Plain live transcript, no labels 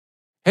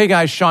Hey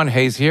guys, Sean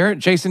Hayes here.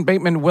 Jason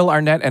Bateman, Will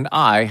Arnett, and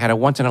I had a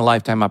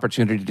once-in-a-lifetime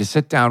opportunity to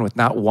sit down with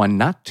not one,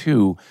 not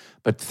two,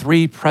 but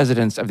three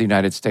presidents of the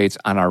United States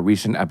on our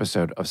recent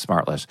episode of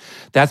Smartless.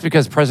 That's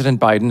because President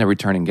Biden, a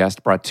returning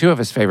guest, brought two of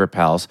his favorite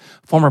pals,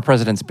 former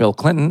Presidents Bill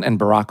Clinton and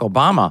Barack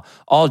Obama,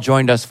 all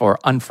joined us for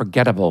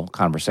unforgettable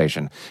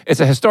conversation. It's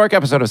a historic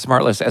episode of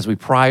Smartless as we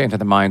pry into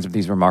the minds of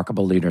these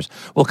remarkable leaders.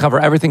 We'll cover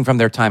everything from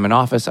their time in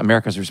office,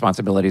 America's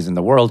responsibilities in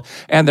the world,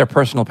 and their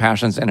personal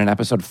passions in an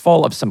episode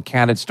full of some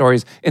candid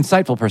stories,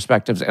 insightful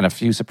perspectives, and a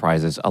few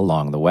surprises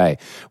along the way.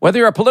 Whether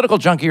you're a political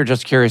junkie or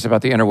just curious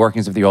about the inner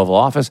workings of the Oval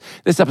Office,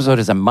 this episode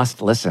is a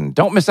must-listen.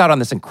 Don't miss out on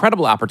this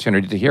incredible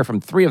opportunity to hear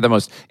from three of the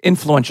most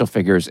influential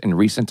figures in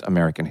recent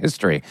American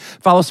history.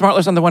 Follow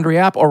Smartless on the Wondery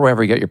app or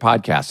wherever you get your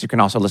podcasts. You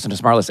can also listen to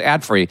Smartless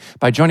ad-free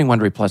by joining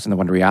Wondery Plus in the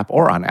Wondery app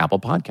or on Apple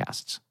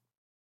Podcasts.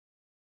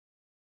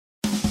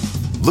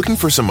 Looking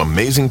for some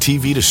amazing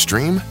TV to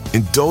stream?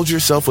 Indulge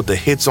yourself with the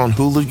hits on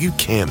Hulu you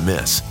can't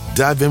miss.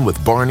 Dive in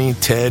with Barney,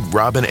 Ted,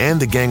 Robin, and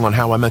the gang on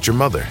How I Met Your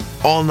Mother.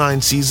 All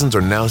 9 seasons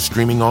are now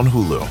streaming on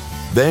Hulu.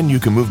 Then you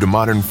can move to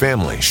Modern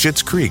Family,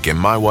 Schitt's Creek, and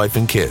My Wife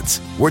and Kids.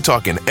 We're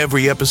talking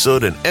every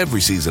episode and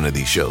every season of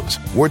these shows.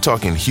 We're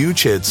talking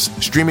huge hits,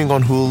 streaming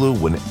on Hulu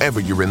whenever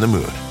you're in the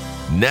mood.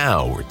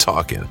 Now we're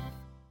talking.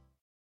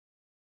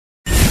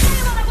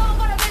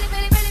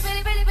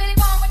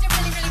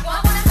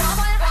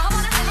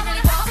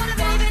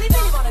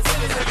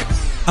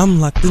 I'm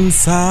locked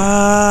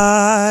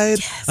inside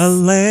a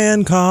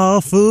land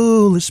called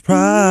foolish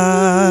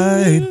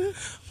pride,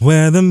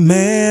 where the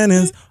man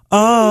is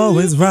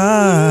always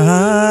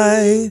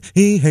right.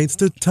 He hates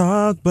to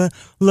talk but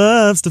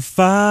loves to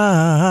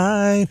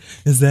fight.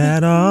 Is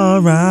that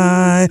all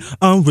right?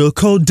 On real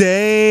cold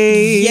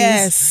days.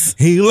 Yes.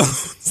 He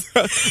loves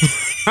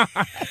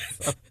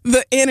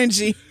the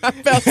energy. I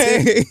felt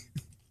it.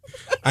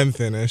 I'm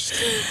finished.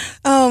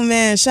 Oh,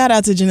 man. Shout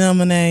out to Janelle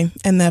Monáe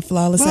and that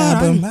Flawless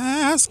album. I'm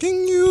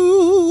asking you,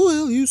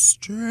 will you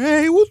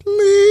stay with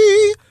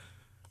me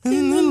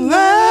in the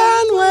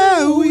land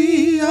where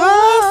we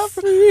are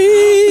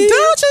free?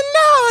 Don't you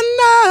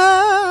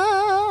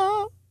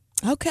know?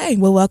 Okay,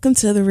 well, welcome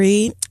to The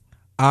Read.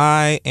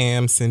 I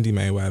am Cindy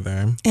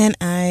Mayweather. And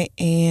I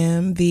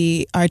am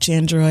the Arch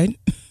Android.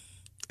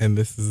 And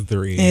this is The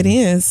Read. It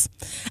is.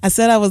 I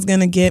said I was going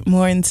to get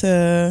more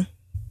into,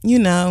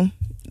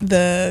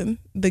 the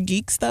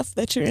geek stuff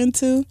that you're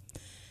into.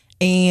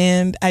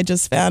 And I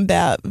just found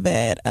out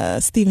that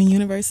Steven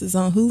Universe is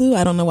on Hulu.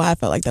 I don't know why I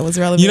felt like that was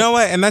relevant. You know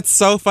what? And that's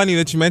so funny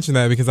that you mentioned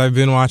that because I've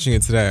been watching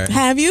it today.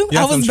 Have you?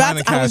 Yes,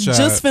 I was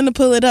just finna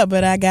pull it up,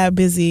 but I got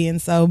busy,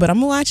 and but I'm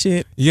gonna watch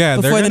it. Yeah,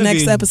 before the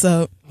next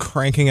episode.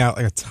 Cranking out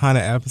like a ton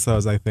of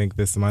episodes, I think,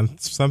 this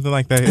month, something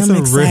like that. It's I'm a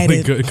excited.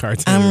 really good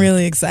cartoon. I'm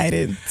really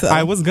excited. So.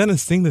 I was gonna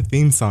sing the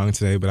theme song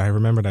today, but I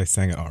remembered I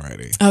sang it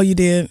already. Oh, you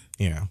did?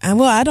 Yeah.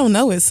 I don't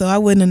know it, so I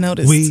wouldn't have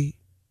noticed. We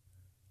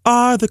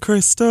are the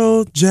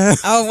Crystal Gems.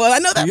 Oh, well, I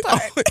know that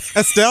part.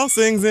 Estelle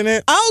sings in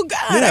it. Oh,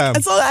 God. Yeah.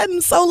 I'm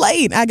so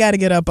late. I got to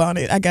get up on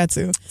it. I got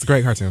to. It's a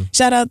great cartoon.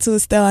 Shout out to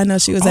Estelle. I know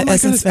she was at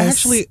Essence Fest.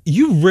 Actually,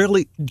 you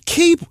really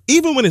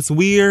even when it's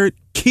weird,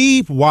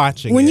 keep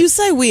watching When it. you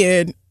say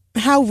weird,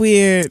 how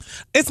weird?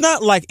 It's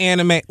not like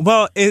anime.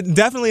 Well, it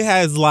definitely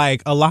has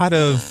like a lot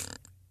of,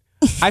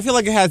 I feel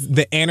like it has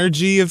the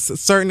energy of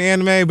certain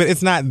anime, but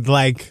it's not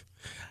like,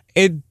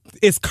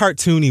 it's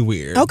cartoony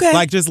weird. Okay.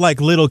 Like just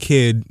like little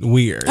kid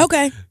weird.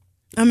 Okay.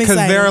 I'm excited.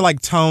 Because there are like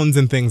tones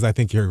and things I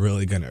think you're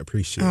really going to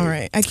appreciate. All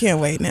right. I can't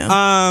wait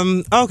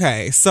now.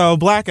 Okay. So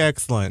Black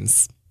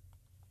Excellence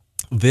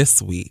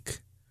this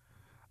week.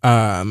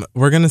 We're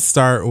going to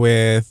start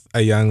with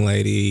a young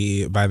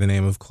lady by the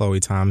name of Chloe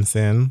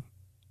Thompson.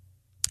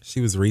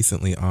 She was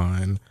recently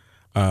on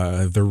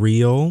The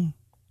Real.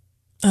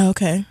 Oh,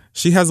 okay.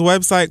 She has a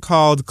website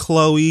called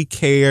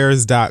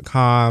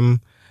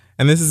chloecares.com.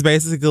 And this is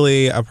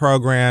basically a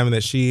program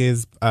that she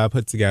has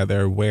put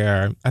together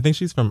where I think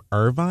she's from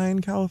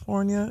Irvine,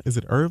 California. Is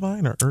it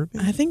Irvine or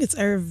Irvine? I think it's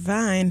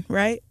Irvine,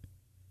 right?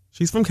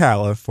 She's from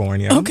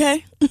California.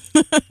 Okay.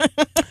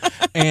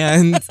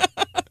 And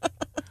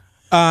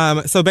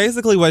so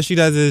basically what she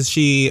does is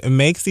she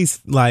makes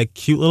these like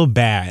cute little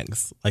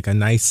bags, like a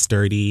nice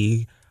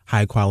sturdy,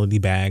 high quality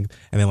bag,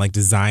 and then like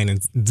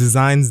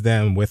designs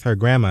them with her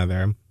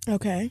grandmother.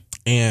 Okay.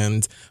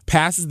 And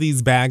passes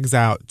these bags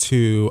out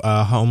to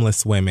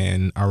homeless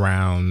women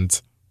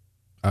around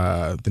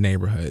the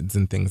neighborhoods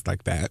and things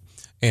like that.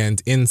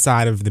 And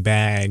inside of the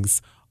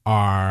bags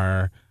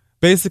are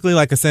basically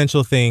like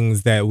essential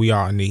things that we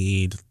all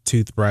need.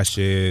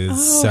 Toothbrushes.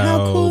 Oh, soap,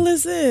 how cool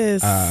is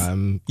this?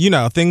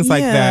 Things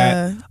like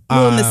that.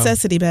 Little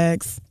necessity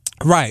bags.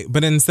 Right.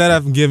 But instead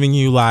of giving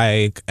you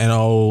like an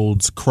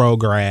old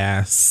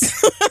crowgrass,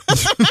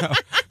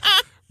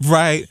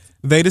 right?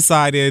 They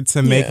decided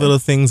to make little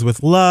things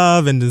with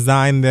love and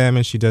design them,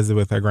 and she does it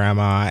with her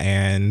grandma.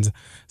 And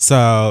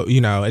so,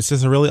 it's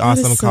just a really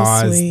awesome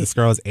cause. Sweet. This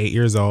girl is 8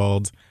 years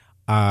old.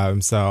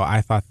 So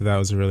I thought that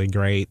was a really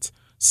great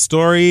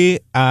story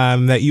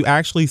that you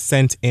actually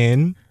sent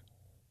in.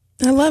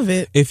 I love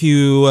it. If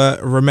you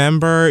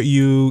remember,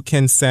 you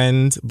can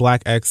send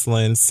Black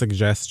Excellence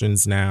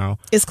suggestions now.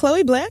 Is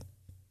Chloe black?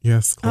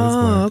 Yes, Chloe's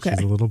black. Okay.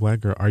 She's a little black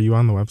girl. Are you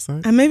on the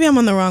website? Maybe I'm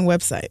on the wrong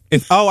website.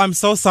 I'm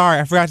so sorry.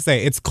 I forgot to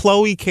say. It's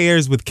Chloe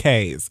Cares with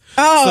K's.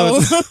 Oh,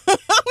 so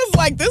I was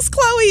like, this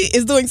Chloe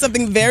is doing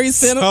something very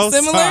similar.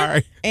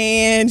 Sorry.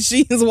 And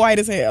she is white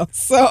as hell.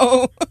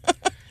 So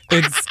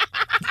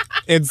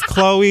it's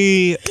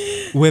Chloe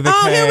with a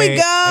K. Here we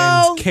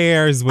go. And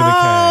Cares with a K.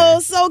 Oh,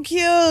 so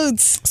cute.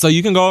 So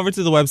you can go over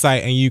to the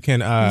website and you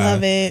can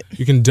love it.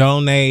 You can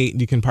donate,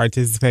 you can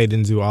participate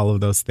and do all of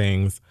those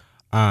things.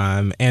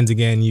 And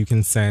again, you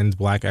can send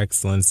Black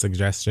Excellence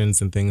suggestions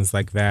and things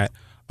like that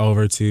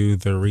over to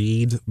the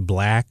Read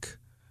Black.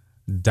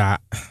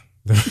 That's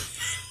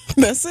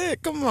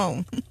it. Come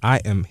on. I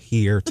am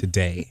here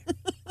today.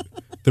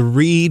 The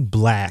Read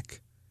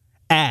Black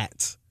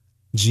at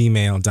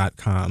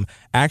gmail.com.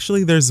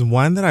 Actually, there's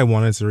one that I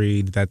wanted to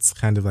read that's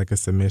kind of like a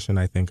submission,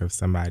 I think, of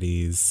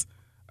somebody's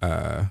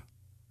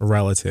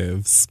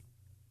relatives.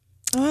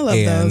 Oh, I love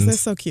those. They're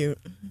so cute.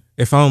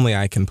 If only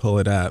I can pull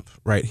it up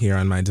right here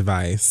on my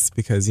device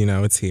because,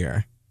 it's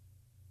here.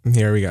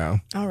 Here we go.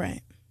 All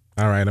right,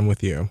 I'm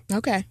with you.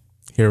 Okay.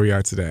 Here we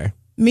are today.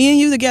 Me and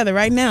you together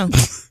right now.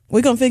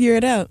 We're going to figure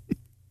it out.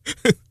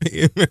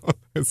 The email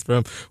is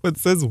from what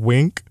says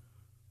Wink.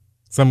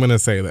 So I'm going to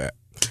say that.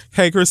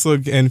 Hey, Crystal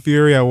and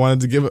Fury, I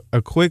wanted to give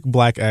a quick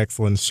Black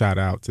Excellence shout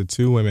out to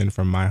 2 women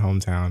from my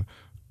hometown.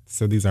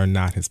 So these are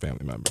not his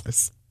family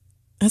members.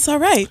 That's all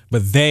right.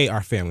 But they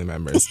are family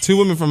members. 2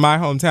 women from my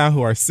hometown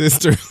who are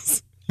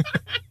sisters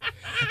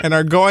and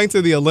are going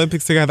to the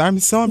Olympics together. I'm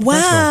so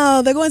impressed.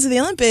 Wow, they're going to the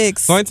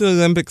Olympics. Going to the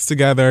Olympics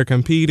together,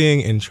 competing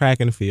in track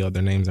and field.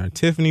 Their names are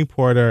Tiffany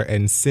Porter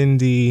and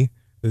Cindy.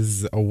 This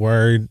is a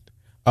word,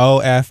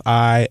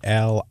 Ofili.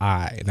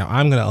 Now,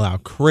 I'm going to allow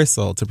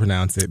Crystal to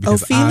pronounce it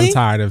because Ofili? I'm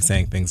tired of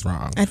saying things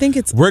wrong. I think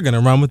it's... We're going to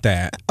run with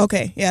that.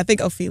 Okay, yeah, I think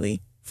Ofili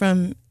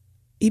from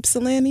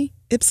Ypsilanti,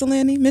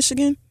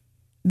 Michigan.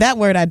 That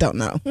word I don't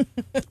know.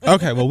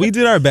 Okay, well, we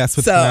did our best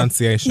with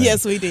pronunciation.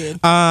 Yes, we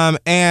did.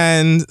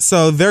 And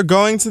so they're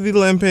going to the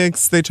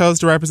Olympics. They chose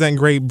to represent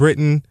Great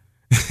Britain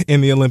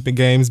in the Olympic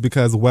Games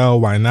because, well,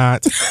 why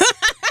not?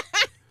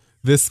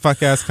 This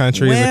fuck-ass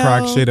country is a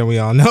crock shit and we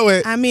all know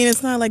it. I mean,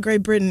 it's not like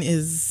Great Britain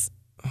is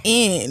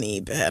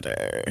any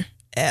better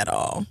at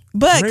all.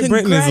 But Great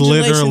Britain is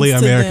literally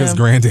America's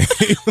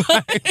granddaddy.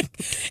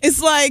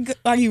 It's like,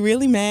 are you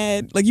really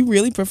mad? Like, you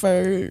really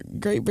prefer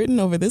Great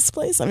Britain over this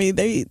place?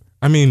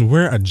 I mean,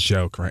 we're a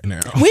joke right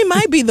now. We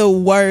might be the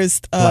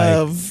worst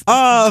of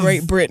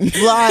Great Britain.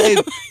 Like,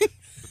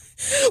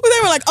 well, they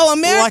were like, "Oh,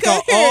 America,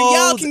 like here,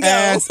 y'all can go."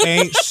 Ass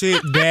ain't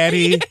shit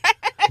daddy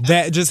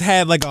that just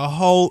had like a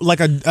whole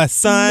a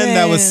son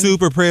that was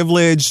super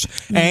privileged,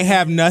 ain't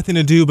have nothing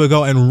to do but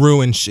go and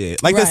ruin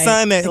shit. Like the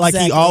son that like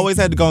he always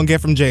had to go and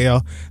get from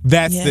jail.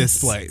 That's this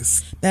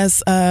place.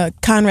 That's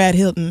Connor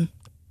Hilton,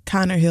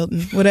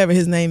 whatever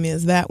his name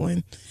is. That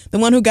one. The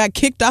one who got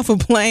kicked off a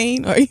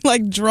plane, or he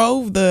like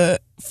drove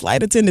the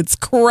flight attendants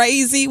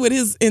crazy with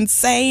his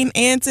insane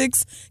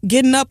antics,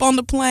 getting up on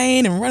the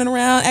plane and running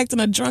around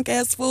acting a drunk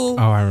ass fool.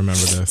 Oh, I remember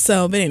this.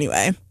 So, but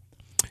anyway.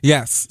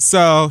 Yes.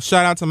 So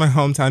shout out to my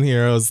hometown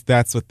heroes.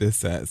 That's what this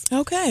says.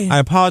 Okay. I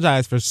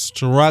apologize for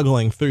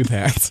struggling through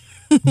that.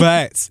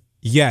 But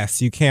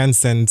yes, you can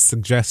send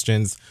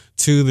suggestions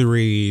to the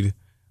Read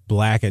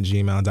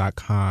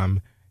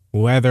black@gmail.com.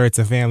 Whether it's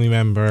a family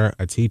member,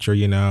 a teacher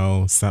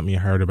something you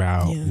heard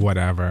about,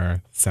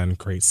 whatever, send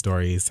great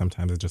stories.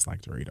 Sometimes I just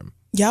like to read them.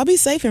 Y'all be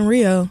safe in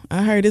Rio.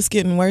 I heard it's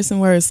getting worse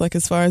and worse, like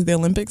as far as the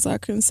Olympics are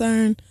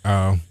concerned.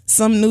 Oh.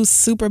 Some new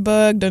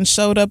superbug done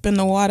showed up in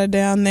the water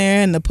down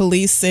there, and the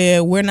police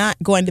said, we're not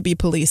going to be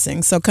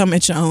policing, so come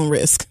at your own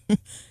risk.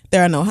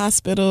 There are no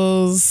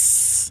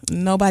hospitals.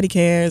 Nobody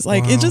cares.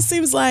 Like, it just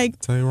seems like...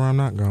 Tell you where I'm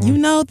not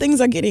going.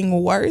 Things are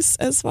getting worse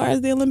as far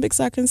as the Olympics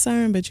are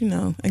concerned. But,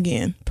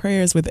 again,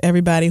 prayers with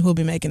everybody who'll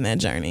be making that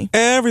journey.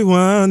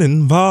 Everyone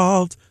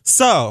involved.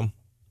 So...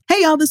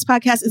 Hey, y'all, this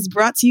podcast is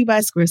brought to you by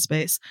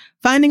Squarespace.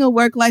 Finding a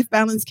work-life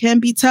balance can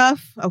be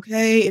tough.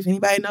 Okay, if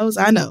anybody knows,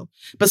 I know.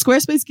 But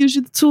Squarespace gives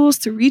you the tools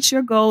to reach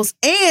your goals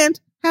and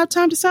have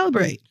time to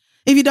celebrate.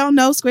 If you don't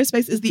know,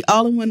 Squarespace is the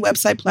all-in-one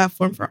website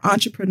platform for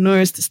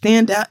entrepreneurs to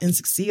stand out and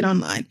succeed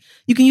online.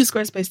 You can use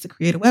Squarespace to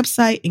create a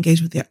website,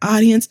 engage with your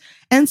audience,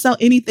 and sell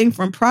anything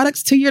from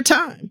products to your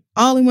time,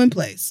 all in one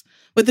place.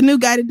 With the new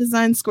guided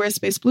design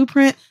Squarespace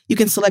Blueprint, you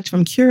can select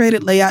from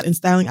curated layout and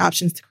styling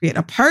options to create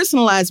a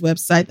personalized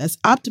website that's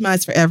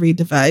optimized for every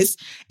device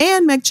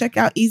and make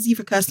checkout easy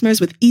for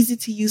customers with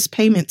easy-to-use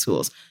payment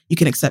tools. You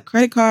can accept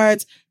credit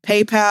cards,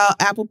 PayPal,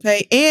 Apple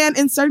Pay, and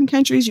in certain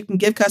countries, you can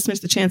give customers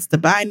the chance to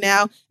buy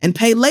now and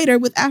pay later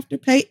with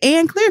Afterpay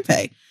and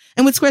ClearPay.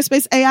 And with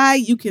Squarespace AI,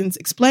 you can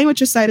explain what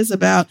your site is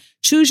about,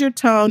 choose your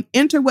tone,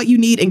 enter what you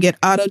need, and get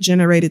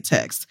auto-generated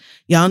text.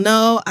 Y'all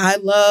know I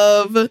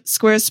love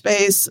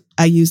Squarespace.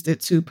 I used it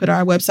to put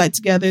our website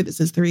together. This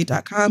is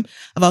theread.com.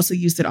 I've also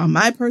used it on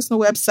my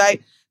personal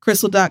website,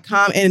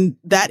 crystal.com. And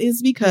that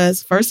is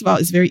because, first of all,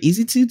 it's very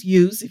easy to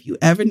use. If you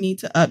ever need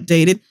to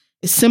update it,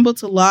 It's simple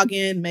to log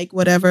in, make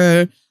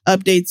whatever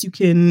updates you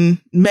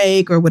can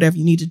make or whatever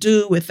you need to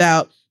do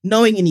without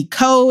knowing any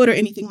code or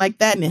anything like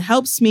that. And it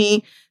helps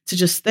me to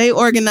just stay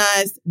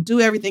organized, do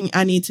everything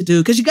I need to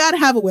do. Because you got to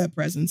have a web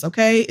presence,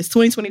 okay? It's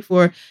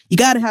 2024. You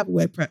got to have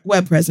a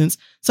web presence.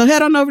 So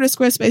head on over to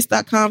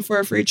squarespace.com for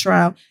a free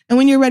trial. And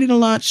when you're ready to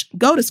launch,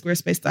 go to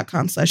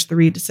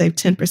squarespace.com/3 to save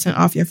 10%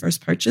 off your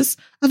first purchase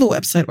of a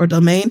website or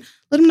domain.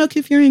 Let them know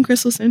Kid Fury and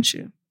Crystal sent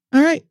you.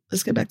 All right,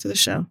 let's get back to the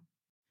show.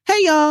 Hey,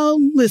 y'all,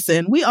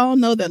 listen, we all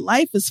know that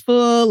life is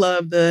full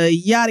of the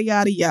yada,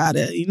 yada,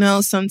 yada. You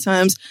know,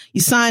 sometimes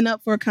you sign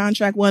up for a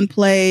contract one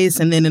place,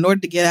 and then in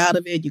order to get out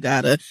of it, you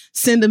got to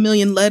send a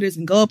million letters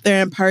and go up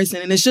there in person.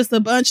 And it's just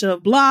a bunch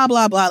of blah,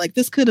 blah, blah. Like,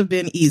 this could have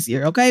been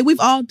easier, okay? We've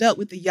all dealt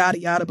with the yada,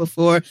 yada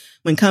before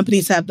when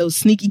companies have those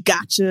sneaky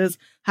gotchas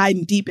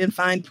hiding deep in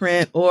fine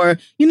print, or,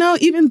 you know,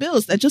 even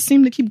bills that just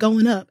seem to keep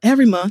going up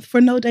every month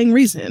for no dang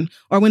reason.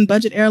 Or when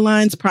budget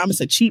airlines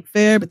promise a cheap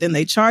fare, but then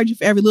they charge you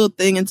for every little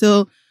thing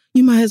until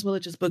you might as well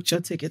have just booked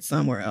your ticket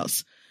somewhere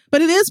else.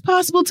 But it is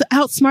possible to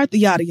outsmart the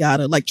yada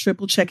yada, like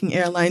triple checking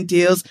airline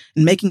deals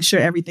and making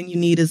sure everything you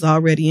need is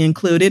already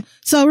included.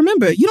 So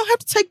remember, you don't have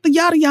to take the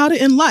yada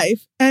yada in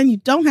life, and you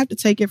don't have to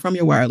take it from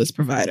your wireless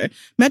provider.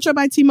 Metro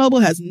by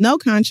T-Mobile has no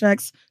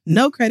contracts,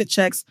 no credit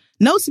checks,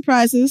 no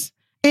surprises,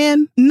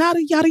 and not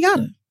a yada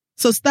yada.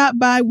 So stop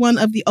by one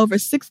of the over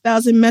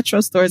 6,000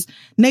 Metro stores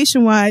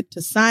nationwide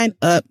to sign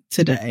up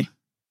today.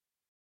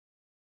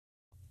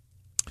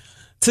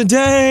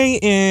 Today,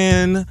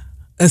 in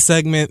a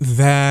segment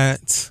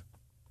that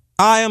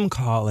I am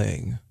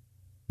calling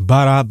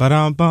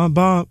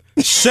Ba-da-ba-dum-bum-bum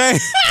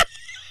Shade.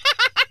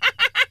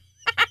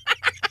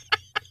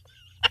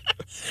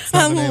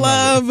 I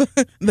love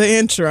the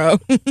intro.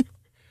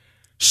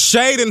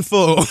 Shade and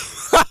Full.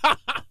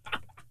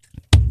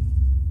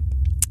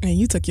 And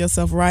you took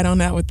yourself right on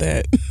out with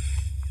that.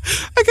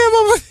 I came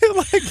up with it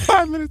like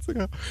 5 minutes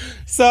ago.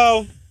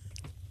 So,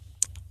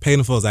 Paid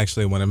in Full is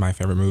actually one of my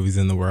favorite movies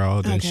in the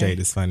world, and Shade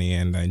is funny,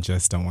 and I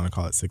just don't want to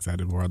call it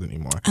Six-Sided World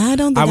anymore. I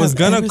don't think I was I've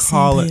gonna ever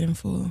call seen it Paid in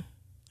Full.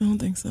 I don't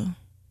think so.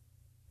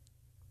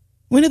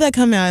 When did that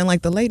come out? In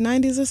like the late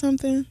 90s or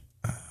something?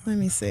 Let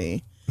me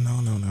see.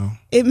 No.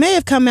 It may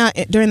have come out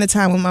during the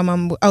time when my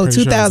mom... Oh,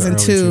 Pretty sure it was the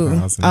 2002. early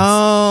 2000s.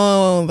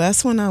 Oh,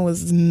 that's when I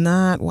was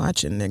not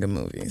watching nigga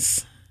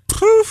movies.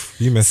 Poof,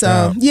 you missed So,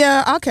 out.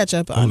 yeah, I'll catch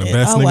up on One of it. the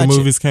best I'll nigga watch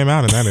movies came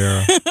out in that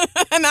era.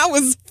 it. And I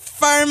was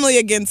firmly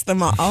against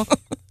them all.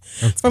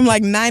 From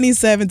like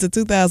 97 to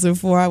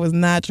 2004, I was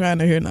not trying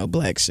to hear no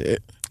black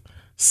shit.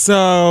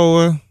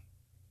 So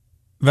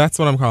that's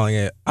what I'm calling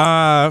it.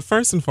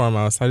 First and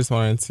foremost, I just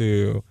wanted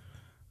to,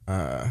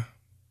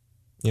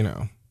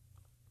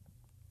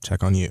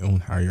 check on you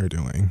and how you're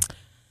doing.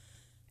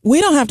 We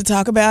don't have to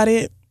talk about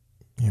it.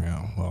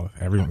 Well,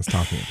 everyone's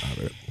talking about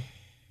it.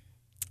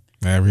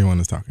 Everyone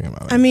is talking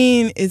about it. I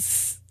mean,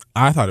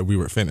 I thought that we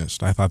were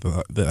finished. I thought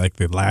that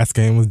the last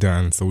game was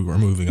done, so we were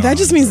moving on. that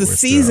just means but the we're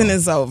season still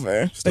is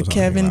over. still But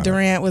talking Kevin about it.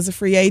 Durant was a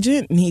free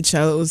agent, and he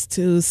chose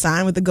to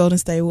sign with the Golden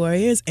State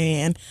Warriors.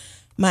 And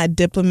my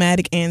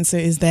diplomatic answer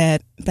is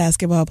that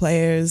basketball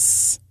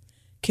players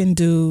can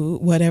do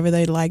whatever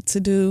they like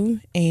to do,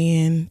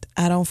 and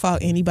I don't fault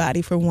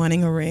anybody for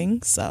wanting a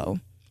ring. So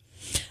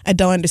I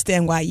don't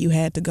understand why you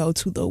had to go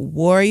to the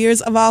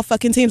Warriors of all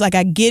fucking teams. Like,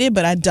 I get it,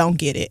 but I don't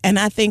get it. And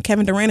I think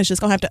Kevin Durant is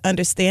just going to have to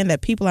understand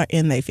that people are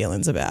in their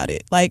feelings about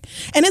it. Like,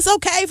 and it's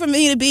okay for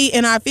me to be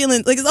in our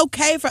feelings. Like, it's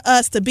okay for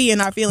us to be in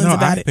our feelings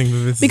about it. I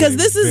think that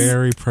this is a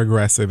very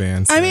progressive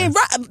answer. I mean,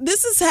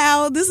 this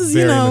is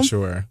very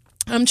mature.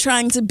 I'm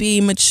trying to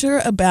be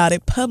mature about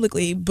it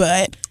publicly,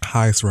 but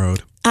Highest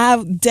road.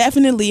 I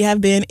definitely have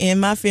been in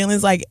my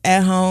feelings, like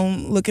at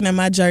home, looking at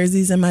my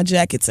jerseys and my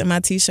jackets and my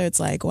T-shirts,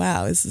 like,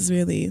 wow, this is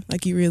really,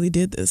 like, you really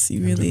did this.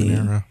 You really,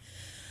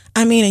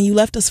 I mean, and you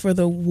left us for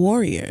the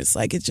Warriors.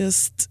 Like, it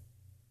just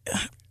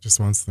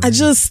wants the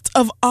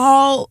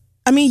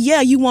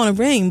yeah, you want a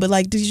ring, but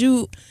like,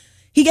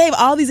 he gave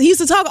all these, he used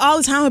to talk all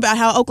the time about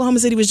how Oklahoma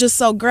City was just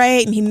so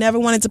great and he never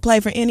wanted to play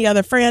for any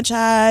other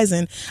franchise.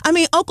 And I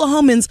mean,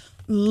 Oklahomans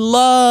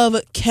love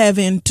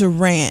Kevin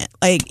Durant.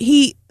 Like,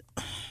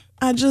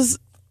 I don't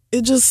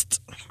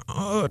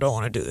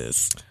want to do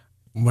this.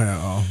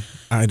 Well,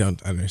 I don't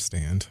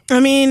understand. I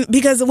mean,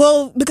 because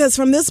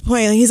from this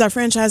point, he's our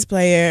franchise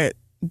player,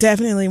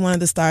 definitely one of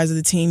the stars of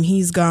the team.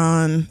 He's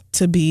gone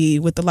to be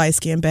with the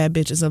light-skinned bad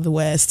bitches of the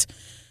West.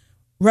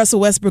 Russell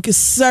Westbrook is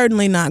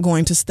certainly not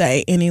going to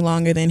stay any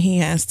longer than he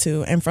has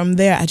to. And from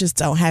there, I just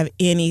don't have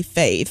any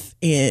faith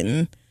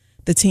in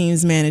the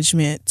team's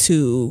management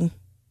to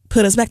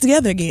put us back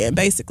together again,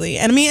 basically.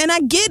 And I mean, and I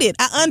get it.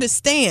 I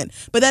understand.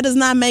 But that does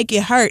not make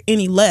it hurt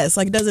any less.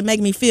 Like, it doesn't make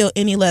me feel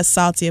any less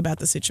salty about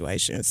the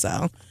situation.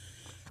 So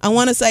I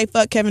want to say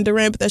fuck Kevin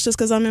Durant, but that's just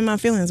because I'm in my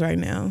feelings right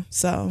now.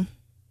 So,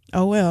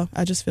 oh well,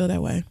 I just feel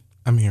that way.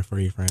 I'm here for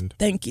you, friend.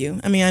 Thank you.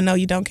 I mean, I know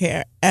you don't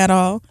care at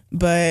all,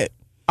 but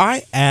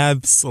I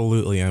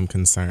absolutely am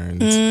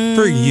concerned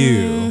for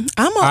you.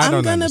 I'm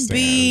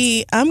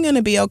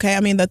gonna be okay. I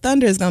mean, the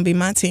Thunder is gonna be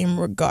my team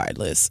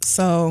regardless.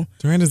 So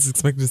Durant is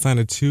expected to sign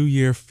a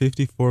 2-year,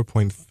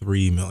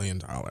 $54.3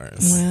 million.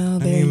 Well,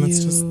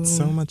 that's just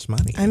so much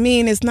money. I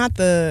mean, it's not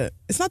the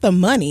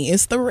money,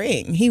 it's the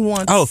ring. He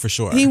wants. Oh, for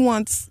sure. He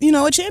wants,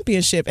 a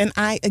championship, and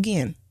I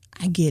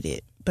get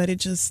it, but it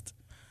just.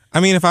 I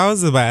mean, if I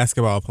was a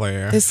basketball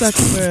player, it sucks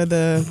for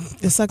the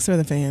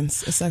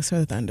fans. It sucks for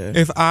the Thunder.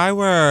 If I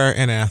were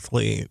an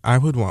athlete, I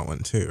would want one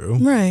too.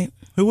 Right.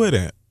 Who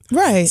wouldn't?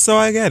 Right. So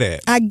I get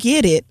it. I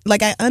get it.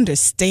 Like, I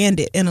understand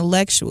it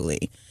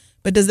intellectually.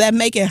 But does that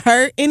make it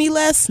hurt any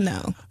less?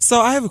 No. So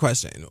I have a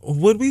question.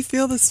 Would we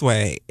feel this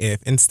way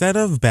if instead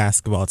of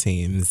basketball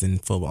teams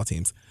and football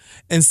teams,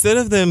 instead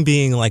of them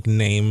being like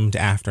named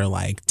after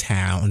like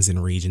towns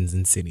and regions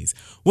and cities,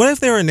 what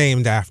if they were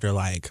named after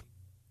like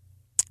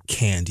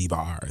candy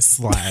bars,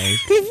 like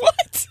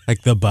what?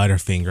 Like the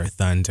Butterfinger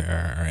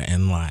Thunder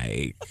and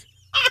like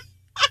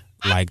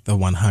the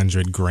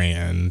 100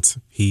 Grand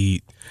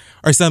Heat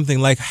or something?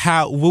 Like,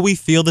 how will we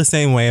feel the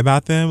same way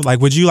about them?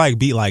 Like, would you like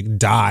be like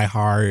die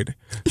hard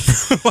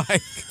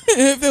like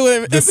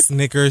the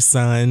Snickers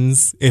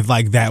Suns if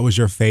like that was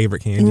your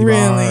favorite candy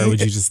bar, or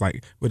would you just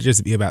like would it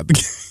just be about the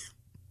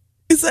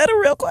Is that a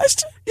real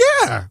question?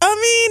 Yeah.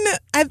 I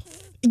mean,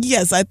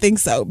 yes, I think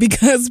so,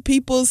 because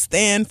people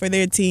stand for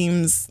their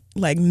teams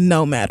like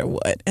no matter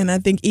what. And I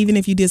think even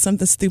if you did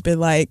something stupid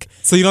like...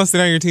 So you don't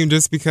stand on your team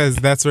just because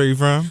that's where you're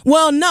from?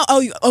 Well, no.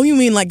 Oh, you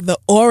mean like the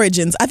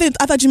origins? I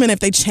thought you meant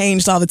if they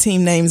changed all the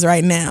team names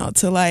right now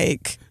to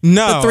like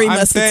the Three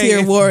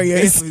Musketeer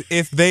Warriors.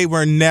 If they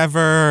were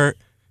never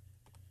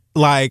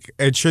like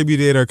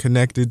attributed or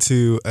connected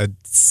to a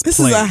place. This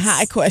is a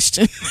high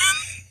question.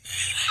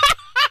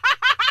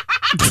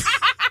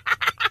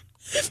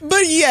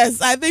 But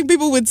yes, I think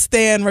people would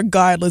stand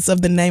regardless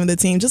of the name of the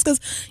team, just because,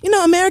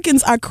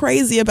 Americans are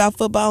crazy about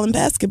football and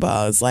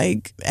basketball. It's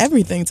like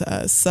everything to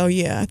us. So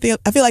yeah,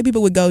 I feel like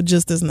people would go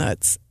just as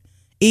nuts,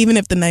 even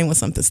if the name was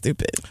something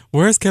stupid.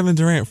 Where's Kevin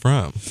Durant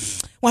from?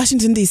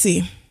 Washington,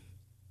 D.C.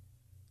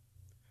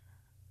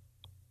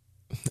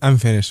 I'm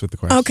finished with the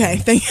question.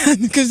 Okay,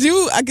 because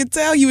I could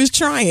tell you was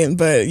trying,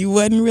 but you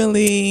wasn't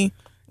really...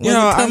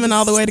 coming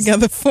all the way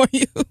together for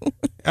you.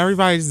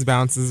 Everybody just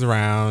bounces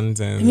around,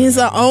 and it's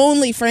the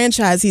only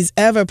franchise he's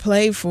ever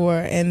played for.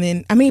 And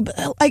then,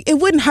 like, it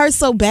wouldn't hurt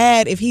so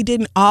bad if he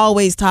didn't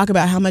always talk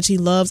about how much he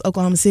loves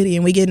Oklahoma City,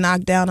 and we get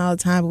knocked down all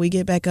the time, but we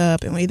get back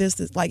up, and we this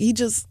like he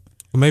just.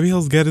 Well, maybe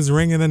he'll get his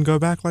ring and then go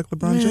back like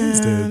LeBron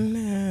James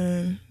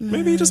did.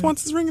 Maybe he just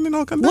wants his ring and then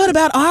he'll come back. What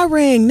about our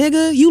ring,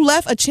 nigga? You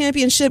left a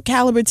championship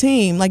caliber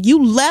team. Like,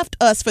 you left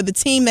us for the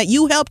team that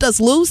you helped us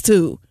lose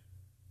to.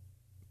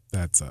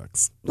 That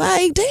sucks.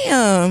 Like,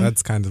 damn.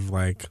 That's kind of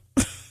like...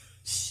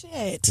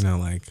 Shit.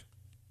 Like,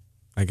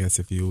 I guess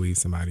if you leave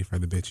somebody for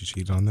the bitch you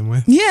cheated on them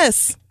with.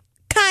 Yes.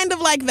 Kind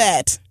of like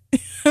that.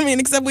 I mean,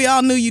 except we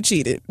all knew you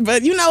cheated.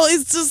 But,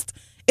 it's just...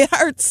 It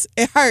hurts.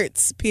 It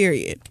hurts,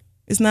 period.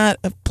 It's not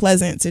a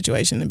pleasant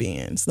situation to be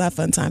in. It's not a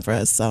fun time for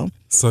us, so...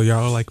 So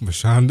y'all like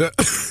Mashonda?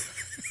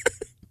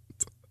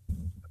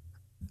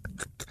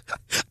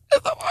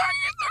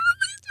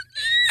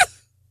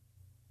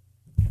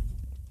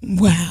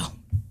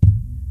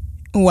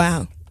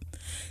 Wow.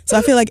 So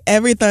I feel like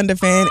every Thunder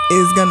fan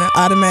is going to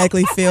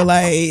automatically feel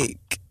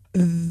like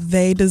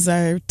they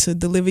deserve to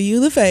deliver you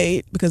the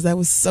fade because that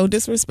was so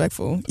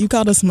disrespectful. You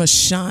called us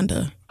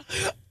Mashonda.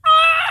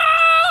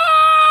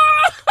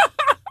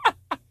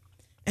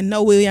 And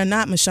no, we are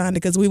not Mashonda,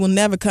 because we will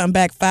never come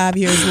back 5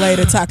 years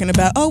later talking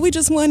about, we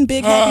just one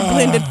big happy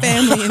blended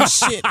family and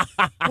shit.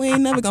 We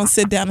ain't never going to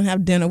sit down and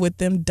have dinner with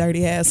them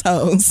dirty ass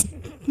hoes.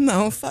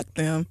 No, fuck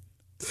them.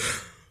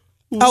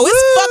 Oh,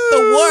 it's fuck the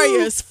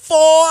Warriors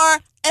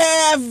forever,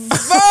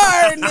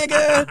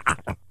 nigga.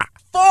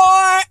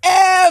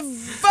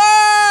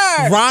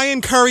 Forever.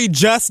 Ryan Curry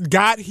just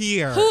got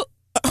here.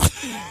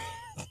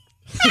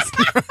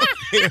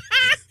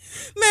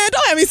 Man,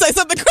 don't have me say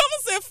something. Grandma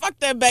said, fuck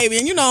that baby,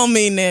 and you don't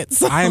mean that.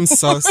 So. I am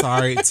so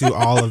sorry to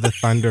all of the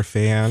Thunder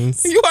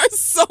fans. You are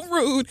so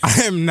rude.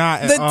 I am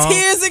not at all. The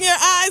tears in your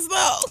eyes,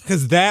 though.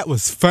 Because that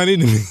was funny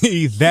to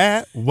me.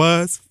 That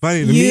was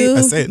funny to me.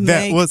 I said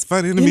that was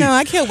funny to me.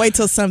 I can't wait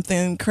till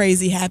something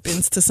crazy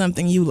happens to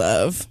something you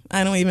love.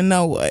 I don't even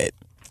know what.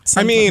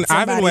 I've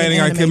been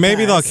waiting.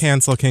 Maybe they'll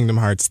cancel Kingdom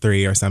Hearts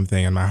 3 or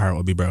something, and my heart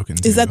will be broken,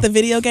 too. Is that the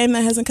video game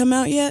that hasn't come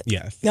out yet?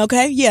 Yes.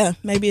 Okay, yeah.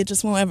 Maybe it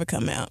just won't ever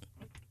come out.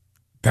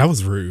 That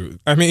was rude.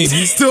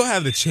 You still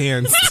have the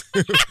chance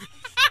to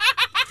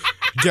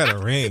get a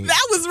ring.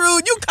 That was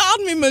rude. You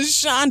called me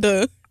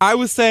Mashonda. I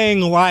was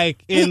saying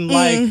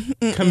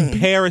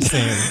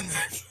comparison.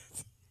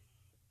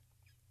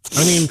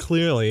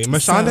 Clearly.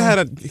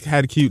 Mashonda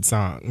had cute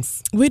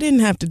songs. We didn't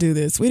have to do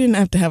this. We didn't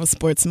have to have a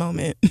sports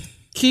moment.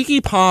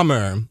 Keke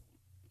Palmer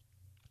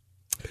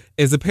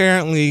is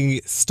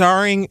apparently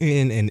starring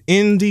in an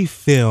indie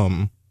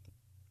film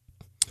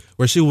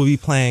where she will be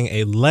playing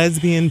a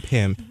lesbian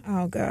pimp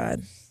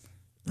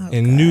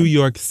in New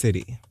York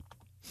City.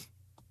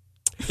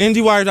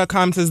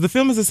 IndieWire.com says the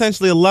film is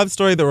essentially a love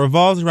story that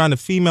revolves around a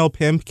female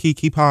pimp,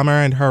 Keke Palmer,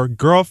 and her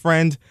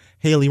girlfriend,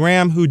 Haley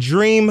Ram, who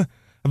dream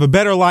of a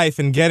better life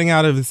and getting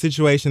out of the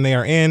situation they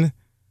are in.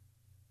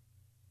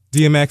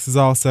 DMX is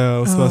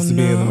also supposed to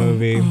be in the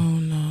movie. Oh,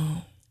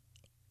 no.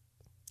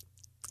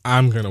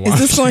 I'm going to watch it. Is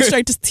this going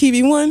straight to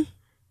TV One?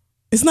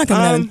 It's not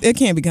coming out. It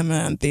can't be coming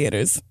out in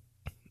theaters.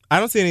 I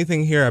don't see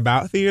anything here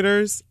about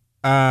theaters.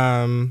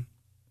 It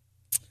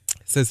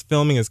says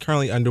filming is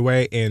currently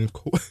underway in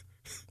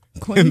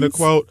the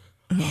quote,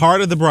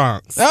 heart of the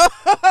Bronx.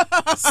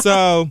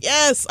 So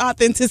yes,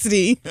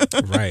 authenticity.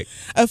 Right.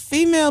 A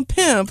female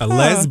pimp. A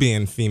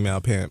lesbian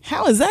female pimp.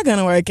 How is that going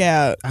to work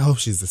out? I hope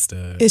she's a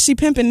stud. Is she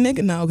pimping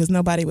nigga? No, because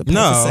nobody would pay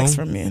for sex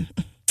from men.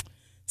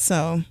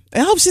 So I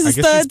hope she's a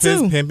stud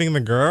too. Pimping the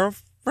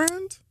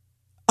girlfriend?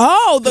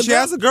 Oh, she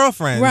has a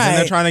girlfriend. Right. And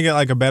they're trying to get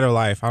like a better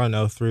life. I don't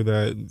know, through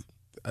the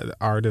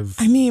art of...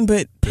 I mean,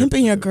 but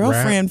pimping your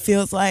girlfriend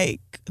feels like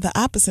the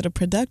opposite of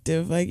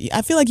productive. Like,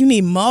 I feel like you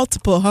need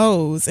multiple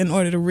hoes in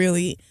order to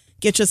really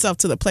get yourself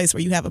to the place where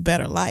you have a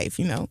better life,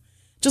 you know?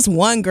 Just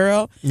one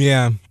girl.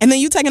 Yeah. And then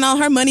you taking all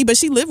her money, but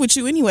she lived with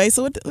you anyway.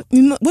 So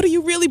what are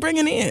you really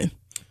bringing in?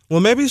 Well,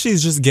 maybe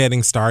she's just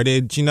getting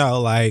started, you know,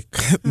 like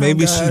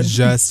maybe she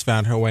just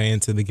found her way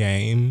into the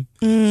game.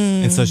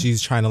 And so she's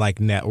trying to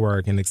like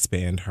network and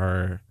expand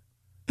her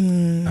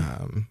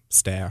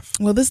staff.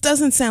 Well, this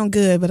doesn't sound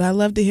good, but I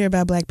love to hear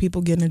about black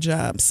people getting a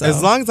job. So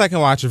as long as I can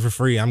watch it for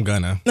free, I'm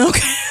gonna.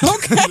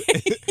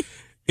 Okay.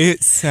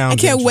 It sounds I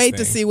can't wait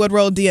to see what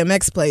role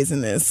DMX plays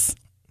in this.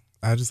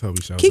 I just hope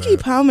he shows Keke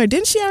up. Palmer,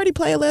 didn't she already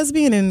play a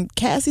lesbian in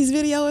Cassie's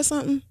video or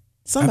something?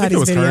 Somebody's I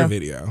think it was her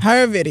video.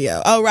 Her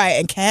video. Oh, right.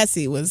 And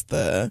Cassie was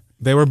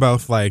They were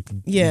both like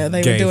they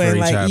were doing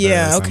like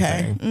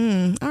okay.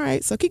 All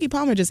right. So Keke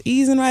Palmer just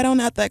easing right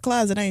on out that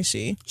closet, ain't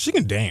she? She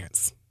can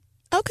dance.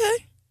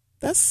 Okay.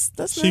 That's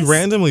She nice.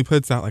 randomly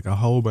puts out like a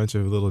whole bunch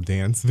of little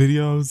dance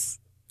videos.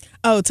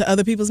 Oh, to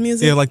other people's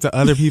music? Yeah, like to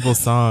other people's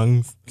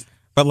songs.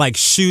 But like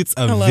shoots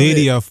a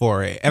video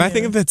for it. And I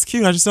think that's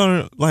cute. I just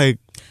don't like...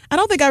 I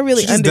don't think I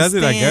really she just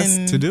understand. does it, I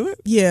guess, to do it?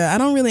 Yeah, I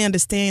don't really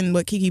understand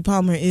what Keke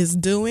Palmer is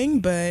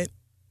doing, but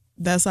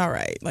that's all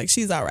right. Like,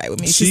 she's all right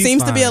with me. She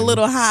seems to be a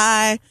little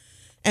high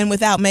and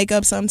without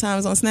makeup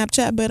sometimes on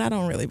Snapchat, but I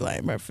don't really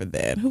blame her for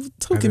that. Who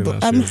can?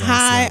 I'm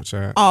high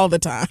all the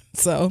time,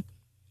 so...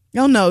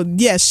 Oh no,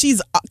 yes,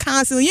 she's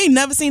constantly. You ain't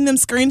never seen them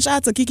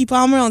screenshots of Keke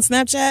Palmer on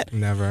Snapchat?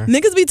 Never.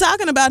 Niggas be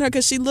talking about her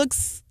because she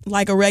looks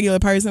like a regular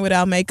person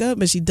without makeup,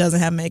 but she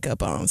doesn't have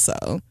makeup on.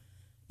 So,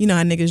 you know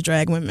how niggas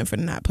drag women for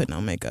not putting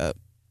on makeup.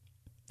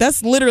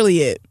 That's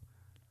literally it.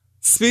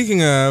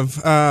 Speaking of,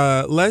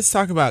 let's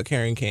talk about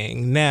Karen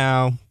King.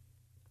 Now,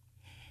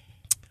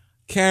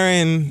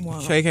 Karen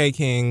KK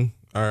King,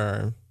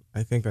 or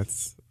I think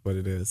that's what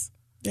it is.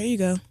 There you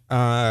go.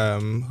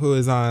 Who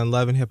is on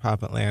Love and Hip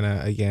Hop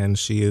Atlanta again?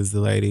 She is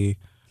the lady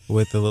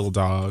with the little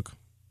dog.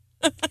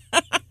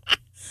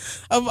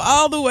 Of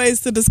all the ways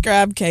to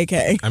describe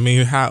KK,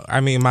 I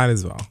mean, might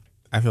as well.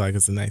 I feel like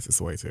it's the nicest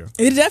way to.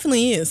 It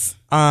definitely is.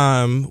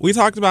 We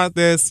talked about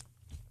this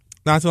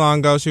not too long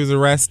ago. She was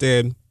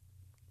arrested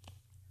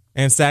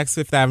in Saks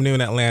Fifth Avenue in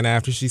Atlanta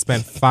after she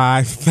spent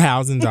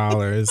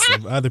 $5,000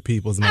 of other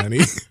people's money.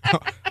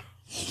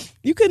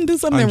 You couldn't do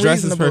something on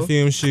dresses, reasonable.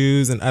 perfume,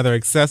 shoes, and other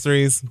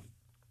accessories.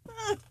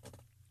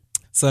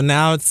 So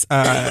now it's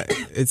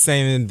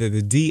saying that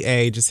the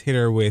DA just hit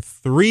her with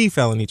 3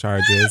 felony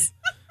charges.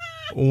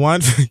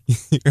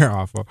 You're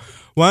awful.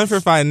 1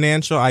 for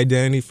financial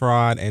identity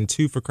fraud and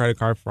 2 for credit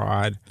card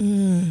fraud.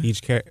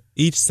 Each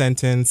carries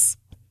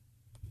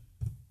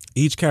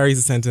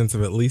a sentence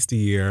of at least a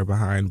year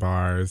behind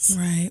bars.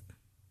 Right.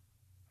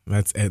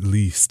 That's at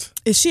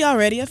least. Is she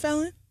already a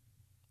felon?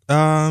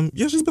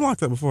 Yeah, she's been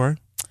locked up before.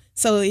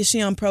 So is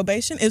she on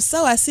probation? If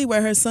so, I see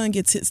where her son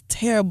gets his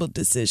terrible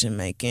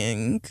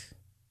decision-making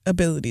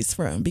abilities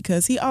from,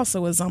 because he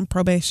also was on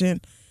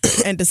probation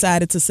and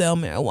decided to sell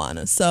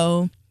marijuana.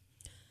 So,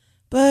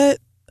 but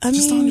I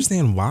just don't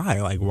understand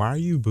why. Like, why are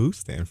you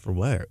boosting? For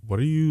what? What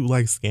are you,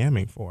 like,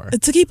 scamming for?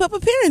 To keep up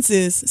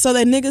appearances so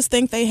that niggas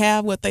think they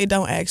have what they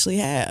don't actually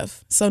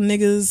have. So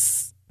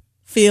niggas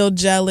feel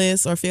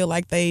jealous or feel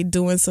like they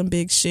doing some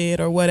big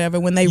shit or whatever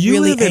when they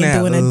really ain't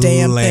doing a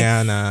damn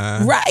thing.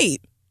 Right.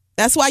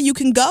 That's why you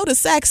can go to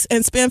Saks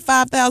and spend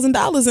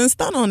 $5,000 and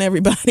stun on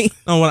everybody.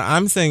 No, what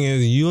I'm saying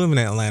is you live in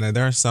Atlanta.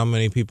 There are so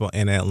many people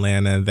in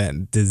Atlanta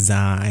that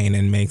design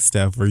and make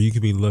stuff where you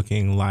could be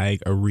looking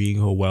like a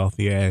regal,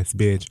 wealthy-ass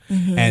bitch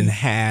and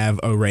have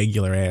a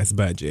regular-ass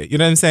budget. You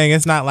know what I'm saying?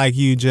 It's not like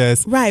you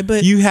just... Right,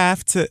 but... You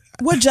have to...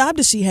 What job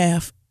does she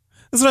have?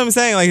 That's what I'm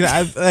saying.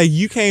 Like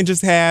you can't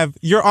just have...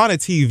 You're on a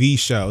TV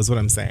show is what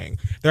I'm saying.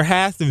 There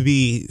has to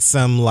be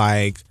some,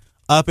 like,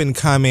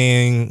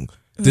 up-and-coming...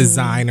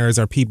 designers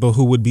or people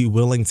who would be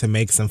willing to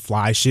make some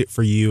fly shit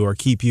for you or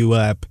keep you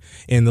up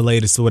in the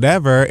latest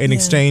whatever in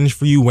exchange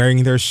for you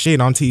wearing their shit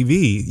on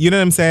TV. You know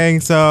what I'm saying?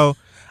 So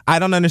I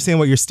don't understand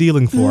what you're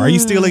stealing for. Are you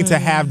stealing to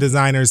have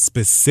designers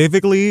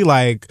specifically?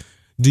 Like,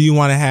 do you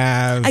want to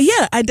have...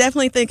 Yeah, I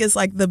definitely think it's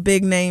like the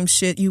big name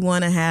shit. You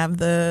want to have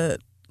the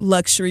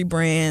luxury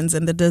brands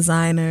and the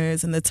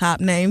designers and the top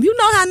name. You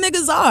know how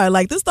niggas are.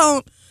 Like,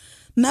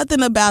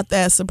 nothing about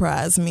that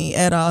surprised me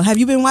at all. Have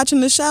you been watching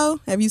the show?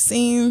 Did you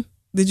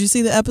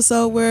see the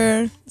episode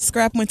where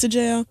Scrap went to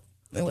jail?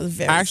 It was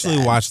very I actually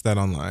sad. watched that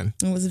online.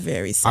 It was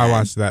very sad. I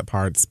watched that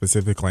part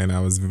specifically, and I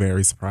was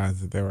very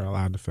surprised that they were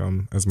allowed to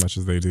film as much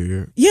as they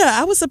do. Yeah,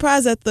 I was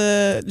surprised that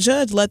the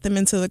judge let them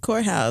into the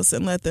courthouse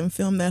and let them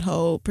film that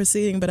whole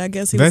proceeding, but I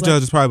guess That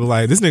judge is probably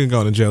like, this nigga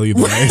going to jail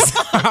either way. So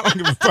I don't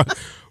give a fuck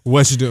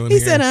what you doing He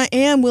here. said, I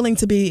am willing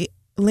to be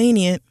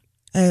lenient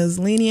as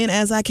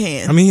I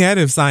can. I mean, he had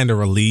to have signed a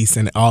release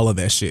and all of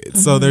that shit.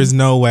 So there's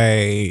no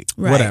way,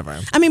 Right. whatever.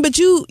 I mean, but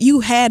you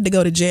had to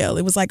go to jail.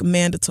 It was like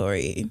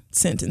mandatory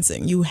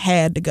sentencing. You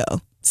had to go.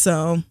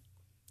 So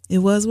it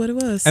was what it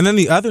was. And then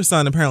the other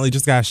son apparently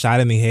just got shot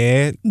in the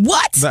head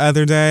What? the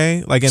other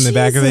day, like in the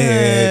back of the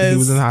head. He Jesus.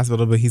 was in the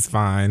hospital, but he's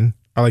fine.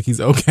 Or like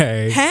he's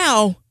okay.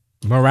 How?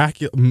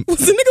 Miraculous. Was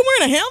the nigga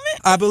wearing a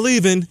helmet? I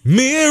believe in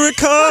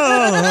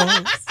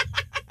miracles.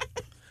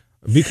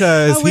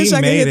 Because I wish he I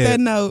could made hit it. that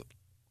note.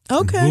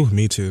 Okay. Ooh,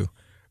 me too.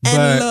 And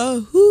But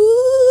love.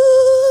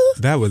 Ooh.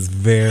 that was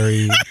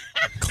very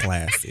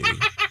classy.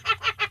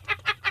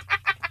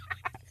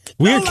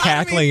 We're Don't lie to me,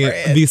 cackling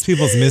at Fred. these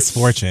people's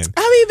misfortune.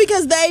 I mean,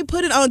 because they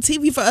put it on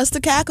TV for us to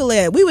cackle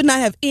at. We would not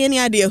have any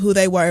idea who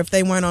they were if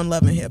they weren't on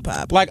Love and Hip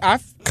Hop. Like, I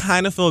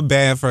kind of feel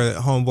bad for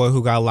homeboy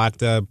who got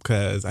locked up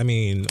because, I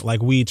mean,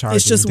 like, weed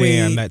charges, just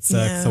damn, weed. that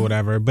sucks Yeah. or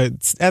whatever.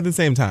 But at the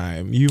same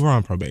time, you were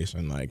on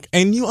probation, like,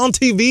 and you on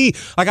TV.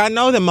 Like, I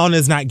know that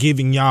Mona's not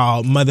giving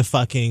y'all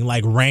motherfucking,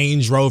 like,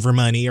 Range Rover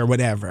money or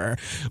whatever,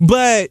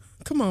 but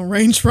Come on,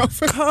 Range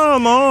Rover.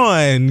 come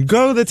on,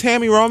 go the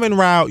Tammy Roman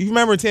route. You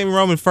remember Tammy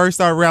Roman first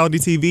started reality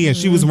TV and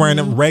she was wearing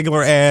a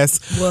regular ass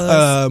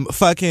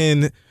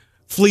fucking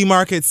flea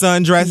market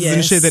sundresses and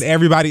Yes. shit that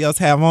everybody else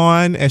have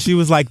on, and she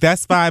was like,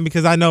 that's fine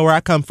because I know where I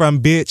come from,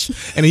 bitch,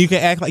 and then you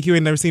can act like you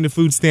ain't never seen a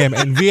food stamp.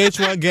 And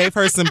VH1 gave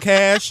her some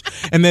cash,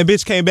 and then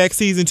bitch came back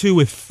season 2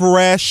 with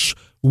fresh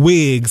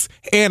wigs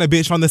and a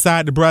bitch on the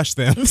side to brush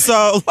them.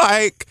 So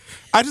like,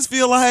 I just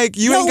feel like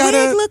you ain't gotta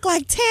wig look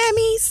like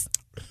Tammy's.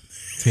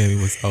 Tammy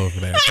was over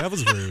that. That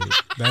was rude.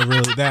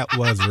 That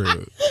was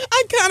rude.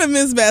 I kind of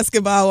miss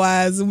Basketball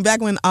Wives back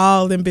when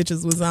all them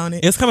bitches was on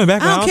it. It's coming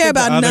back. I don't care think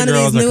the about other none of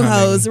girls these are new coming.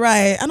 hoes,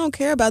 right? I don't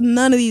care about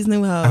none of these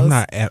new hoes. I'm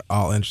not at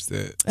all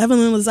interested.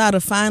 Evelyn Lozada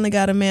finally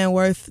got a man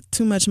worth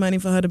too much money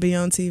for her to be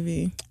on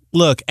TV.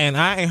 Look, and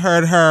I ain't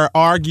heard her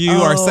argue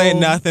or say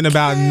nothing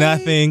about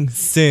nothing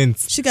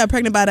since. She got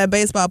pregnant by that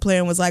baseball player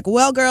and was like,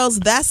 well,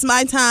 girls, that's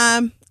my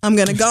time. I'm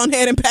going to go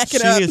ahead and pack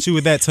it She up. hit you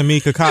with that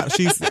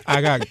Tamika.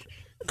 I got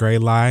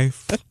great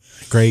life,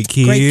 great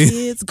kids. Great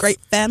kids, great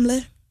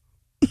family.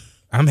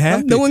 I'm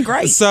happy. I'm doing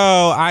great. So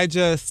I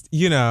just,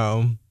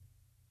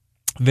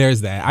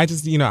 there's that. I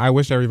just, I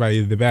wish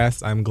everybody the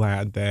best. I'm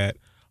glad that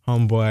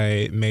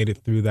homeboy made it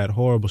through that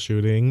horrible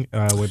shooting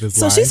with his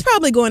So life. she's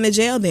probably going to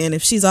jail then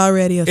if she's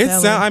already a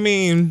felon.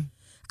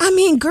 I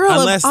mean, girl,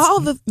 unless of all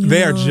the...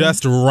 they're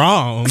just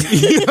wrong.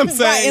 You know what I'm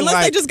saying? Right,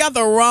 unless they just got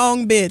the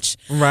wrong bitch.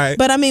 Right.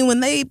 But I mean, when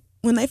they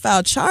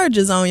file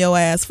charges on your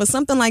ass for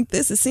something like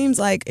this, it seems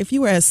like if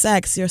you were at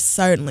sex, you're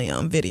certainly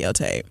on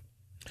videotape.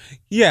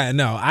 Yeah,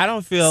 no, I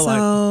don't feel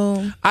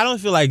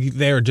like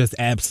they're just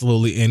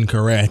absolutely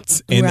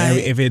incorrect. And Right.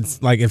 if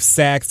it's like if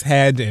Saks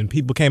had and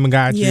people came and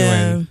got you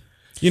and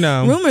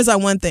Rumors are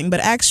one thing, but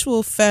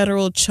actual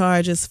federal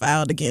charges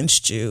filed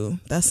against you,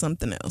 that's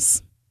something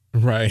else.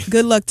 right,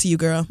 Good luck to you,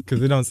 girl.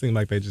 because it don't seem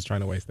like they're just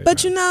trying to waste their But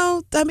time.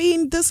 I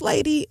mean, this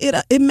lady,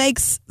 it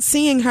makes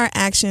seeing her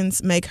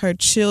actions make her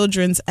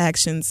children's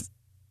actions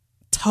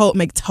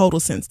make total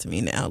sense to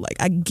me now. Like,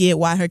 I get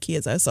why her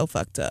kids are so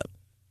fucked up.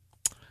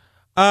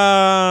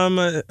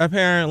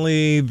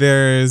 Apparently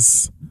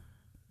there's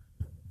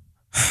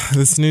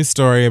this new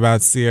story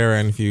about Sierra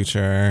and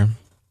Future.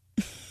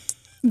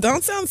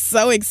 Don't sound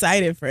so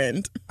excited,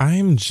 friend.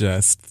 I'm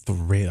just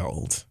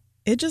thrilled.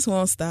 It just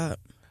won't stop.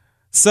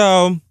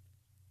 So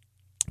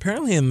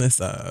apparently in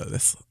this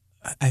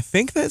I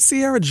think that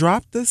Sierra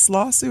dropped this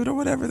lawsuit or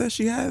whatever that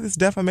she had, this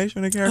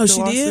defamation of character she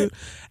did? lawsuit.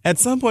 At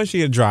some point she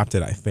had dropped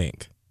it, I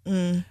think.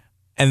 And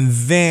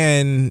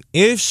then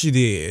if she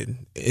did,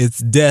 it's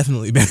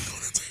definitely back.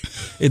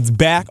 It's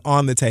back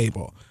on the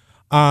table.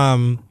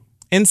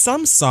 In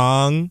some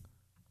song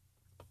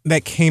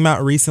that came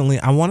out recently,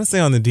 I want to say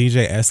on the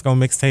DJ Esco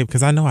mixtape,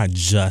 because I know I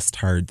just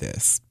heard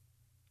this.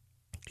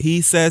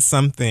 He says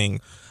something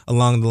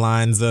along the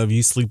lines of,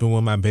 you sleeping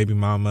with my baby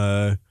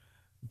mama,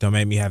 don't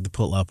make me have to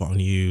pull up on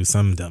you,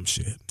 some dumb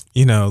shit.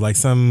 Like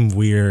some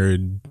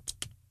weird...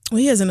 Well,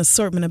 he has an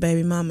assortment of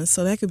baby mamas,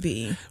 so that could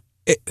be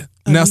a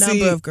Now, number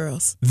see, of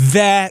girls.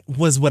 that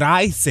was what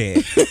I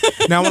said.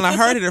 Now, when I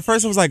heard it at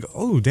first, I was like,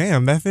 oh,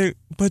 damn, that fit.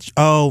 But,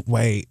 oh,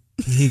 wait,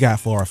 he got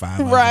 4 or 5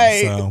 of them,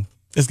 Right. so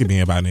this could be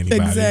about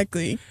anybody.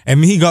 Exactly.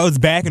 And he goes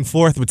back and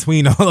forth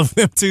between all of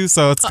them, too,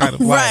 so it's kind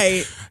of like,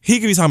 Right. he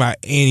could be talking about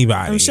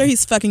anybody. I'm sure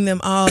he's fucking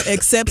them all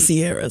except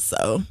Sierra,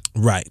 so.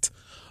 Right.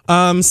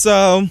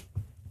 So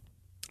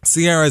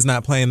Sierra is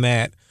not playing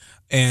that.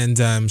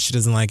 And she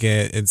doesn't like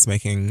it. It's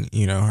making,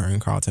 her and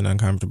Carlton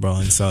uncomfortable.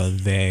 And so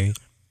they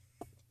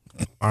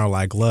are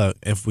like, look,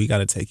 if we got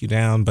to take you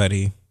down,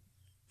 buddy,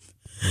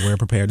 we're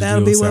prepared to do it.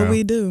 That'll be what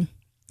we do.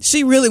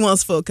 She really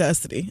wants full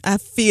custody. I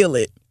feel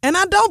it. And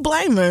I don't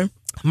blame her.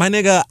 My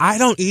nigga, I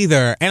don't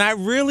either. And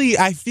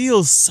I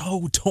feel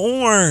so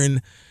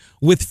torn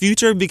with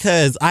Future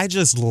because I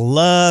just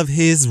love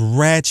his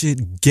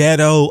ratchet,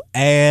 ghetto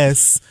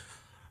ass,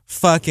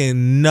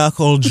 fucking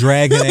knuckle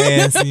dragging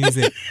ass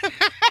music.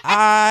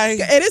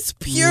 It is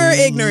pure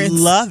ignorance.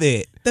 Love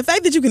it. The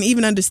fact that you can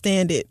even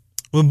understand it.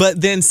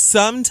 But then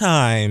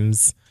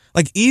sometimes,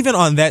 like even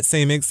on that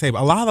same mixtape,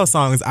 a lot of those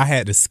songs I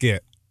had to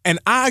skip. And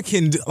I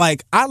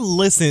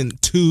listen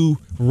to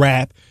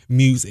rap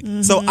music.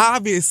 Mm-hmm. So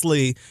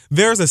obviously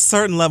there's a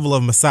certain level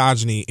of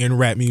misogyny in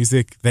rap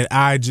music that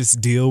I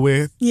just deal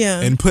with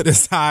and put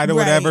aside or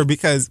whatever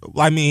because,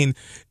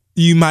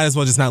 you might as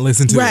well just not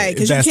listen to it. Right,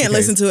 because you can't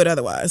listen to it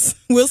otherwise.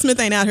 Will Smith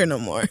ain't out here no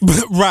more.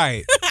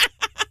 Right.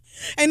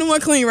 Ain't no more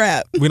clean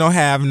rap. We don't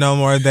have no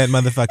more of that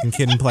motherfucking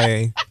Kid and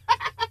Play.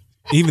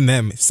 Even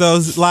them. So,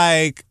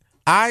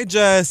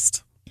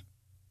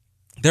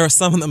 there are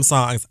some of them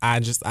songs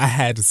I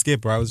had to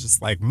skip where I was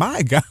just like,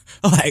 my God,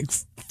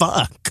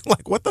 fuck.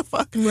 What the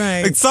fuck?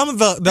 Right. Like some of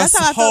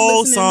the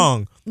whole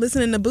song.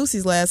 Listening to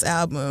Boosie's last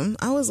album,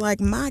 I was like,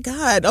 my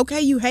God,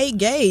 okay, you hate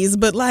gays,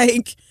 but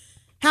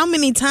how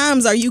many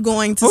times are you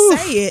going to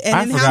say it?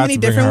 And in how many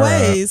different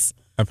ways?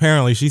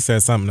 Apparently, she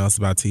said something else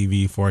about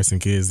TV forcing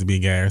kids to be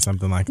gay or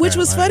something like that. Which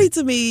was funny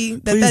to me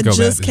that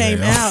just came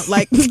out.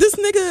 This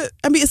nigga,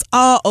 it's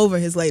all over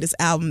his latest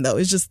album, though.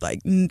 It's just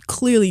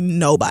clearly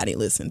nobody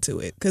listened to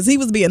it because he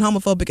was being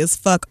homophobic as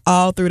fuck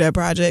all through that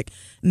project.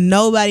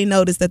 Nobody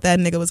noticed that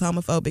nigga was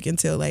homophobic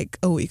until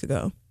a week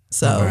ago.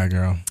 So, bad,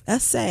 girl.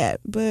 That's sad,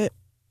 but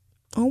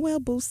oh well,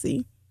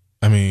 Boosie.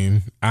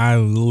 I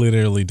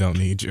literally don't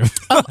need you.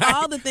 Of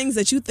all the things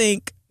that you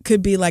think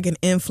could be like an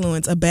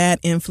influence, a bad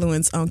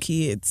influence on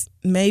kids,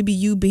 maybe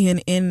you being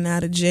in and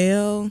out of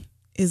jail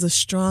is a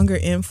stronger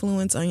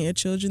influence on your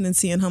children than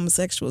seeing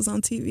homosexuals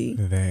on TV.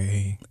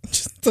 They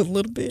just a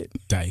little bit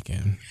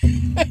dyking.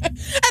 And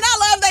I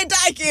love they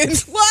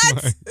dyking.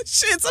 What?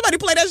 Shit, somebody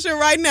play that shit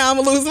right now. I'm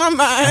gonna lose my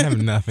mind. I have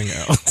nothing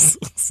else.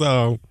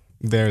 So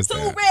there's two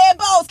that. red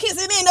balls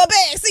kissing in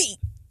the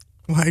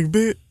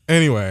backseat.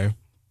 Anyway.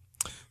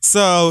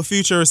 So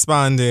Future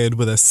responded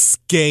with a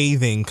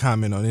scathing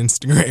comment on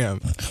Instagram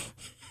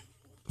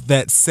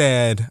that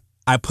said,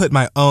 I put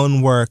my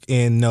own work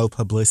in, no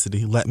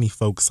publicity. Let me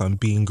focus on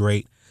being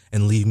great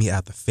and leave me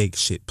out the fake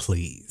shit,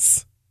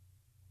 please.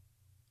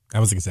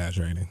 I was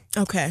exaggerating.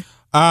 Okay.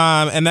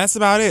 And that's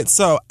about it.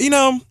 So, they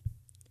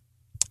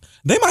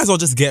might as well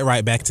just get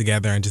right back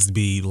together and just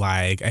be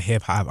like a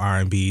hip hop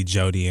R&B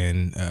Jody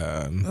and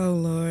oh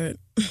Lord,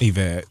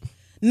 Yvette.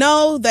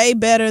 No, they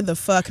better the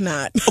fuck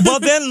not.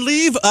 Well, then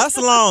leave us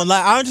alone.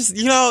 I'm just,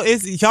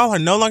 y'all are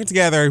no longer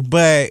together,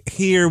 but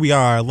here we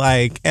are,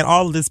 and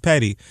all of this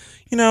petty.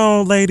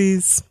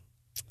 Ladies.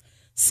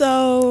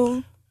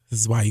 So. This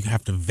is why you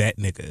have to vet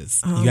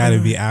niggas. You got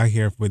to be out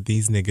here with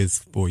these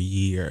niggas for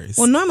years.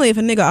 Well, normally if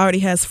a nigga already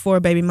has 4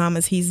 baby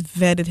mamas, he's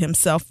vetted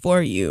himself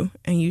for you,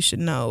 and you should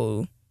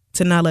know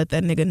to not let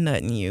that nigga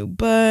nut in you.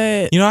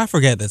 But. I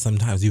forget that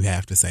sometimes you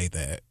have to say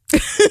that.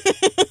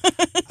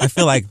 I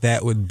feel like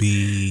that would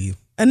be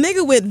a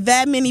nigga with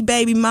that many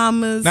baby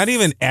mamas. Not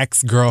even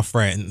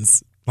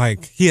ex-girlfriends.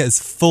 He has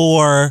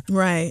 4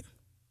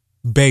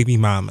 baby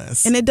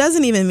mamas. And it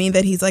doesn't even mean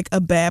that he's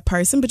a bad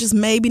person, but just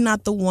maybe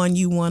not the one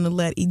you want to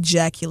let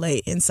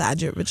ejaculate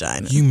inside your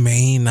vagina. You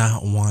may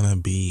not want to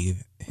be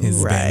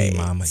his baby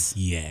mama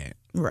yet.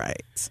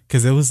 Right.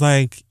 Because it was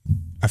a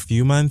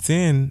few months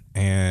in,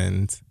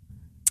 and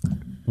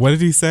what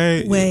did he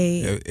say?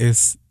 Wait.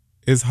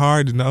 It's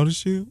hard to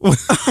notice you.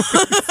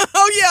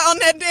 Oh yeah, on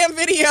that damn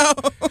video.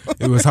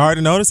 It was hard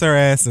to notice her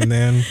ass, and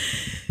then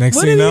next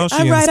thing you know, she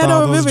installed I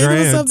don't those remember. dreads.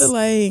 It was something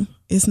like,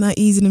 it's not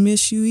easy to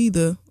miss you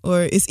either,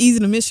 or it's easy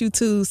to miss you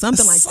too.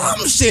 Something like that.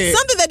 Some shit.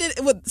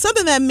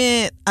 Something that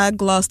meant I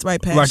glossed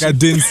right past. I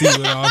didn't see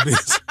it all,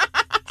 bitch.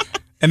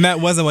 And that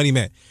wasn't what he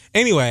meant.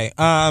 Anyway,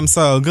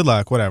 so good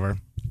luck. Whatever.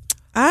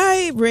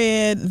 I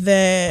read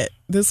that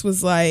this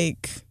was I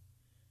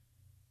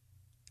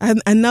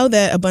know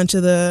that a bunch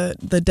of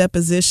the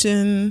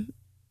deposition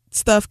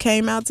stuff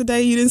came out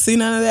today. You didn't see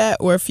none of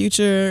that? Where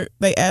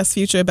they asked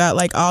Future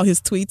about all his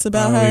tweets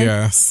about her. Oh,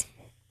 yes.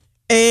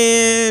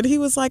 And he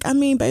was like,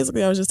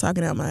 basically I was just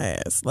talking out my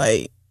ass.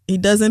 He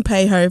doesn't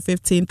pay her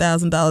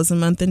 $15,000 a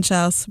month in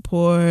child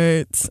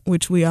support,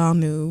 which we all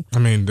knew.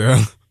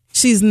 Duh.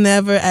 She's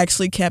never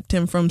actually kept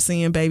him from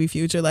seeing baby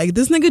Future.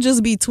 This nigga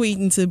just be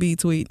tweeting to be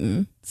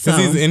tweeting. Because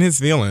he's in his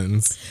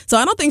feelings. So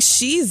I don't think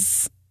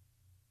she's...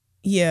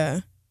 Yeah.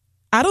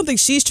 I don't think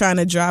she's trying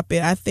to drop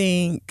it. I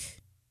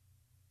think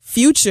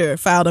Future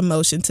filed a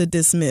motion to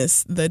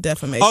dismiss the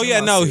defamation. Oh,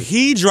 yeah, no,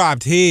 he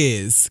dropped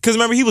his. Because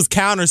remember, he was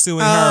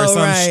countersuing her or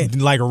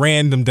some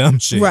random dumb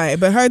shit. Right,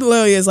 but her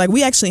lawyer is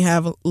we actually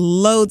have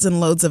loads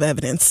and loads of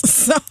evidence.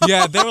 So.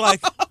 Yeah, they were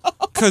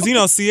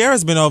because,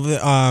 Sierra's been over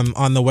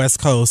on the West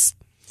Coast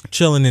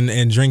chilling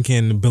and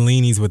drinking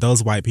Bellinis with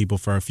those white people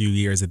for a few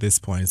years at this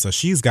point. So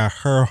she's got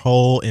her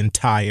whole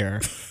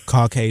entire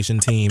Caucasian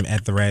team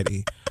at the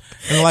ready.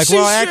 And they're like, She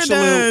well, sure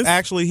does.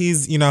 actually,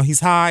 he's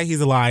high,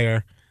 he's a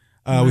liar.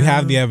 We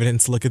have the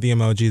evidence. Look at the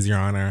emojis, Your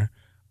Honor.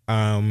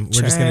 We're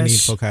just going to need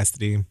Trash. full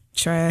custody.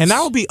 Trash. And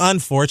that would be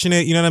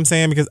unfortunate, you know what I'm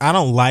saying? Because I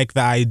don't like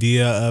the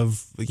idea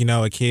of,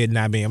 a kid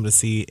not being able to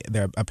see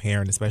a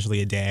parent,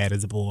 especially a dad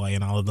as a boy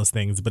and all of those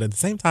things. But at the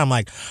same time,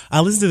 like, I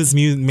listen to this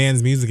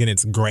man's music and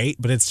it's great,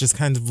 but it's just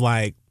kind of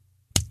like,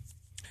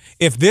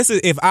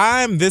 if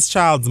I'm this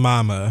child's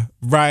mama,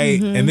 right,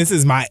 and this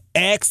is my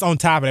ex on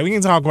top of that, we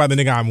can talk about the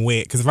nigga I'm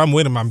with, because if I'm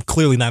with him, I'm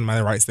clearly not in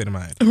my right state of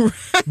mind.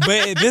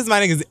 But this is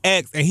my nigga's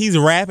ex, and he's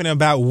rapping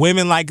about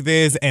women like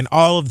this and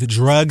all of the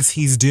drugs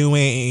he's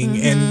doing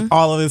and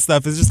all of this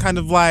stuff. It's just kind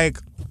of like,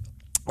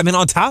 and then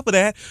on top of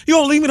that, you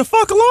don't leave me the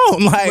fuck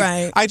alone. Like,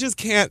 Right. I just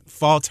can't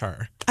fault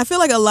her. I feel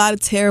like a lot of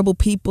terrible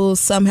people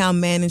somehow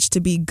manage to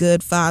be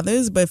good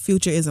fathers, but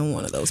Future isn't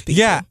one of those people.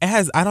 Yeah,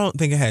 I don't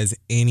think it has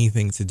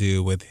anything to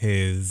do with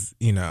his,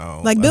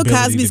 Like Bill ability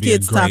Cosby's to be a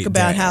kids talk great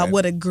about how dad.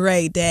 what a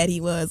great dad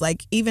he was.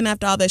 Like even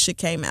after all that shit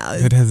came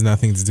out, It has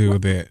nothing to do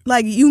with it.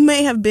 like you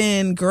may have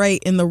been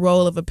great in the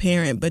role of a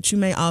parent, but you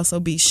may also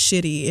be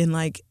shitty in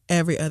like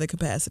every other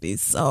capacity.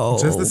 So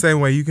Just the same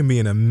way you can be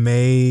an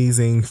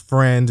amazing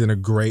friend and a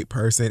great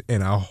person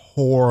and a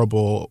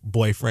horrible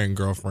boyfriend,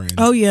 girlfriend.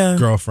 Oh yeah,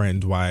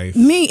 Girlfriend, wife.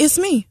 it's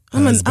me.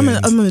 I'm a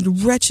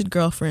Husband. wretched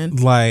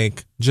girlfriend.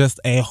 Like just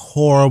a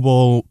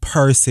horrible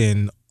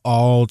person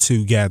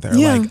altogether.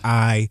 Yeah. Like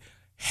I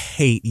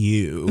hate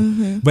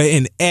you. But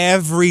in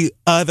every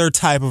other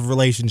type of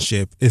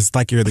relationship, it's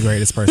like you're the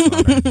greatest person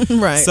on earth.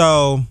 Right.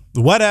 So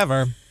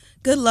whatever.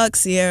 Good luck,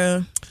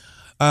 Sierra.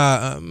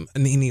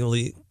 Nene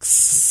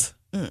Leakes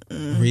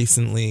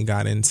recently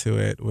got into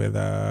it with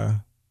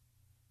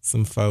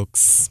some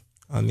folks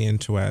on the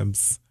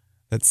interwebs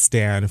that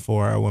stand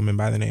for a woman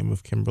by the name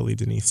of Kimberly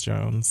Denise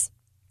Jones.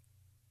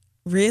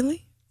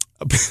 Really?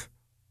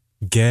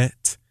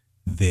 Get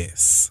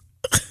this.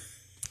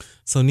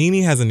 So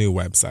Nene has a new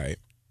website.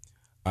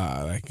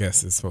 I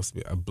guess it's supposed to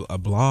be a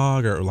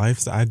blog or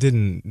lifestyle. I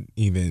didn't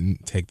even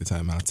take the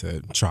time out to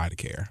try to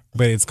care.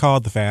 But it's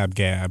called The Fab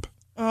Gab.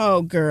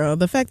 Oh, girl.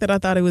 The fact that I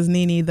thought it was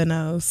Nene the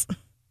Nose.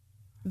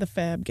 The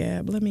Fab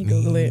Gab. Let me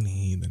Google it.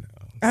 Nene the Nose.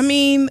 I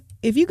mean,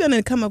 if you're going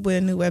to come up with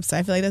a new website,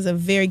 I feel like that's a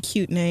very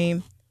cute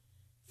name.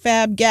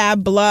 Fab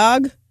Gab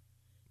blog.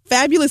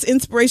 Fabulous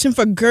inspiration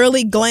for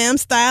girly glam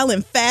style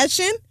and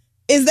fashion.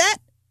 Is that?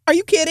 Are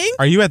you kidding?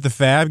 Are you at the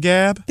Fab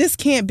Gab? This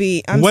can't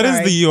be. I'm What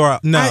sorry. is the URL?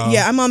 No.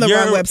 I'm on the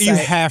wrong website. You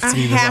have to I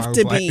be the have wrong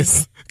to be.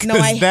 place. No,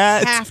 I 'Cause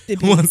that have to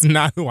be. was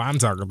not who I'm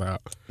talking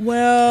about.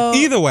 Well.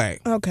 Either way,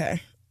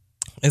 Okay.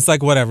 it's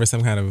like whatever,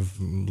 some kind of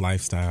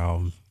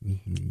lifestyle,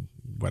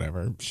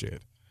 whatever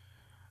shit.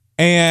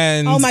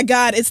 And Oh my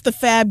God, it's the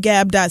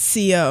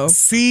fabgab.co.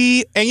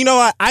 see, and you know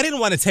what? I didn't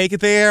want to take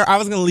it there. I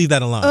was going to leave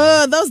that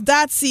alone. Those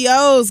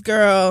 .cos,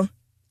 girl.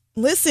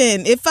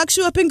 Listen, it fucks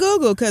you up in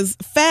Google because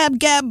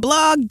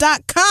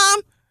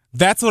fabgabblog.com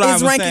That's what I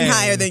was is ranking saying.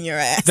 higher than your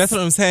ass. That's what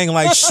I'm saying.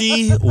 Like,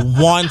 she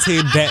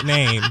wanted that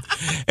name.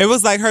 It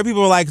was like her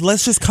people were like,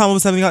 let's just come up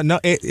with something else. No,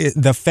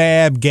 the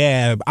Fab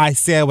Gab. I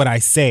said what I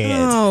said.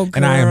 Oh,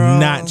 and I am girl.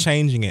 not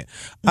changing it.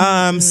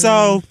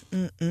 So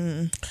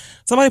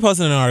somebody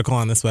posted an article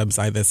on this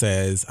website that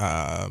says,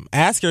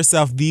 ask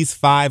yourself these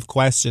 5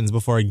 questions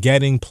before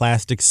getting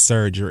plastic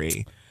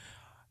surgery.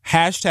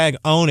 Hashtag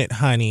own it,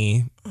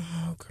 honey.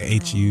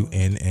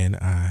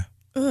 HUNNI.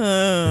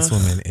 This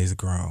woman is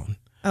grown.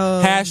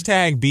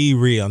 Hashtag be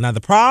real. Now,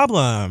 the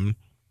problem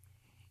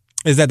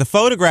is that the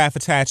photograph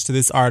attached to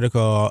this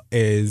article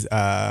is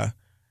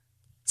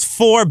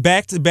 4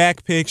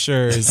 back-to-back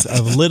pictures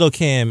of Lil'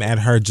 Kim at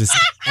her just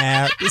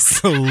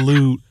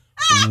absolute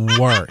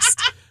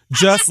worst.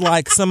 Just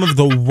like some of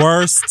the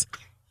worst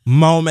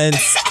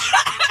moments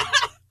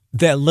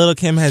that Lil'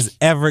 Kim has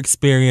ever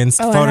experienced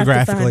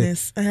photographically.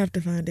 I have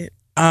to find it.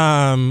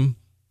 Um,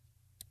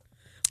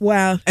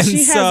 Wow. And She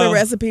has so- a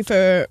recipe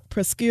for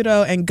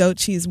prosciutto and goat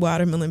cheese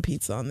watermelon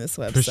pizza on this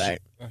website.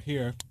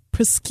 Here,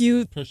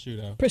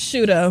 Prosciutto.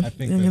 prosciutto. I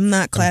think I'm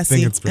not I classy.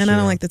 think it's And I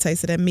don't prosciutto. like the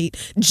taste of that meat.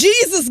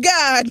 Jesus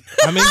God.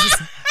 I mean,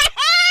 just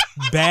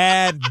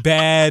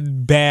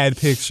bad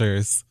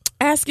pictures.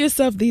 Ask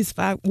yourself these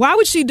 5. Why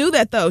would she do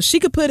that though? She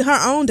could put her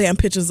own damn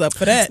pictures up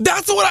for that.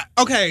 That's what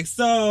okay,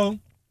 so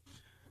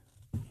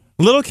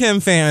Lil'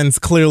 Kim fans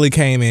clearly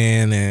came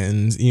in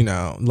and,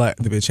 let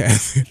the bitch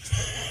have it.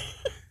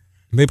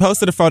 They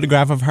posted a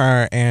photograph of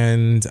her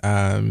and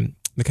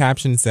the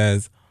caption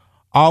says,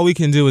 all we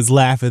can do is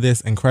laugh at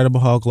this Incredible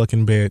Hulk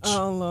looking bitch.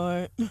 Oh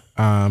Lord.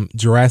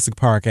 Jurassic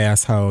Park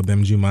asshole,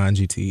 them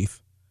Jumanji teeth.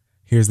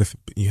 Here's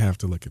you have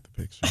to look at the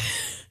picture.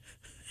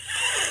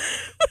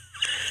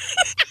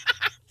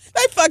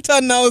 They fucked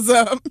her nose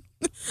up.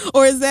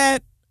 Or is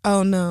that?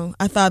 Oh no.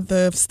 I thought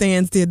the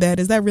stands did that.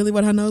 Is that really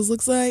what her nose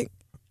looks like?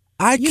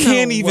 I You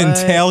can't know even what?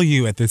 tell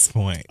you at this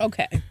point.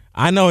 Okay.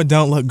 I know it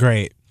don't look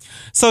great.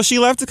 So she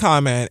left a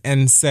comment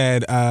and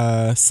said,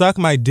 suck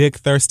my dick,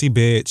 thirsty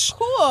bitch.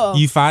 Cool.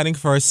 You fighting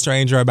for a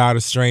stranger about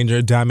a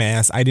stranger,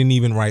 dumbass. I didn't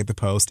even write the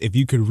post. If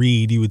you could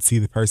read, you would see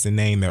the person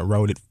name that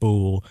wrote it,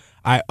 fool.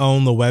 I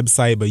own the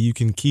website, but you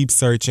can keep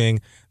searching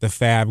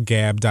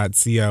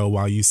thefabgab.co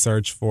while you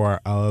search for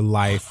a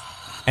life.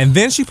 And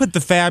then she put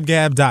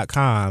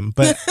thefabgab.com,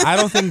 but I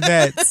don't think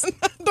that's...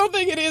 I don't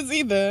think it is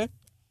either.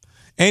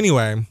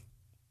 Anyway.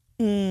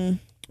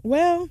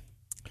 Well...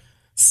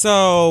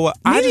 So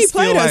I just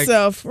played feel like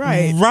herself,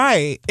 right?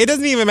 Right. It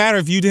doesn't even matter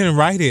if you didn't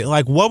write it.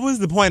 Like, what was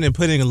the point in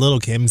putting Little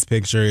Kim's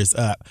pictures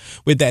up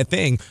with that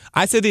thing?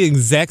 I said the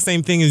exact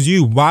same thing as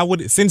you. Why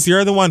would, since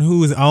you're the one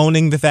who is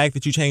owning the fact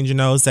that you changed your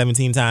nose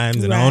 17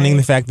 times and owning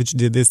the fact that you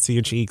did this to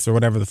your cheeks or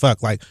whatever the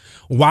fuck, like,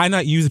 why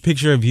not use a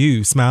picture of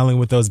you smiling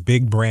with those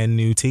big brand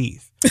new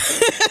teeth?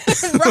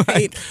 Right.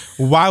 Like,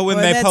 why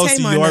wouldn't they post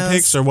Tamar your nose.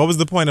 picture? What was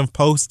the point of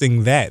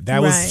posting that? That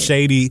Right. was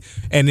shady,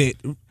 and it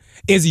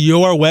is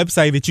your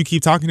website that you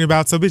keep talking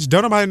about. So, bitch,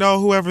 don't nobody know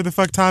whoever the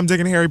fuck Tom, Dick,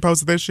 and Harry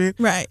posted that shit.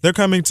 Right. They're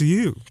coming to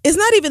you. It's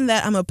not even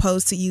that I'm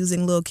opposed to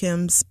using Lil'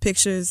 Kim's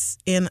pictures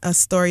in a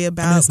story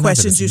about it's not that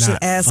questions it's you should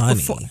not ask funny.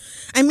 before.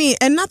 I mean,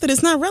 and not that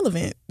it's not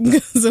relevant.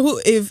 Because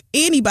if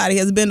anybody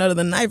has been under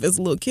the knife, it's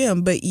Lil'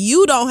 Kim. But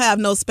you don't have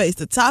no space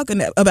to talk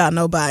about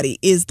nobody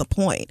is the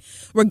point.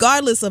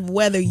 Regardless of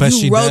whether But you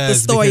she wrote the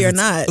does, story because or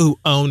it's, not. Ooh,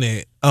 own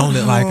it. Own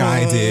it like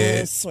I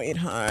did.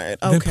 Sweetheart.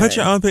 Then Okay. put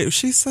your own picture.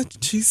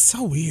 She's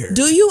so weird.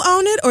 Do you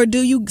own it, or do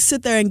you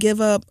sit there and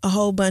give up a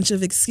whole bunch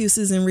of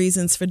excuses and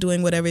reasons for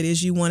doing whatever it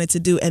is you wanted to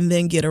do and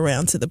then get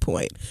around to the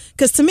point?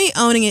 Because to me,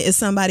 owning it is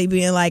somebody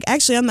being like,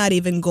 actually, I'm not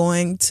even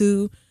going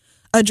to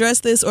address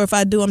this, or if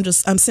I do,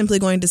 I'm simply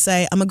going to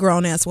say I'm a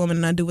grown-ass woman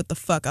and I do what the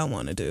fuck I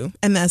want to do.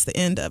 And that's the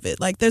end of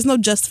it. Like, there's no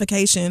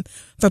justification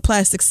for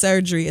plastic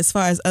surgery as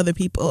far as other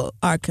people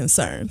are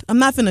concerned. I'm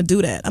not going to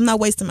do that. I'm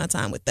not wasting my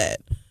time with that.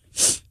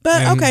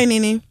 But, And- okay,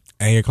 Nene.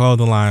 And your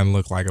clothing line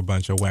looked like a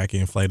bunch of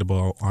wacky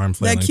inflatable arm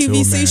flailing That tool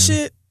men. QVC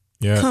shit?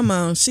 Yeah. Come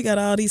on. She got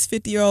all these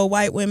 50-year-old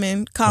white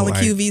women calling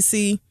Like,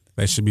 QVC,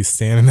 They should be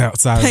standing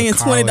outside paying of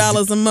the car,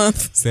 $20 a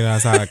month. standing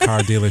outside a car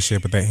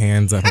dealership with their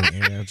hands up in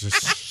the air,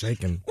 just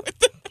shaking.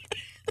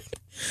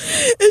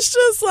 It's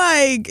just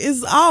like,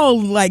 it's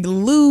all like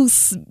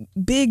loose,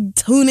 big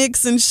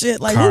tunics and shit.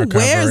 Like, Car who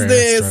wears cover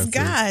this? dresses.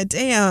 God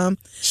damn.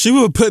 She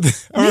would put... Nene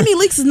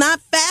Leakes is not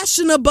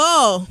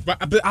fashionable.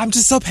 But I'm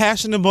just so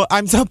passionate.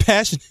 I'm so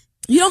passionate.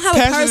 You don't have a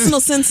Passionate personal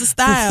sense of for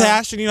style.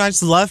 fashion. You know, I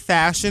just love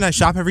fashion. I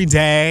shop every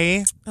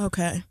day.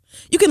 Okay.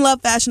 You can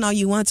love fashion all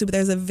you want to, but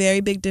there's a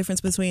very big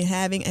difference between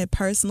having a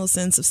personal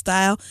sense of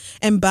style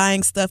and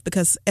buying stuff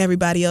because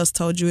everybody else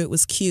told you it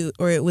was cute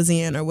or it was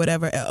in or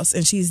whatever else.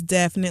 And she's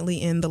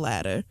definitely in the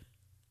latter.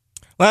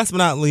 Last but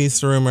not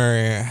least,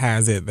 rumor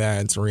has it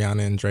that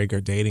Rihanna and Drake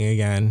are dating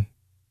again.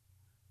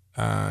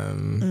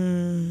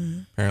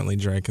 Apparently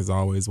Drake has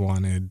always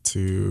wanted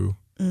to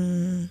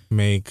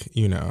make,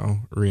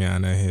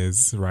 Rihanna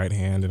his right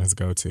hand and his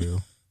go-to.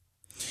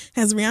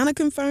 Has Rihanna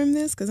confirmed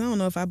this? Because I don't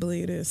know if I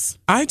believe this.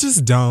 I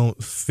just don't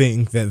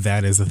think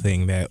that is a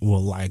thing that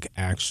will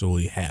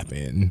actually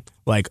happen.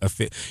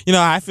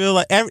 I feel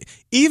like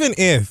even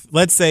if,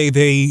 let's say,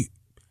 they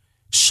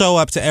show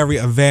up to every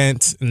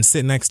event and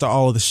sit next to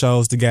all of the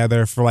shows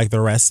together for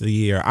the rest of the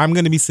year, I'm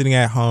going to be sitting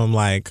at home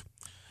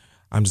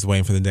I'm just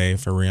waiting for the day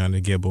for Rihanna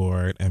to get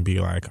bored and be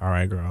like, all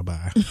right, girl,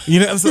 bye.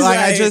 So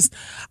Right.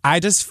 I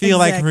just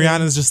feel Exactly.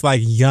 like Rihanna's just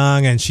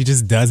young and she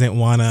just doesn't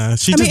want to. And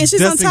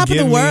she's on top of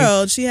the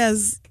world. She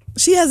has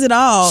it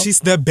all. She's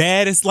the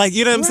baddest.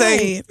 You know what I'm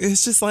saying? Right.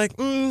 It's just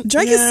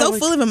Drake is so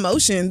full of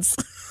emotions.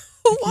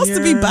 Who wants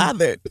to be Yeah.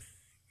 bothered?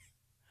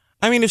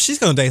 I mean, if she's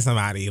going to date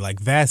somebody,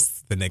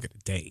 that's the nigga to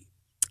date.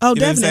 Oh,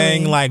 You know what I'm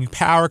definitely. saying?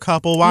 Power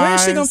couple wise. Where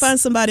is she going to find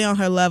somebody on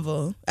her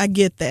level? I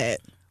get that.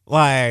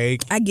 I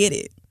get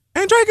it.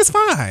 And Drake is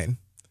fine.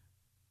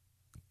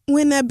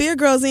 When that beard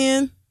grows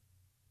in,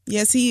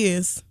 yes, he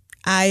is.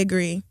 I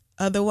agree.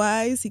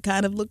 Otherwise, he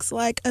kind of looks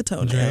like a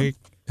toenail. Drake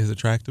is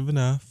attractive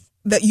enough.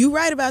 You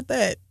right about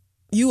that.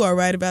 You are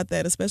right about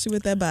that, especially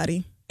with that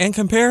body. In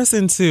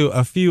comparison to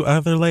a few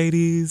other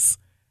ladies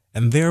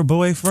and their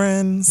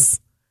boyfriends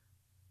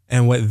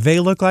and what they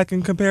look like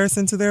in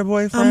comparison to their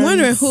boyfriends. I'm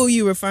wondering who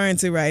you referring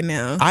to right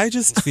now. I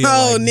just feel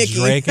Oh, like Nikki.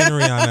 Drake and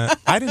Rihanna.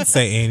 I didn't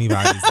say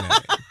anybody's name.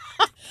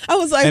 I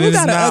was like, And who it is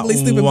got an not ugly,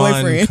 stupid one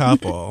boyfriend?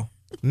 couple.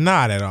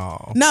 Not at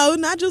all. No,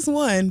 not just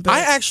one. But I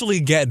actually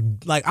get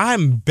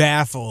I'm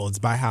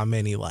baffled by how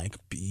many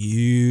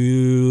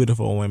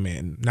beautiful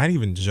women, not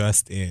even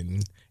just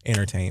in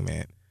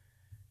entertainment,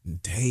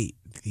 date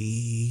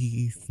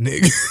these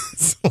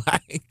niggas.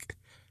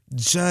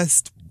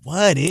 Just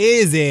what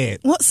is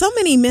it? well, so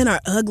many men are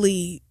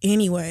ugly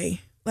anyway.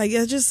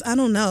 It's just, I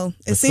don't know.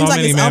 It But seems so like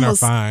many it's men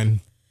almost. are fine.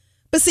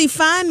 But see,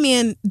 fine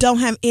men don't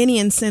have any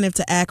incentive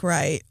to act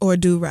right or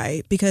do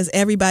right because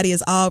everybody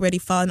is already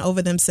falling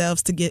over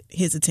themselves to get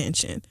his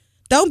attention.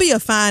 Don't be a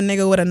fine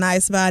nigga with a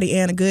nice body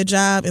and a good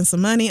job and some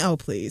money. Oh,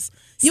 please.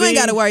 You ain't See?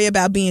 got to worry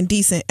about being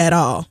decent at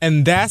all.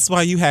 And that's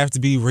why you have to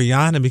be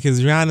Rihanna,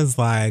 because Rihanna's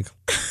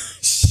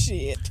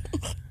Shit.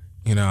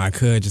 You know, I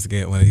could just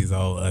get one of these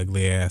old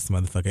ugly ass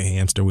motherfucking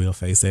hamster wheel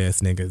face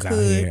ass niggas out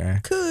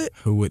here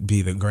who would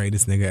be the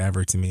greatest nigga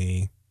ever to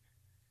me.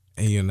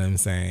 And you know what I'm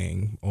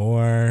saying?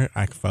 Or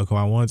I can fuck who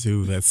I want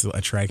to that's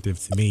attractive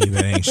to me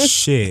that ain't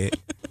shit.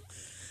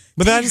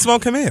 But then I just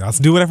won't commit. I'll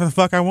do whatever the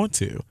fuck I want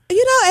to.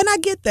 You know, and I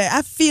get that.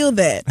 I feel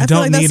that. I don't feel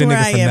like that's need a where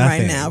nigga I for am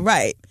nothing. right now.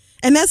 Right.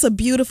 And that's a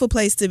beautiful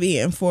place to be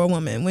in for a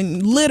woman. When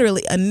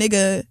literally a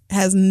nigga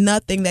has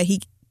nothing that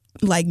he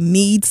like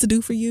needs to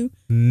do for you.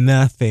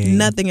 Nothing.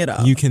 Nothing at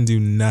all. You can do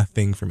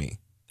nothing for me.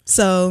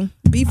 So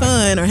be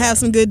fun or have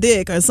some good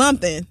dick or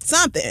something.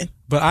 Something.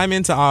 But I'm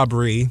into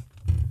Aubrey.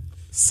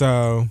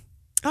 So.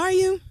 Are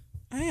you?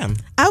 I am.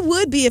 I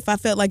would be if I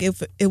felt like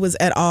if it was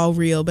at all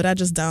real, but I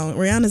just don't.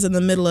 Rihanna's in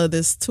the middle of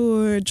this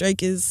tour.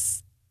 Drake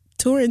is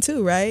touring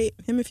too, right?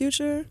 Him and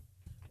Future?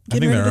 I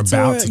think they're about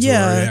to tour,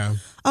 yeah.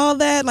 All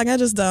that, like I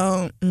just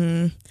don't.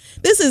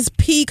 This is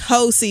peak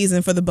hoe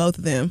season for the both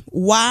of them.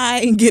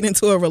 Why get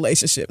into a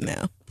relationship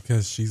now?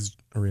 Because she's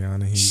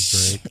Rihanna, he's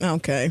Drake.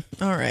 Okay,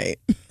 all right.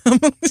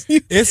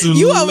 It's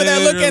you over there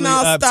looking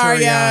all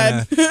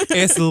starry-eyed.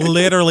 It's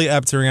literally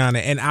up to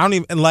Rihanna. And I don't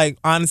even, like,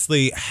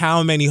 honestly,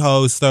 how many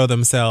hoes throw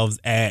themselves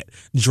at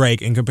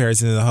Drake in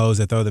comparison to the hoes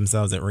that throw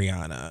themselves at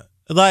Rihanna?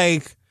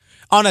 Like,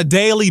 on a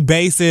daily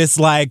basis,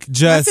 like,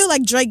 just. I feel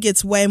like Drake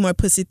gets way more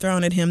pussy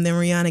thrown at him than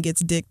Rihanna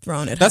gets dick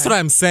thrown at her. That's what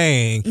I'm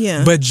saying.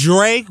 Yeah. But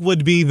Drake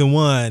would be the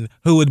one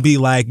who would be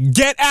like,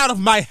 get out of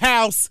my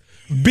house,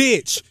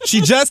 bitch.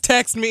 She just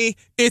texted me.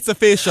 It's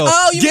official.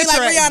 Oh, you Get mean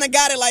like your- Rihanna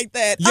got it like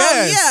that? Yes.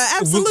 Oh, yeah,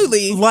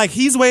 absolutely. Like,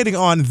 he's waiting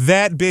on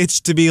that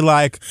bitch to be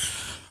like,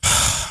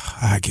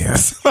 I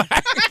guess.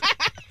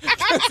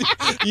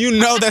 You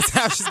know that's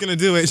how she's going to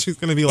do it. She's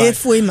going to be like,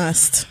 if we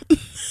must.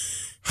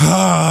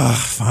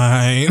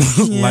 fine.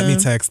 Yeah.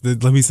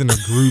 Let me send a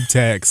group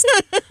text.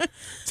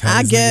 Tell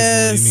I these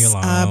niggas to leave me guess,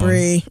 alone.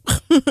 Aubrey.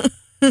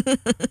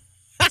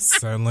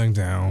 Settling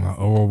down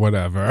or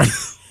whatever.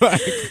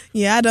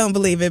 Yeah, I don't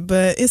believe it,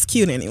 but it's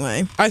cute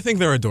anyway. I think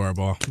they're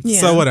adorable. Yeah.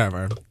 So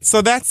whatever.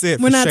 So that's it.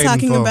 We're for not Shade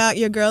talking and Full. about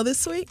your girl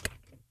this week?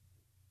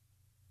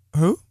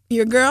 Who?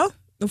 Your girl?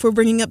 If we're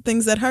bringing up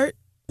things that hurt?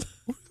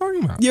 What are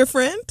you talking about? Your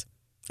friend?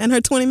 And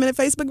her 20-minute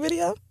Facebook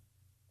video?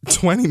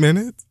 20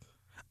 minutes?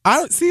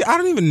 I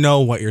don't even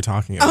know what you're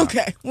talking about.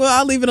 Okay. Well,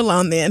 I'll leave it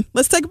alone then.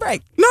 Let's take a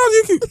break. No,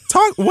 you can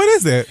talk. What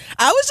is it?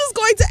 I was just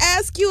going to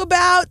ask you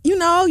about,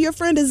 your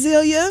friend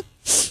Azealia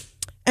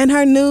and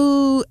her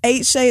new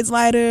 8 shades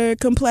lighter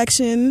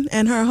complexion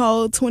and her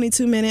whole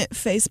 22-minute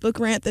Facebook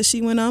rant that she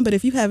went on. But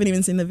if you haven't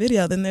even seen the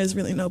video, then there's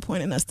really no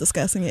point in us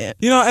discussing it.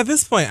 At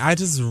this point, I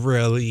just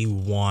really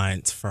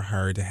want for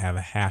her to have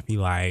a happy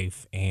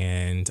life,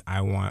 and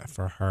I want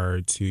for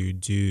her to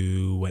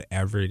do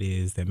whatever it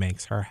is that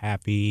makes her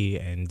happy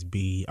and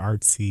be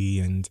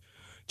artsy and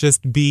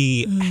just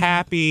be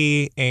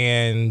happy.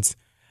 And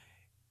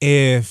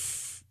if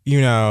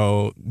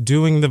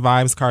doing the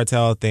Vibes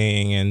Cartel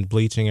thing and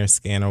bleaching your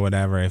skin or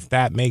whatever, if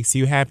that makes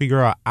you happy,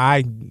 girl,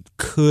 I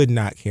could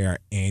not care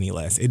any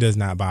less. It does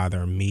not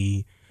bother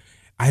me.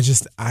 I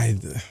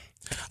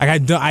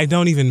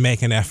don't even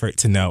make an effort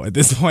to know at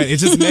this point. It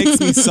just makes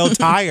me so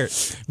tired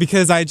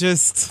because I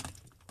just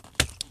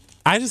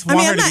want her to be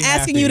I'm not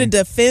asking you to happy.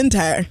 defend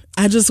her.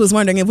 I just was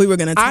wondering if we were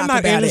going to talk I'm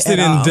not about interested it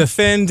at in all.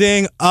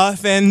 defending,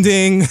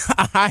 offending.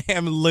 I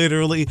am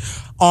literally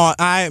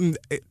I'm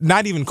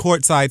not even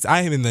court sides.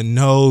 I am in the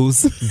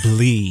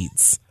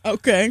nosebleeds.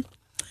 Okay.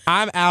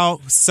 I'm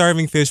out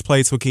serving fish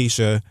plates with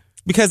Keisha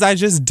because I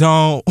just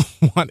don't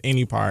want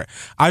any part.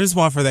 I just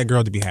want for that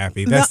girl to be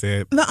happy. That's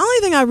it. The only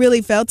thing I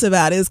really felt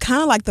about it is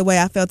kind of like the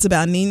way I felt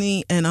about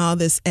Nene and all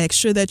this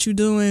extra that you're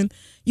doing.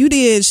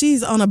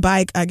 She's on a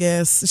bike, I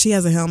guess. She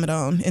has a helmet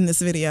on in this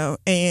video.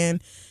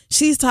 And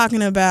she's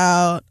talking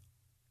about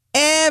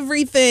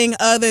everything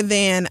other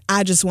than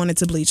I just wanted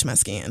to bleach my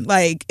skin.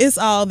 Like, it's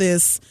all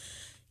this,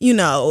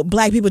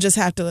 black people just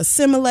have to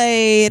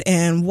assimilate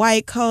and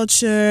white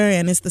culture.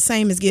 And it's the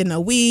same as getting a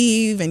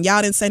weave. And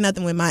y'all didn't say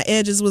nothing when my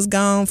edges was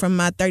gone from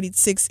my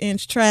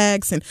 36-inch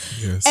tracks. And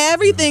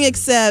everything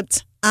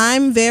except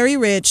I'm very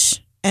rich.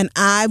 And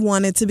I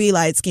wanted to be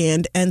light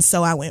skinned, and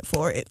so I went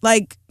for it.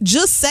 Like,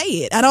 just say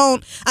it. I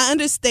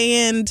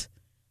understand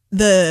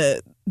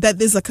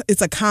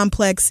it's a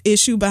complex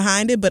issue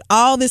behind it, but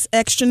all this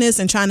extraness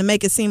and trying to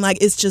make it seem like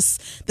it's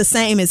just the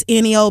same as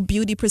any old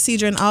beauty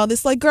procedure and all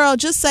this, like, girl,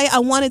 just say I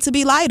want it to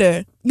be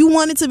lighter. You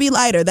want it to be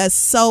lighter. That's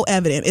so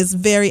evident. It's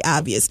very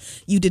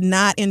obvious. You did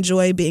not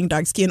enjoy being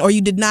dark skinned, or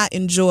you did not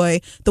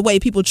enjoy the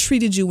way people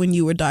treated you when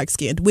you were dark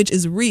skinned, which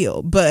is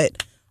real,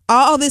 but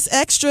all this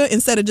extra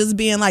instead of just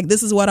being like,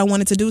 this is what I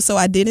wanted to do, so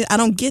I did it. I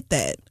don't get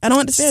that. I don't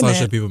understand that.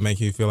 So should people make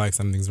you feel like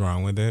something's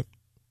wrong with it?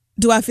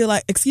 Do I feel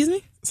like, excuse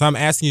me? So I'm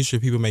asking you,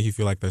 should people make you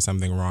feel like there's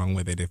something wrong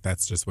with it if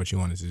that's just what you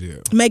wanted to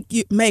do?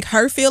 Make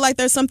her feel like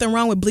there's something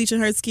wrong with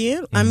bleaching her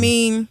skin? I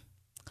mean...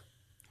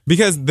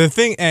 Because the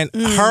thing, and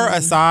her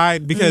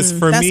aside, because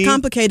for that's me... That's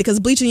complicated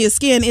because bleaching your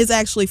skin is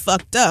actually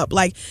fucked up.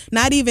 Like,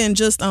 not even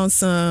just on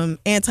some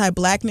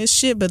anti-blackness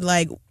shit, but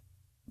like...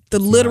 the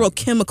literal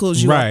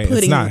chemicals you are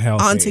putting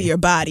healthy. onto your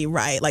body,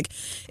 right? Like,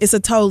 it's a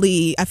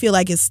totally, I feel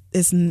like it's,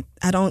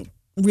 I don't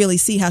really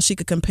see how she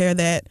could compare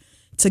that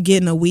to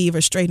getting a weave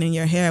or straightening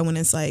your hair when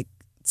it's like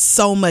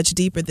so much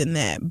deeper than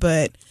that.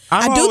 But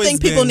I do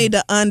think people need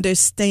to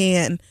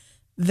understand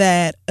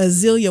that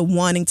Azealia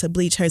wanting to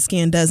bleach her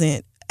skin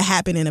doesn't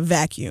happen in a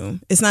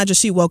vacuum. It's not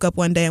just she woke up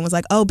one day and was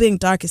like, oh, being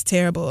dark is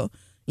terrible.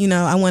 You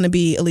know, I want to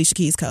be Alicia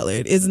Keys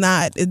colored. It's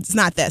not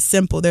that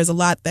simple. There's a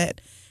lot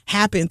that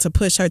happened to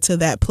push her to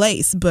that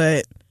place.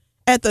 But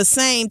at the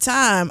same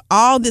time,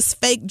 all this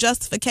fake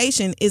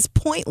justification is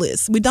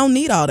pointless. We don't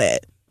need all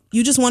that.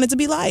 You just want it to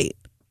be light.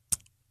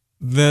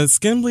 The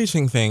skin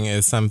bleaching thing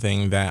is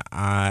something that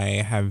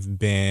I have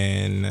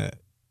been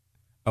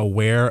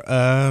aware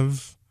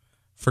of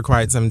for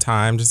quite some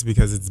time, just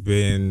because it's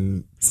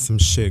been some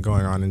shit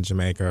going on in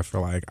Jamaica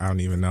for like, I don't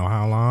even know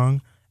how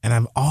long. And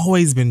I've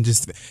always been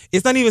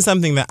it's not even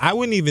something that I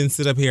wouldn't even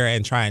sit up here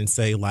and try and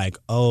say like,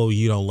 oh,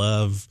 you don't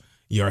love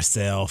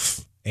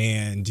yourself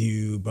and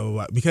you blah, blah,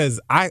 blah. Because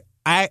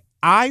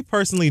I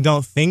personally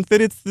don't think that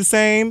it's the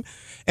same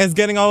as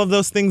getting all of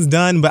those things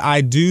done, but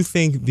I do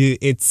think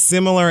it's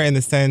similar in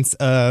the sense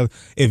of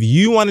if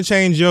you want to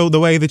change the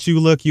way that you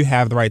look, you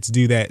have the right to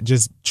do that.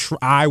 Just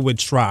I would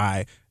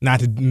try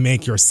not to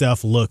make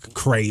yourself look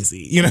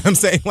crazy. You know what I'm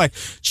saying?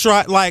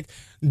 Like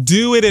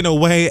do it in a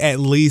way at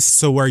least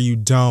so where you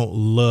don't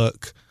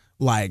look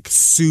like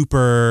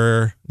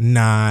super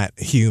not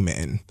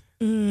human.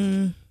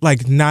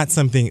 Like not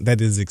something that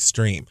is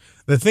extreme.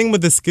 The thing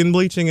with the skin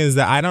bleaching is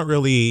that I don't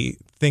really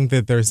think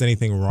that there's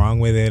anything wrong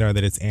with it or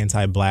that it's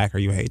anti-black or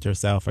you hate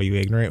yourself or you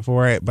ignorant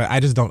for it, but I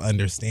just don't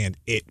understand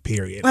it,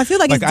 period. I feel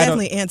like it's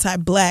definitely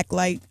anti-black.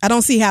 Like, I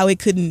don't see how it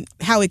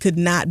could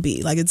not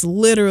be. Like, it's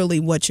literally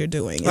what you're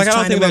doing. It's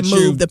trying to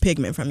remove the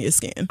pigment from your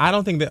skin. I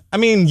don't think that, I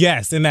mean,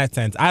 yes, in that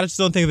sense. I just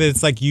don't think that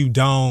it's like you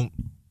don't,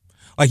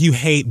 like you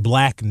hate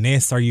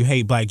blackness or you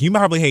hate black. You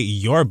probably hate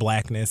your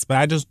blackness, but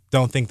I just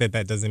don't think that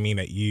doesn't mean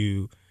that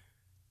you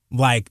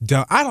like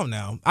I don't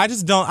know. I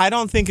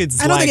don't think it's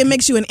I don't think it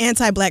makes you an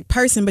anti-black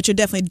person, but you're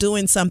definitely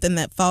doing something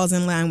that falls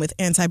in line with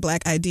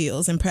anti-black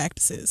ideals and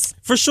practices.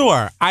 For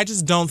sure. I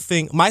just don't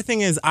think, my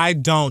thing is I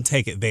don't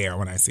take it there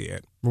when I see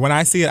it. When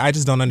I see it, I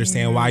just don't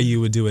understand why you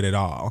would do it at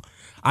all.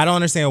 I don't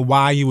understand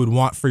why you would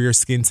want for your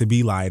skin to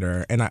be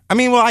lighter. And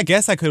I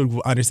guess I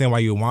could understand why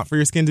you would want for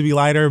your skin to be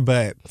lighter,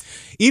 but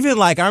even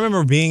like I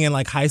remember being in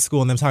like high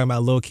school and them talking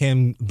about Lil'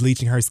 Kim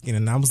bleaching her skin,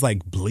 and I was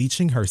like,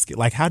 bleaching her skin?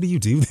 Like, how do you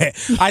do that?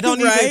 I don't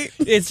right?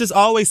 even, it's just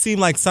always seemed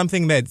like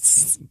something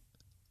that's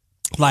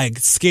like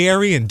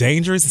scary and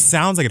dangerous. It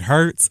sounds like it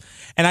hurts.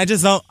 And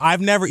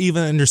I've never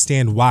even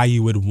understand why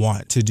you would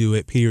want to do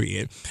it,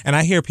 period. And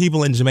I hear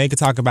people in Jamaica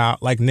talk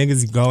about like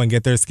niggas go and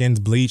get their skins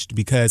bleached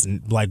because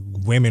like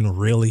women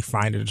really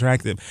find it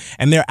attractive.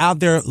 And they're out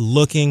there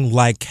looking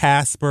like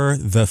Casper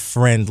the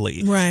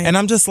Friendly. Right. And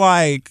I'm just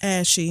like,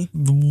 ashy.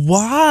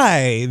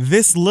 Why?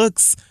 This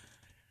looks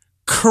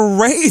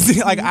crazy.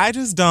 Like, I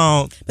just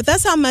don't. But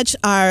that's how much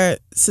our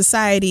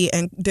society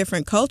and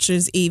different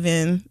cultures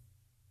even,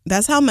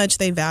 that's how much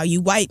they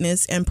value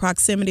whiteness and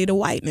proximity to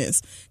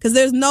whiteness. Because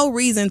there's no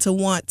reason to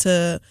want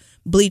to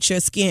bleach your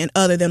skin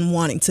other than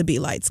wanting to be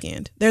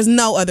light-skinned. There's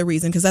no other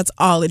reason, because that's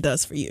all it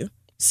does for you.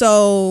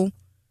 So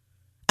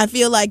I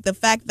feel like the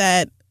fact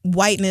that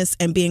whiteness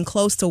and being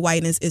close to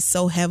whiteness is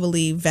so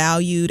heavily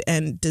valued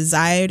and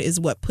desired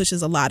is what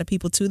pushes a lot of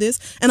people to this.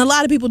 And a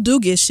lot of people do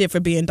get shit for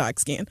being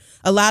dark-skinned.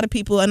 A lot of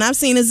people, and I've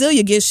seen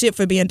Azealia get shit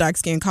for being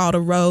dark-skinned, called a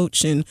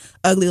roach and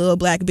ugly little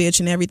black bitch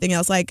and everything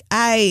else. Like,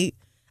 I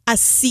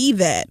see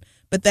that,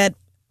 but that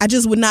I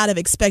just would not have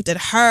expected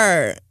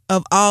her,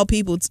 of all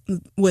people,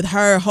 with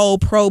her whole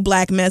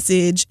pro-black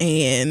message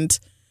and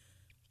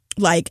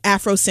like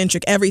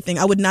Afrocentric everything,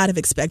 I would not have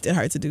expected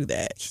her to do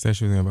that. She said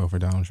she was going to vote for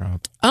Donald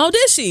Trump. Oh,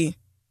 did she?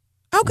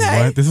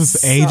 Okay. What? This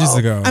was ages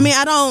ago. I mean,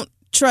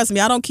 trust me,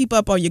 I don't keep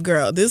up on your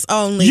girl. This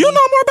only... You know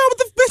more about what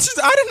the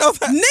bitches... I didn't know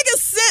that. Niggas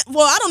sent...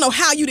 Well, I don't know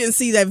how you didn't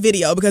see that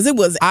video, because it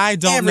was I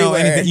don't everywhere. know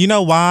anything. You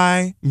know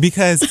why?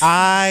 Because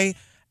I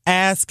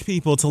ask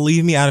people to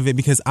leave me out of it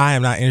because I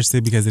am not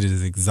interested, because it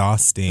is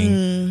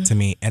exhausting to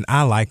me, and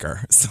I like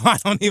her. So I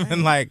don't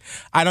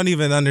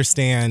even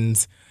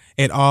understand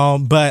it all,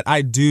 but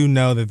I do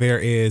know that there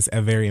is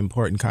a very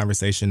important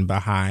conversation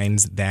behind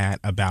that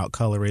about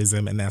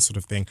colorism and that sort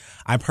of thing.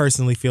 I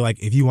personally feel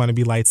like if you want to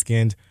be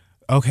light-skinned,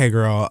 okay,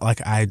 girl, like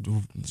I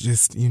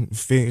just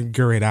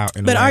figure it out.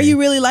 But are you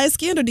really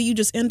light-skinned, or do you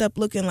just end up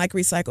looking like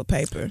recycled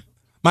paper?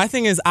 My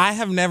thing is, I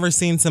have never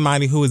seen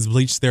somebody who has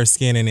bleached their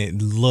skin and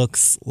it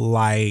looks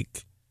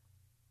like...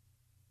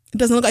 It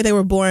doesn't look like they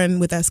were born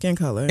with that skin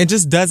color. It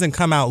just doesn't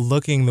come out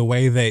looking the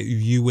way that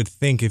you would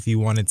think if you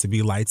wanted to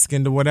be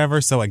light-skinned or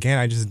whatever. So again,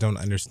 I just don't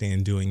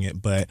understand doing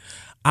it. But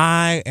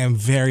I am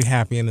very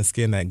happy in the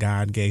skin that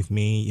God gave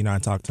me. You know, I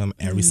talk to him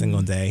every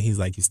single day. He's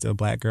like, "You still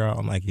black, girl?"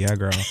 I'm like, "Yeah,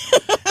 girl."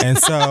 And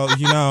so,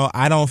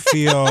 I don't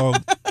feel...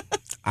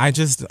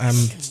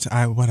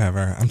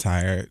 whatever. I'm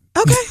tired.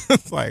 Okay.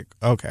 It's like,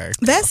 okay.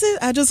 That's it.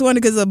 I just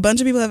wondered because a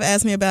bunch of people have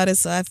asked me about it,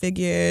 so I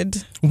figured.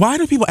 Why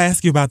do people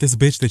ask you about this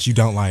bitch that you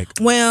don't like?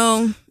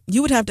 Well,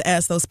 you would have to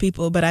ask those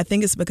people, but I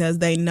think it's because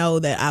they know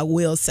that I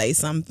will say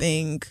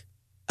something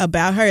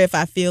about her if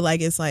I feel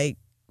like it's like,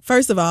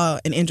 first of all,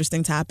 an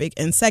interesting topic,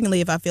 and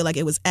secondly, if I feel like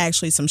it was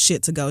actually some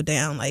shit to go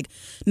down. Like,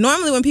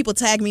 normally when people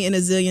tag me in a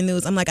zillion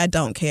news, I'm like, I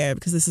don't care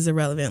because this is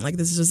irrelevant. Like,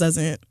 this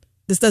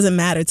doesn't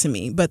matter to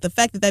me. But the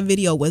fact that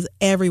video was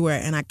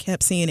everywhere and I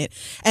kept seeing it,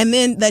 and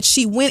then that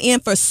she went in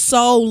for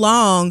so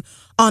long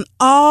on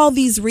all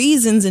these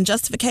reasons and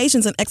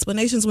justifications and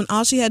explanations when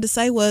all she had to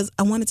say was,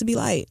 I want it to be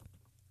light.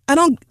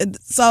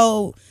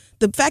 So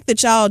the fact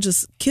that y'all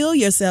just kill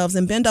yourselves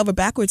and bend over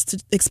backwards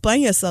to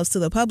explain yourselves to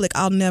the public,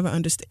 I'll never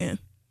understand.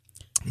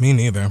 Me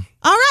neither.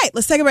 All right,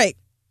 let's take a break.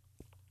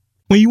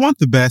 When you want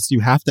the best, you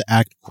have to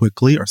act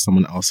quickly or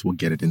someone else will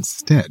get it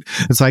instead.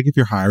 It's like if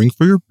you're hiring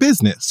for your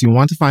business, you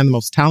want to find the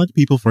most talented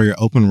people for your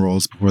open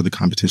roles before the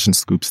competition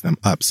scoops them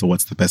up. So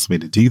what's the best way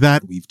to do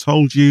that? We've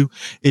told you.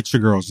 It's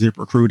your girl,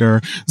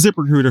 ZipRecruiter.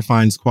 ZipRecruiter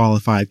finds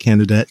qualified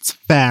candidates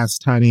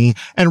fast, honey.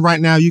 And right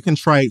now you can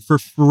try it for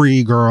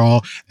free,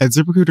 girl, at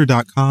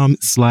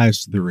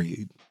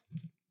ZipRecruiter.com/theread.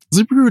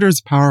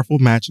 ZipRecruiter's powerful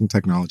matching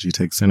technology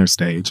takes center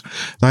stage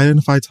to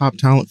identify top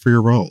talent for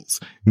your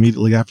roles.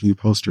 Immediately after you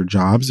post your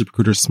job,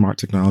 ZipRecruiter's smart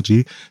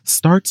technology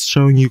starts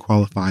showing you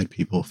qualified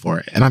people for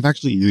it. And I've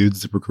actually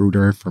used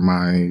ZipRecruiter for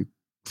my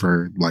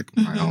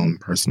own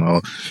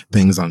personal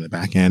things on the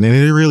back end. And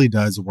it really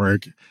does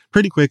work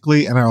pretty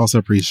quickly. And I also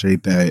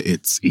appreciate that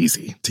it's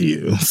easy to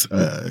use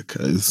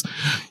because,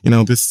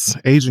 this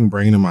aging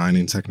brain of mine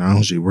in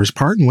technology, we're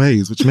parting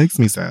ways, which makes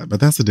me sad,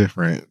 but that's a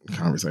different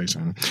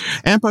conversation.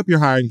 Amp up your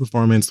hiring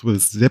performance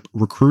with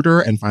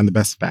ZipRecruiter and find the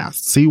best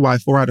fast. See why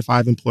 4 out of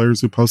 5 employers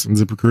who post on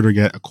ZipRecruiter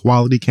get a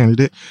quality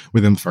candidate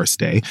within the first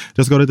day.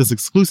 Just go to this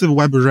exclusive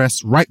web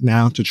address right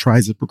now to try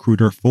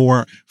ZipRecruiter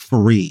for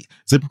free.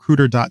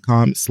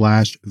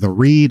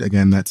 ZipRecruiter.com/theread.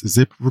 Again, that's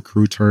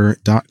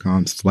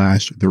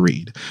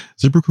ZipRecruiter.com/theread.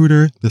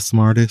 ZipRecruiter, the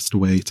smartest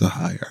way to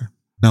hire.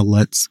 Now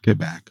let's get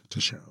back to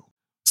show.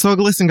 So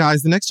listen,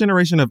 guys, the next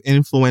generation of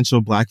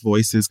influential Black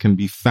voices can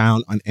be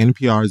found on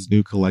NPR's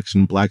new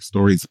collection, Black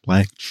Stories,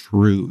 Black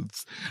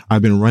Truths.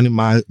 I've been running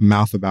my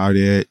mouth about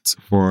it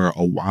for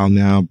a while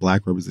now.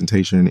 Black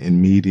representation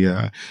in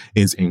media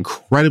is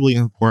incredibly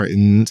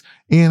important,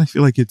 and I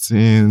feel like it's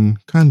in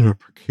kind of a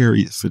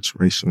precarious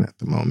situation at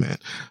the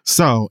moment.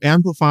 So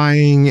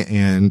amplifying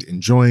and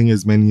enjoying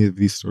as many of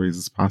these stories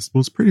as possible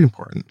is pretty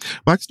important.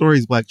 Black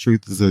Stories, Black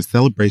Truth is a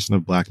celebration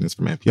of Blackness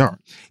from NPR.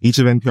 Each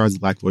of NPR's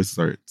Black voices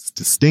are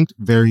distinct,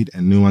 varied,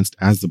 and nuanced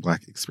as the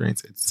Black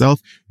experience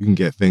itself. You can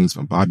get things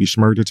from Bobby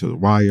Shmurda to The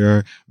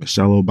Wire,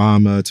 Michelle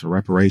Obama to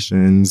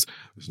reparations.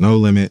 There's no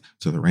limit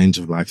to the range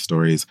of Black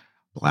stories,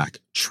 Black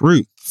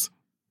truths.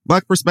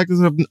 Black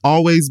perspectives have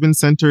always been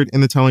centered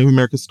in the telling of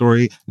America's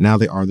story. Now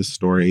they are the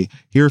story.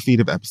 Hear a feed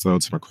of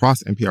episodes from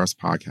across NPR's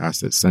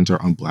podcasts that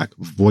center on Black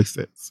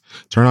voices.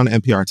 Turn on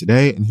NPR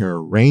today and hear a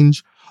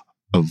range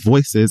of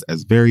voices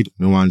as varied,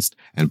 nuanced,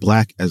 and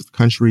Black as the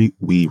country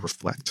we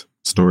reflect.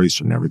 Stories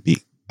should never be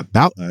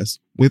about us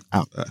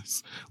without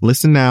us.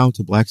 Listen now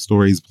to Black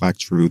Stories, Black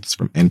Truths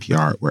from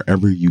NPR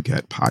wherever you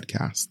get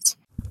podcasts.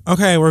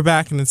 Okay, we're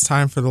back, and it's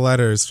time for the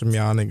letters from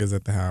y'all niggas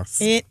at the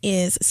house. It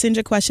is. Send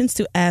your questions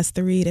to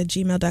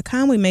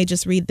asktheread@gmail.com. We may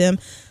just read them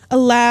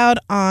aloud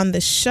on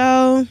the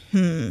show.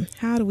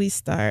 How do we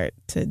start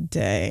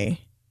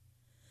today?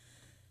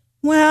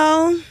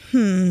 Well,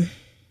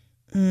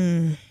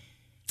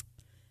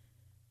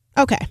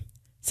 Okay.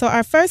 So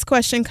our first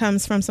question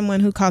comes from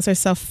someone who calls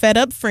herself Fed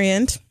Up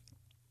Friend.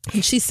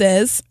 And she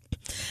says,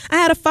 I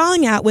had a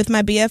falling out with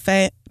my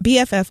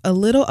BFF a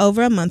little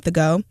over a month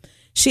ago.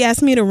 She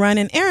asked me to run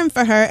an errand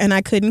for her, and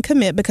I couldn't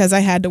commit because I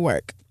had to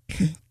work.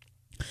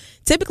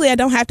 Typically, I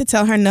don't have to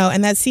tell her no,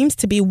 and that seems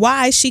to be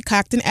why she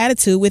cocked an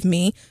attitude with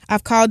me.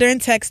 I've called her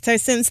and texted her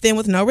since then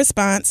with no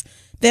response.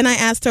 Then I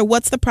asked her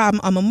what's the problem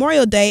on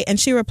Memorial Day, and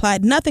she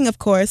replied nothing, of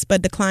course,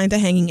 but declined to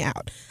hanging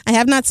out. I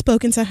have not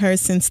spoken to her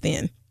since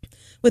then.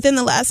 Within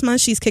the last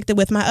month, she's kicked it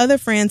with my other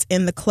friends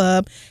in the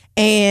club,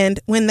 and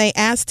when they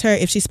asked her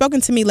if she's spoken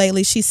to me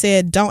lately, she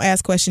said, don't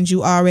ask questions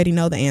you already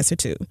know the answer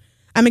to.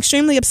 I'm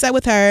extremely upset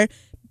with her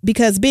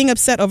because being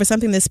upset over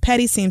something this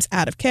petty seems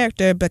out of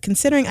character, but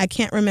considering I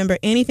can't remember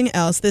anything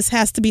else, this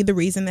has to be the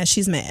reason that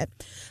she's mad.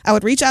 I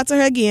would reach out to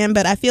her again,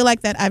 but I feel like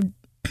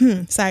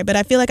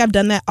I've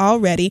done that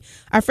already.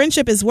 Our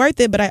friendship is worth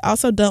it, but I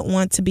also don't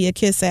want to be a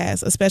kiss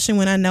ass, especially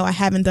when I know I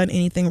haven't done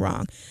anything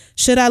wrong.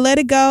 Should I let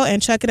it go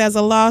and chuck it as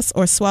a loss,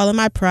 or swallow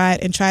my pride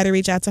and try to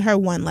reach out to her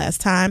one last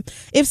time?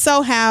 If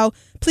so, how?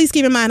 Please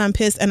keep in mind I'm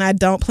pissed and I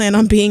don't plan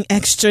on being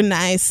extra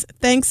nice.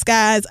 Thanks,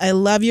 guys. I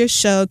love your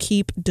show.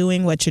 Keep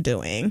doing what you're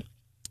doing.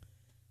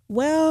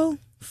 Well,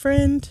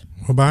 friend.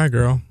 Well, bye,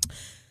 girl.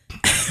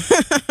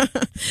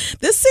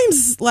 This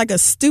seems like a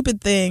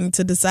stupid thing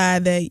to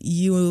decide that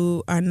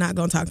you are not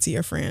going to talk to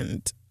your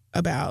friend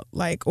about,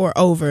 or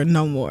over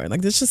no more.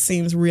 This just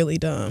seems really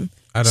dumb.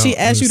 She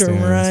asked you to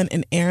run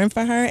an errand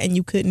for her and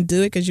you couldn't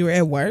do it because you were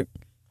at work.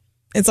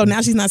 And so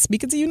now she's not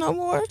speaking to you no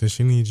more? Does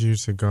she need you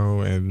to go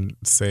and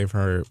save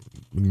her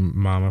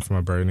mama from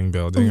a burning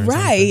building or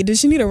Right. something? Did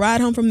she need a ride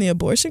home from the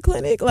abortion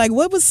clinic? Like,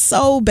 what was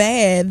so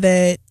bad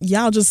that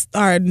y'all just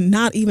are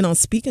not even on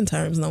speaking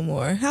terms no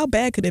more? How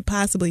bad could it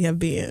possibly have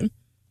been?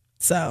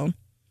 So,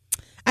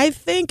 I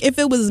think if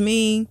it was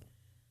me,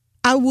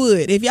 I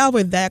would. If y'all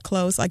were that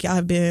close, like y'all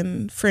have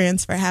been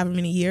friends for however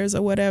many years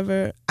or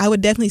whatever, I would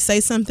definitely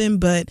say something,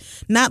 but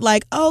not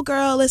like, oh,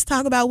 girl, let's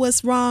talk about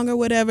what's wrong or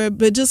whatever,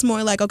 but just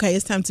more like, okay,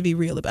 it's time to be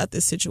real about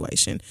this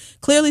situation.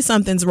 Clearly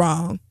something's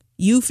wrong.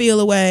 You feel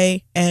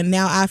away, and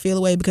now I feel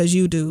away because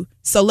you do.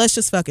 So let's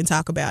just fucking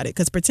talk about it,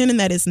 because pretending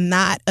that it's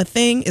not a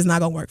thing is not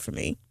going to work for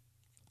me.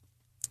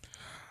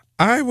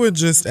 I would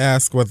just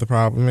ask what the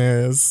problem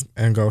is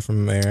and go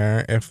from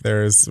there. If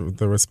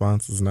the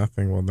response is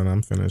nothing, well, then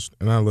I'm finished.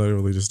 And I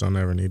literally just don't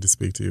ever need to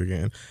speak to you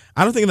again.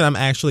 I don't think that I'm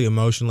actually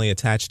emotionally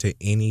attached to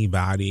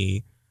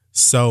anybody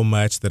so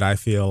much that I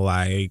feel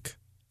like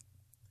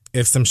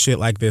if some shit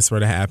like this were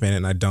to happen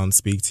and I don't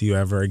speak to you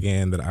ever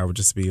again, that I would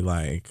just be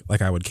like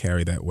I would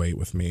carry that weight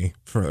with me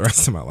for the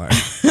rest of my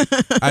life.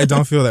 I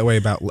don't feel that way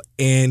about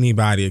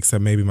anybody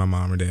except maybe my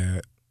mom or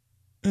dad.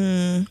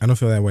 I don't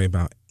feel that way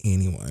about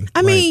anyone.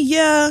 I mean,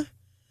 yeah.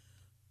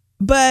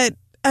 But,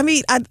 I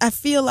mean, I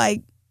feel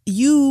like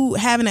you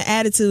having an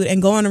attitude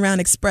and going around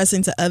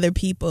expressing to other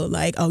people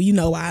like, oh, you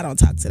know why I don't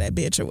talk to that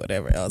bitch or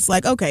whatever else.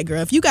 Like, okay,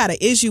 girl, if you got an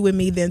issue with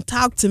me, then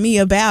talk to me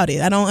about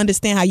it. I don't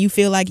understand how you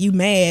feel like you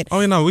mad.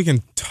 Oh, you know, we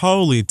can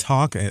totally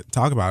talk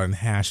about it and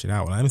hash it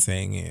out. What I'm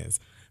saying is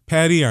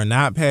petty or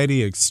not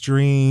petty,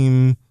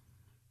 extreme,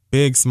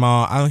 big,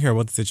 small, I don't care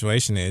what the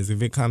situation is.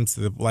 If it comes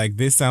to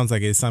this sounds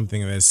like it's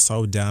something that's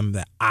so dumb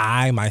that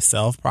I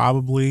myself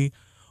probably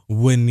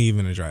wouldn't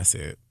even address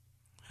it.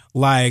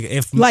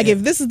 If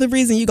this is the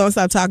reason you gonna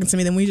stop talking to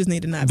me, then we just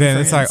need to not be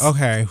then friends. It's like,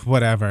 okay,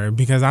 whatever,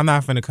 because I'm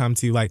not gonna come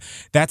to you like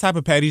that type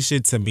of petty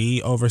shit to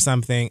me over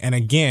something. And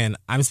again,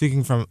 I'm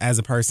speaking from as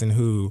a person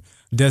who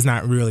does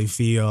not really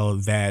feel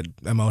that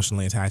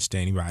emotionally attached to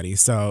anybody.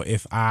 So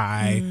if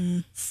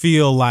I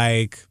feel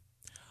like,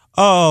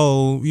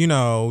 oh, you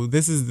know,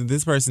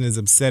 this person is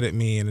upset at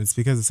me and it's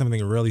because of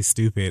something really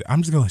stupid,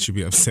 I'm just gonna let you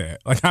be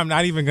upset. Like, I'm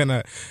not even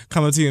gonna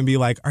come up to you and be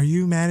like, are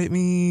you mad at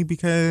me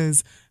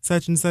because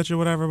such and such or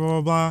whatever, blah,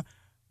 blah, blah.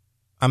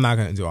 I'm not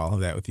gonna do all of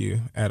that with you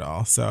at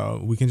all.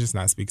 So we can just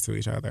not speak to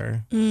each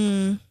other.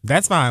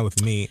 That's fine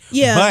with me.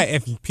 Yeah. But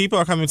if people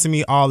are coming to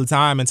me all the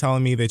time and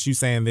telling me that you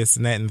saying this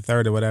and that and the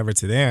third or whatever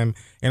to them,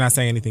 and not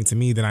saying anything to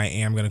me, then I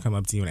am gonna come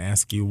up to you and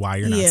ask you why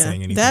you're not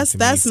saying anything to me.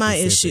 That's my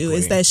issue,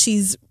 is that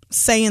she's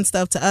saying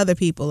stuff to other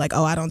people like,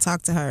 oh, I don't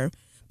talk to her,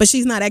 but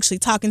she's not actually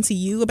talking to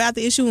you about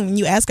the issue. And when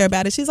you ask her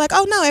about it, she's like,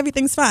 oh no,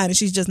 everything's fine, and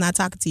she's just not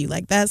talking to you.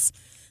 Like, that's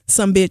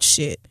some bitch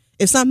shit.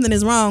 If something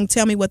is wrong,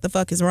 tell me what the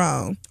fuck is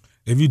wrong.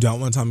 If you don't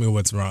want to tell me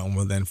what's wrong,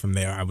 well, then from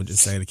there, I would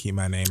just say to keep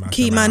my name out your mouth.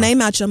 Keep my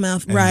name out your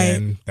mouth,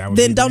 right.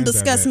 Then don't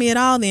discuss me at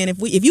all then.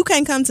 If you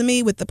can't come to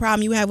me with the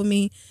problem you have with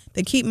me,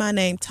 then keep my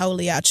name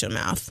totally out your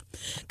mouth.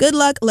 Good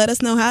luck. Let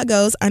us know how it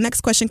goes. Our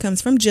next question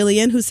comes from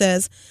Jillian, who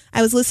says,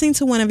 I was listening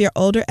to one of your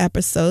older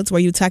episodes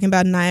where you were talking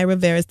about Naya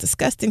Rivera's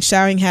disgusting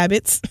showering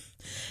habits.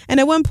 And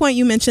at one point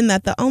you mentioned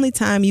that the only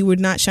time you were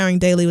not showering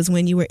daily was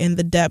when you were in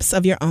the depths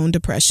of your own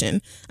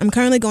depression. I'm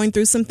currently going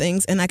through some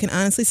things, and I can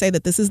honestly say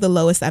that this is the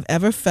lowest I've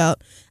ever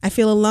felt. I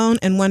feel alone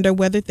and wonder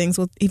whether things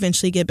will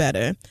eventually get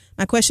better.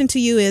 My question to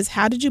you is,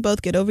 how did you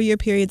both get over your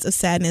periods of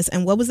sadness,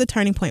 and what was the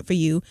turning point for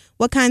you?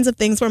 What kinds of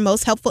things were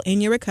most helpful in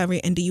your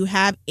recovery, and do you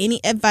have any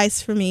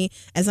advice for me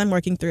as I'm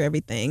working through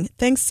everything?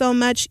 Thanks so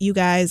much. You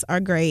guys are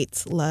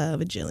great.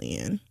 Love,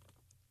 Jillian.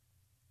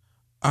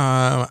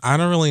 I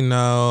don't really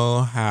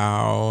know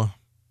how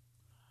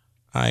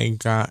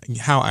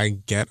I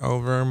get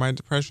over my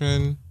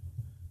depression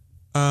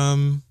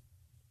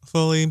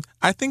fully.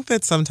 I think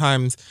that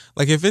sometimes,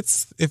 like, if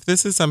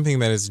this is something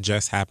that is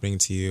just happening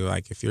to you,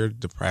 like if you're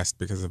depressed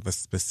because of a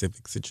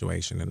specific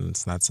situation and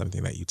it's not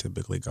something that you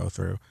typically go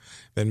through,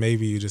 then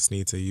maybe you just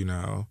need to, you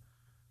know,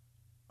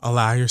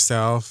 allow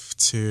yourself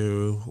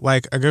to,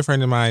 like, a good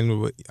friend of mine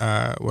would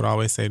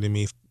always say to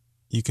me,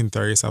 you can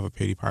throw yourself a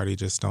pity party,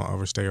 just don't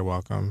overstay your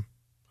welcome.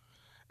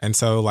 And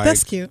so, like,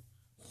 that's cute.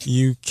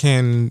 You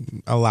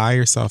can allow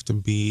yourself to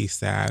be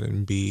sad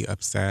and be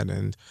upset.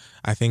 And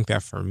I think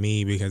that for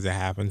me, because it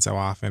happens so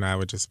often, I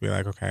would just be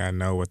like, okay, I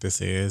know what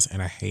this is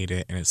and I hate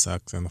it and it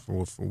sucks and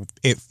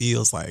it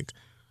feels like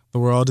the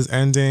world is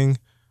ending.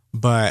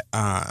 But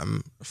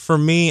for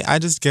me, I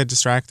just get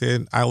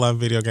distracted. I love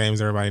video games.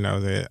 Everybody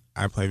knows it.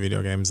 I play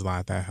video games a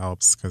lot. That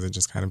helps because it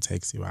just kind of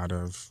takes you out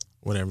of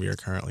whatever you're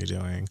currently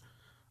doing.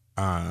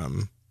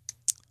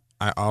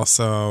 I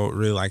also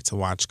really like to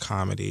watch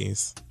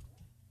comedies.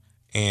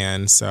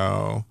 And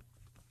so,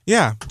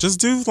 yeah,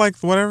 just do like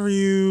whatever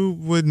you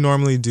would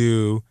normally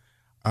do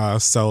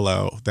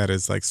solo that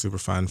is like super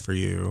fun for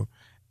you.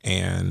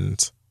 And,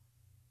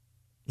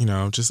 you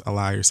know, just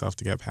allow yourself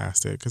to get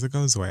past it because it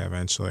goes away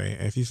eventually.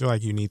 If you feel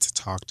like you need to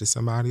talk to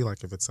somebody,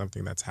 like if it's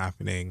something that's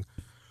happening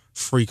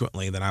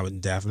frequently, then I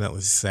would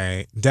definitely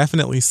say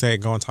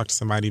go and talk to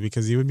somebody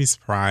because you would be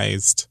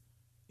surprised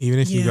Even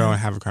if you go and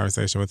have a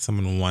conversation with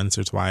someone once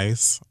or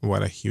twice,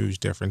 what a huge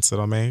difference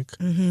it'll make.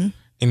 Mm-hmm.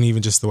 And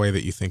even just the way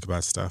that you think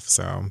about stuff.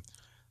 So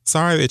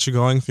sorry that you're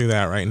going through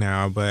that right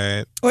now,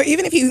 but... Or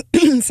even if you,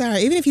 even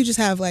if you just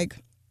have like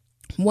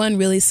one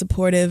really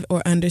supportive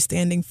or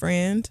understanding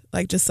friend,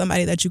 like just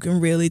somebody that you can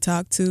really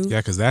talk to.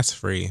 Yeah, because that's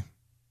free.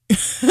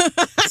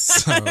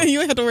 So, you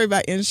don't have to worry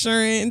about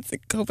insurance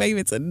and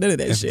co-payments and none of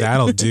that if shit. If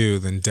that'll do,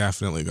 then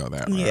definitely go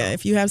that route. Yeah,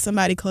 if you have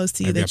somebody close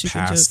to you maybe that you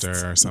can just... a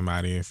pastor or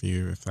somebody if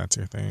that's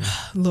your thing.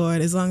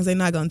 Lord, as long as they're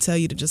not going to tell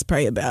you to just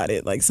pray about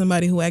it. Like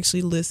somebody who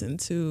actually listened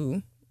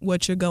to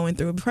what you're going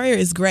through. Prayer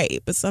is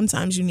great, but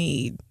sometimes you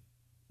need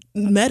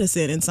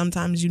medicine and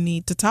sometimes you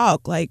need to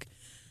talk. Like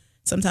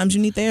sometimes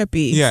you need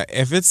therapy. Yeah,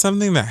 if it's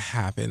something that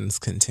happens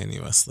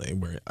continuously,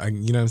 where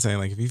you know what I'm saying,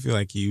 like if you feel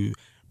like you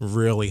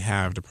really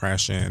have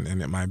depression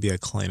and it might be a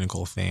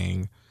clinical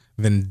thing,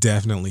 then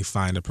definitely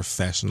find a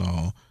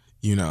professional,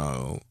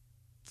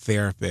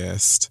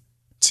 therapist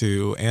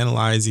to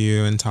analyze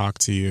you and talk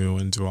to you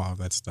and do all of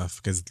that stuff,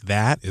 because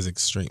that is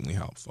extremely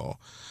helpful.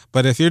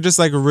 But if you're just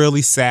like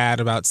really sad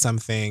about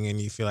something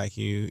and you feel like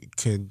you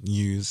could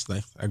use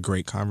like a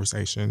great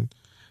conversation,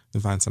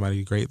 then find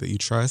somebody great that you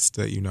trust,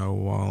 that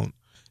won't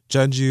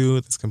judge you,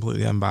 that's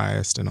completely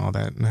unbiased and all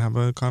that, and have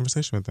a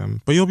conversation with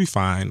them. But you'll be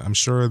fine. I'm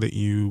sure that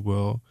you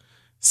will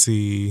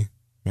see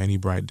many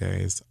bright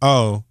days.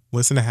 Oh,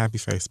 listen to Happy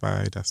Face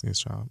by Destiny's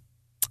Child.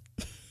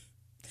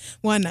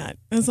 Why not?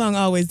 That song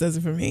always does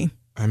it for me.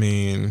 I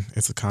mean,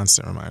 it's a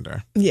constant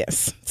reminder.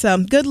 Yes. So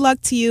good luck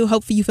to you.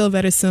 Hopefully you feel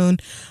better soon.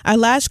 Our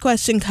last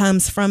question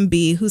comes from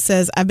B, who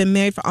says, I've been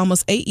married for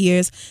almost 8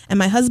 years, and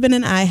my husband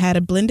and I had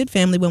a blended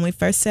family when we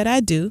first said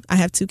I do. I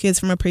have 2 kids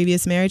from a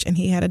previous marriage, and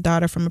he had a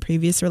daughter from a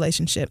previous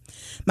relationship.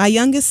 My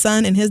youngest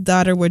son and his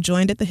daughter were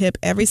joined at the hip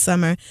every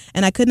summer,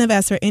 and I couldn't have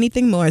asked for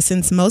anything more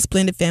since most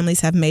blended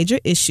families have major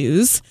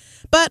issues.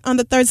 But on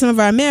the 3rd summer of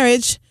our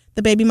marriage,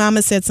 the baby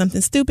mama said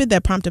something stupid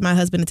that prompted my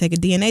husband to take a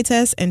DNA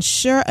test, and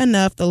sure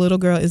enough, the little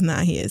girl is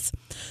not his.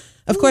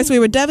 Of course, we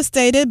were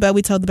devastated, but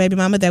we told the baby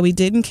mama that we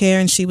didn't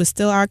care and she was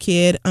still our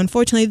kid.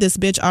 Unfortunately, this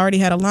bitch already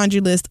had a laundry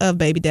list of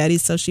baby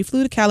daddies, so she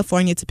flew to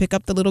California to pick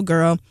up the little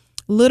girl,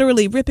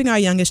 literally ripping our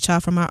youngest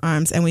child from our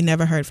arms, and we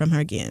never heard from her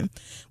again.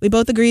 We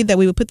both agreed that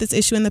we would put this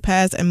issue in the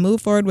past and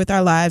move forward with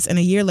our lives, and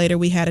a year later,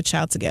 we had a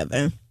child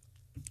together.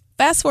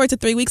 Fast forward to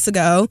 3 weeks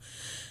ago,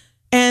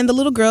 and the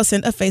little girl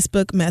sent a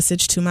Facebook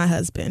message to my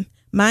husband.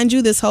 Mind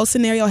you, this whole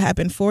scenario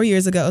happened 4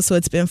 years ago, so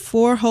it's been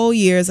 4 whole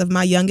years of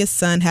my youngest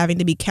son having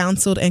to be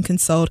counseled and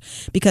consoled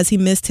because he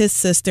missed his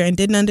sister and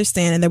didn't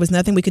understand, and there was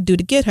nothing we could do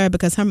to get her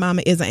because her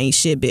mama is an ain't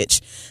shit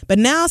bitch. But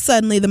now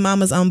suddenly the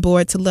mama's on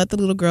board to let the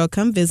little girl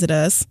come visit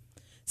us.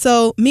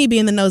 So me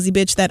being the nosy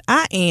bitch that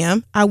I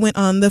am, I went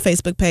on the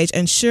Facebook page,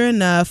 and sure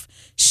enough,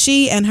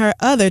 she and her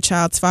other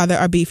child's father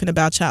are beefing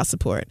about child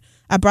support.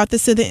 I brought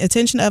this to the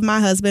attention of my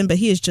husband, but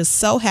he is just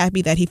so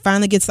happy that he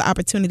finally gets the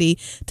opportunity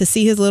to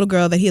see his little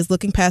girl that he is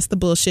looking past the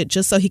bullshit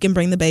just so he can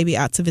bring the baby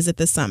out to visit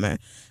this summer.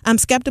 I'm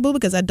skeptical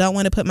because I don't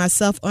want to put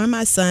myself or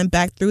my son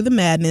back through the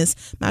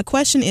madness. My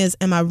question is,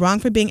 am I wrong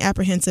for being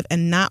apprehensive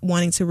and not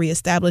wanting to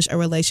reestablish a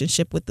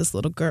relationship with this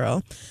little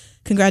girl?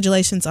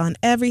 Congratulations on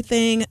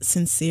everything.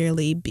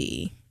 Sincerely,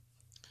 B.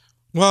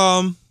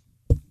 Well,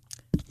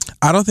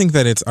 I don't think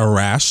that it's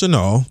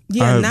irrational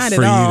not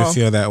for at all. You to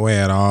feel that way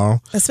at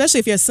all. Especially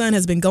if your son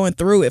has been going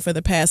through it for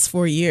the past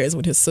 4 years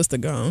with his sister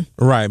gone.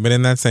 Right. But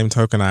in that same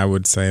token, I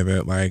would say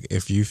that, like,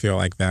 if you feel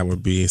like that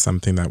would be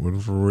something that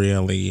would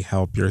really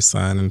help your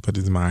son and put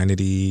his mind at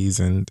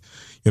ease, and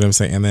you know what I'm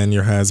saying, and then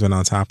your husband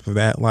on top of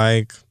that,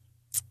 like,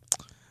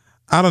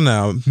 I don't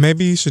know,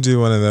 maybe you should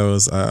do one of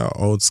those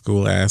old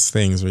school ass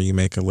things where you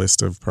make a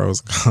list of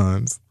pros and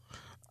cons.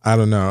 I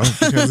don't know,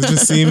 because it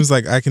just seems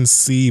like I can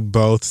see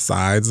both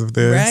sides of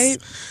this, right?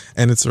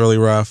 And it's really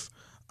rough.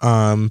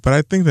 But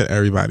I think that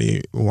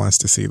everybody wants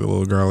to see the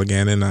little girl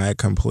again, and I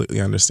completely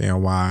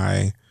understand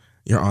why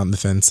you're on the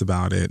fence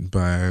about it.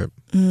 But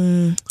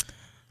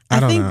I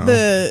think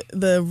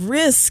the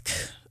risk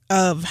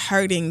of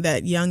hurting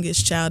that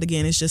youngest child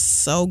again is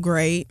just so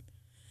great.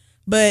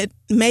 But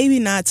maybe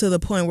not to the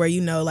point where,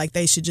 like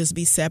they should just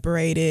be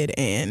separated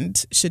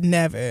and should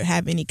never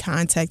have any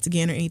contact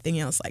again or anything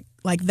else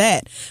like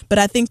that. But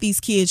I think these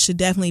kids should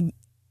definitely,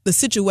 the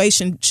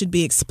situation should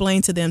be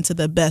explained to them to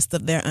the best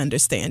of their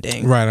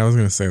understanding. Right. I was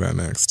going to say that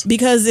next.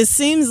 Because it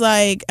seems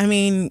like,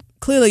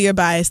 clearly you're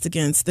biased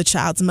against the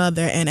child's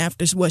mother. And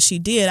after what she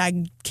did,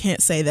 I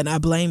can't say that I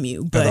blame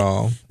you. But at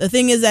all. The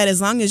thing is that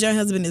as long as your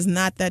husband is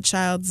not that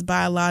child's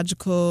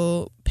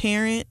biological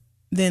parent,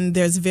 then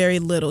there's very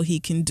little he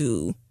can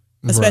do,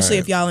 especially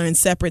if y'all are in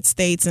separate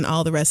states and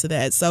all the rest of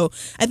that. So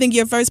I think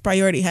your first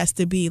priority has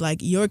to be like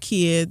your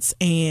kids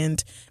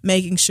and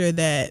making sure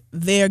that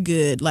they're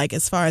good, like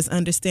as far as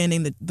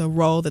understanding the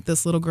role that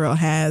this little girl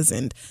has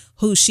and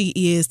who she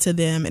is to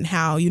them and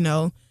how,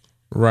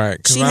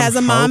 right. She has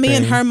a mommy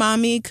and her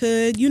mommy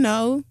could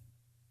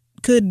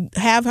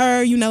have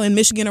her, in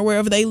Michigan or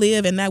wherever they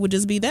live, and that would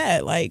just be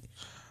that. Like,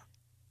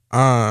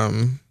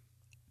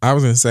 I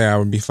was going to say I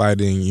would be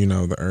fighting,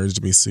 the urge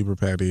to be super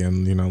petty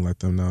and, let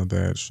them know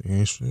that she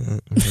ain't shit.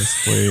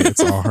 Basically, it's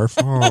all her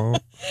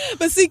fault.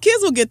 But see,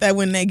 kids will get that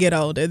when they get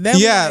older.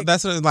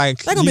 That's what,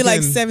 like... They're going to be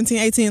like 17,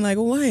 18, like,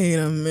 wait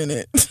a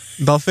minute.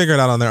 They'll figure it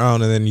out on their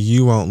own, and then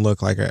you won't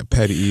look like a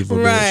petty evil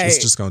bitch. It's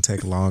just going to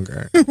take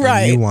longer.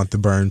 Right. And you want the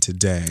burn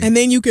today. And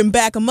then you can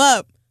back them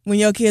up when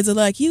your kids are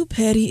like, you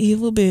petty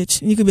evil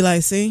bitch. And you could be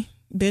like, see?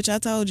 Bitch, I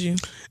told you.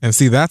 And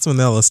see, that's when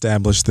they'll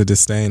establish the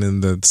disdain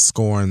and the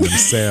scorn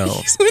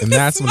themselves. And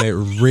that's when it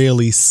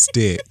really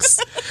sticks.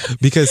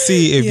 Because,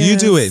 see, if you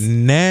do it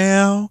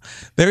now,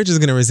 they're just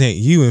going to resent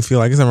you and feel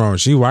like, it's something wrong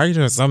with you. Why are you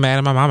doing so mad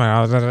at my mama?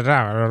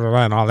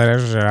 And all that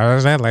extra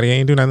shit. That lady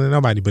ain't doing nothing to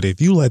nobody. But if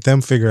you let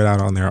them figure it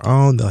out on their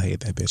own, they'll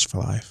hate that bitch for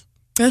life.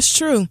 That's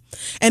true.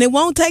 And it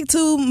won't take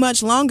too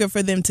much longer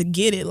for them to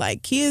get it.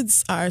 Like,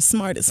 kids are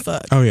smart as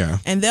fuck. Oh, yeah.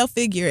 And they'll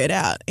figure it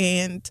out.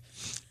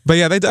 But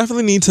yeah, they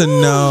definitely need to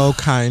know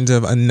kind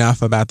of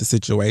enough about the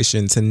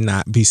situation to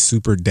not be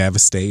super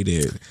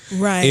devastated.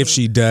 Right. If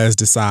she does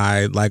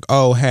decide like,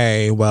 oh,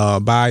 hey, well,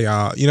 bye,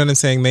 y'all. You know what I'm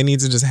saying? They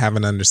need to just have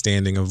an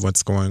understanding of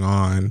what's going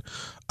on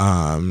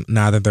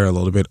now that they're a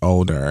little bit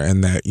older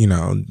and that,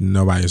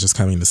 nobody's just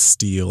coming to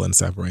steal and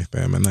separate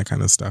them and that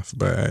kind of stuff.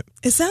 But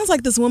it sounds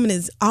like this woman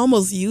is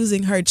almost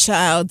using her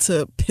child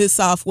to piss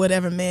off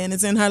whatever man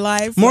is in her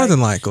life. More than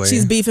likely.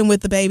 She's beefing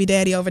with the baby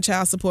daddy over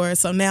child support,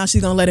 so now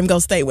she's going to let him go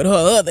stay with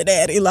her other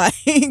daddy.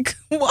 Like,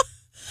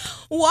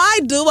 why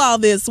do all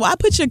this? Why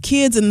put your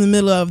kids in the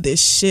middle of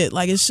this shit?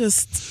 Like, it's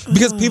just...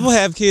 Because people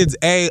have kids,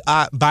 A,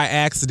 by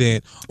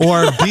accident,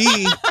 or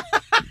B...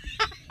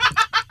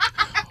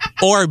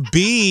 Or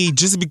B,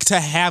 just to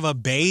have a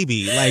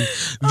baby. Like,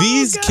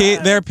 these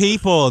kids, they're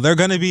people. They're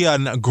going to be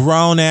a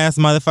grown-ass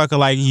motherfucker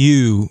like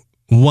you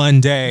one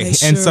day.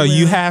 And so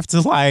you have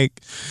to, like...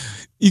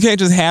 You can't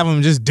just have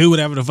them just do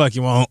whatever the fuck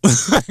you want.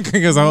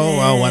 Because,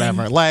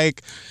 whatever.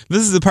 Like,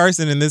 this is a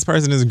person, and this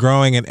person is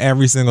growing, and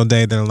every single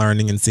day they're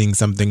learning and seeing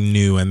something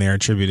new, and they're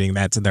attributing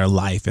that to their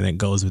life, and it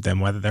goes with them,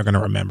 whether they're going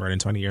to remember it in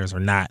 20 years or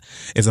not.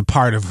 It's a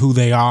part of who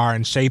they are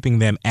and shaping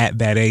them at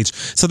that age.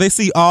 So they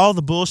see all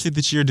the bullshit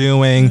that you're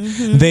doing.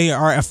 Mm-hmm. They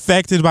are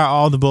affected by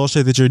all the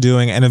bullshit that you're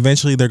doing, and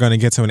eventually they're going to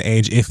get to an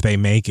age, if they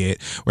make it,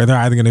 where they're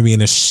either going to be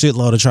in a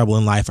shitload of trouble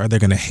in life, or they're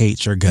going to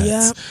hate your guts.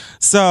 Yep.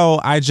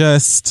 So I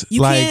just,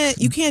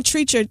 You can't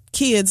treat your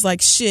kids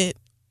like shit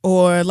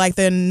or like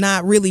they're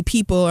not really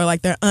people or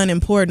like they're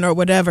unimportant or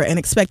whatever and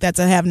expect that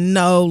to have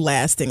no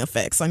lasting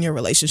effects on your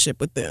relationship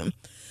with them.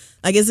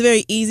 Like, it's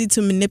very easy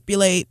to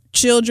manipulate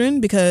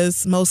children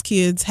because most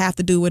kids have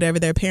to do whatever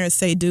their parents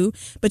say do,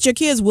 but your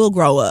kids will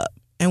grow up.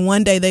 And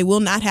one day they will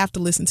not have to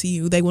listen to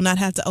you. They will not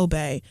have to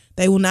obey.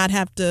 They will not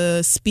have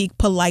to speak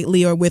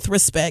politely or with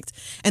respect.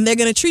 And they're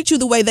going to treat you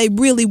the way they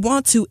really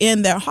want to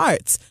in their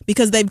hearts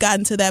because they've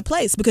gotten to that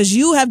place because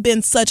you have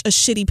been such a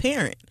shitty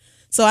parent.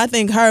 So I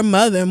think her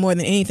mother, more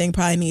than anything,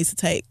 probably needs to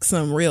take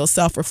some real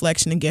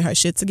self-reflection and get her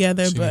shit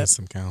together. She needs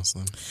some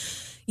counseling.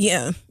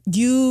 Yeah.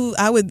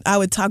 I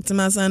would talk to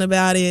my son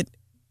about it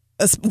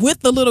with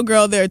the little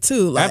girl there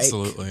too. Like,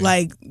 absolutely.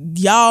 Like,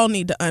 y'all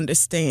need to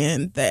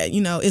understand that,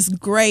 it's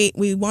great.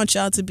 We want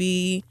y'all to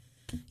be,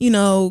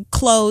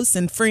 close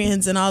and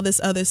friends and all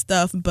this other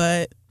stuff.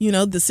 But,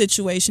 the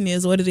situation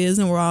is what it is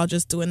and we're all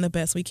just doing the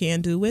best we can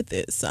do with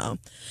it. So,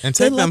 and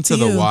take them to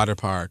the water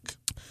park.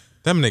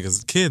 Them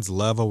kids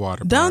love a water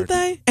park. Don't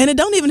they? And it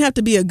don't even have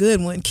to be a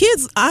good one.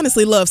 Kids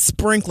honestly love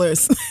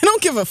sprinklers. They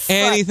don't give a fuck.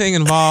 Anything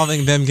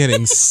involving them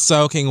getting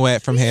soaking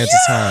wet from head to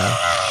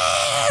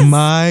toe.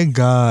 My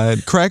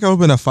God. Crack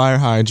open a fire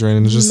hydrant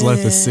and just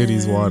let the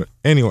city's water.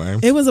 Anyway.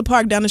 It was a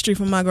park down the street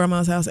from my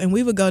grandma's house, and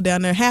we would go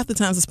down there. Half the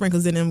times the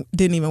sprinklers didn't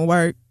even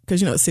work because,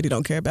 the city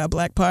don't care about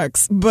black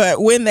parks.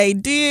 But when they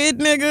did,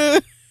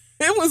 nigga,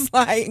 it was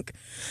like...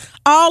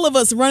 all of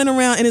us running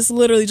around, and it's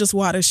literally just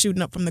water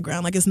shooting up from the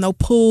ground. Like, it's no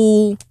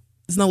pool,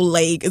 it's no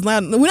lake.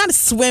 We're not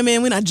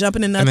swimming, we're not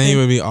jumping in nothing. And then you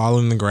would be all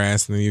in the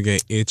grass, and then you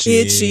get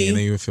itchy, and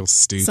then you would feel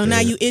stupid. So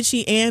now you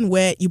itchy and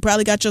wet. You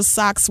probably got your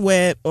socks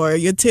wet or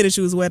your tennis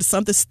shoes wet or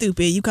something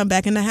stupid. You come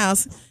back in the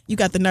house, you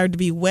got the nerve to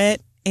be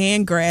wet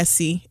and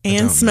grassy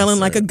and smelling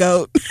like a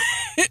goat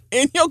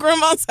in your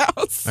grandma's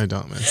house. I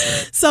don't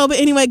miss it. So, but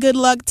anyway, good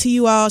luck to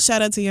you all.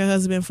 Shout out to your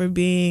husband for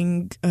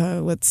being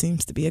what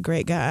seems to be a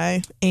great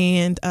guy.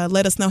 And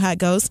let us know how it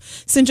goes.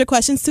 Send your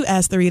questions to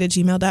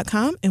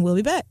asktheread@gmail.com and we'll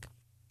be back.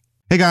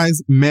 Hey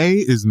guys, May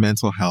is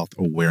Mental Health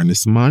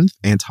Awareness Month,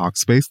 and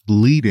Talkspace, the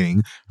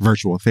leading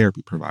virtual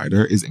therapy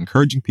provider, is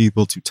encouraging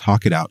people to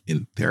talk it out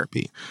in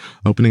therapy.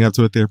 Opening up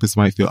to a therapist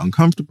might feel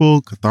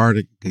uncomfortable,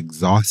 cathartic,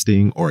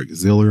 exhausting, or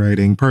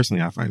exhilarating.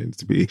 Personally, I find it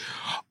to be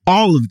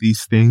all of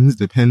these things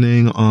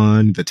depending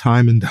on the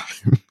time and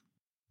dime.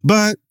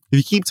 But if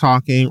you keep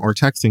talking or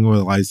texting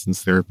with a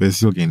licensed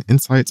therapist, you'll gain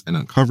insights and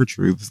uncover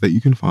truths that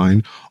you can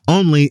find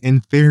only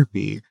in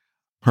therapy.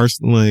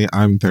 Personally,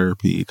 I'm in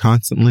therapy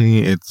constantly.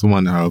 It's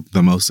one of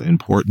the most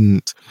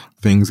important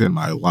things in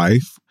my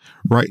life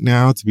right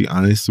now, to be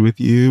honest with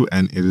you.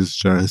 And it is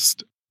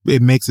just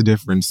it makes a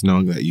difference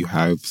knowing that you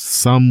have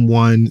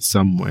someone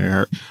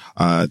somewhere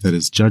that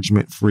is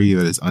judgment-free,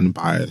 that is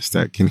unbiased,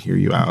 that can hear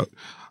you out.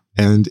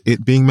 And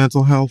it being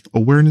Mental Health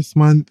Awareness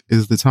Month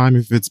is the time,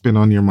 if it's been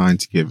on your mind,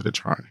 to give it a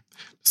try.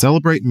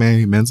 Celebrate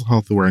May, Mental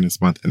Health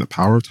Awareness Month, and the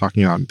power of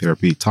talking out in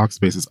therapy.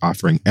 Talkspace is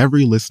offering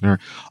every listener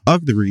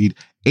of The Read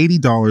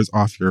 $80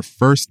 off your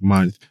first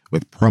month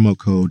with promo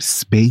code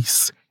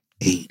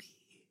SPACE80.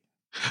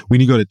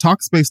 When you go to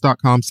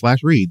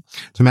Talkspace.com/read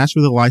to match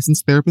with a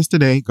licensed therapist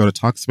today, go to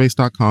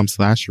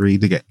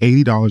Talkspace.com/read to get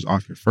 $80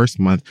 off your first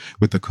month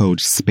with the code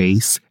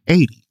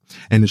SPACE80.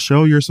 And to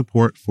show your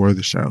support for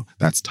the show,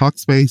 that's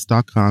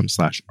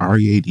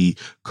Talkspace.com/READ,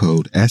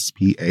 code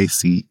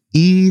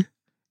SPACE80.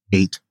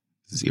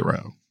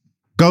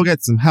 Go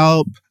get some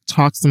help,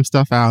 talk some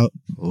stuff out.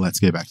 Let's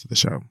get back to the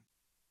show.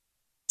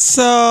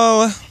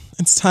 So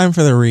it's time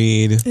for the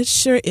read. It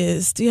sure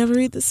is. Do you have a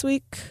read this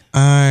week?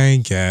 I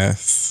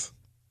guess.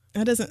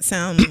 That doesn't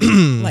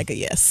sound like a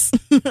yes.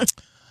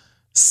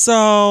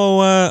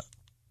 So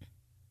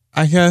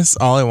I guess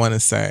all I want to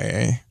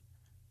say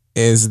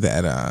is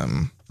that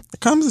there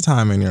comes a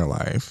time in your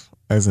life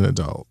as an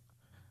adult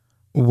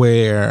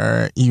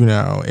where, you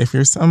know, if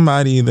you're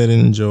somebody that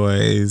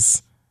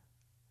enjoys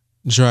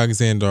drugs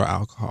and or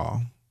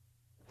alcohol,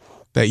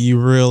 that you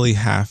really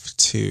have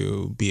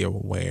to be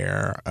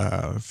aware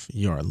of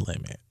your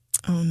limit.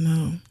 Oh,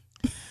 no.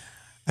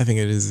 I think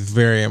it is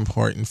very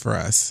important for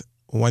us,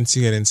 once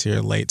you get into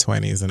your late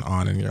 20s and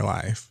on in your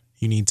life,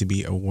 you need to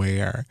be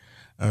aware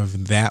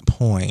of that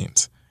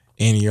point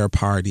in your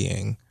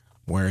partying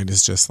where it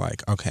is just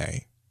like,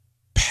 okay,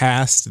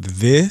 past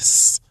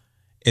this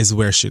is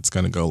where shit's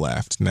going to go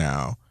left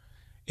now.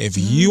 If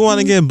you want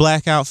to get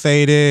blackout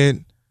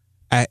faded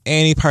at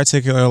any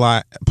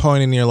particular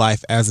point in your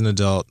life as an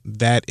adult,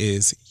 that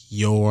is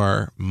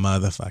your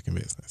motherfucking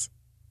business.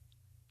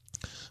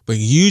 But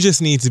you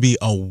just need to be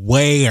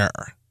aware,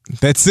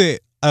 that's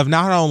it, of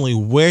not only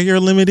where your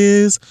limit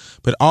is,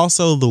 but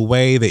also the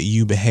way that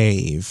you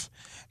behave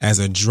as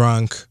a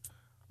drunk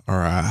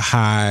or a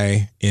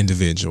high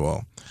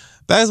individual.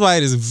 That is why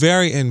it is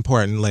very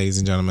important, ladies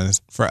and gentlemen,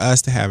 for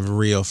us to have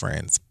real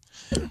friends.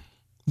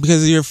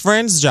 Because it's your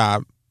friend's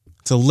job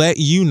to let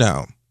you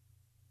know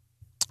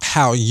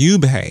how you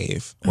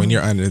behave when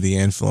you're under the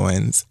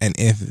influence and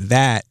if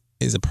that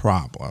is a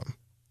problem.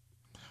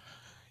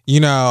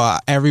 You know,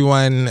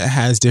 everyone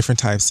has different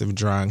types of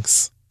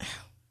drunks.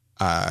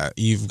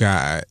 You've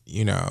got,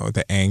 you know,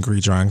 the angry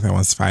drunk that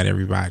wants to fight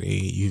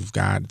everybody. You've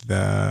got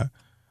the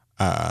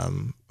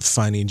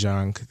funny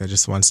drunk that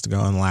just wants to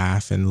go and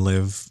laugh and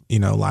live, you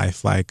know,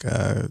 life like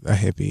a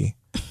hippie.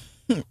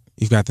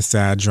 You've got the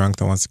sad drunk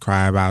that wants to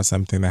cry about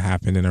something that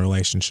happened in a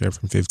relationship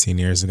from 15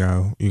 years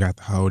ago. You got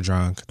the hoe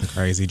drunk, the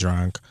crazy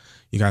drunk.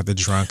 You got the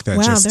drunk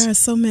that just there are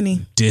so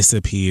many.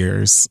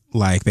 Disappears.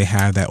 Like they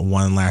have that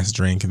one last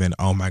drink and then,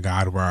 oh my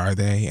God, where are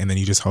they? And then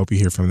you just hope you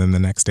hear from them the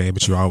next day,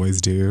 but you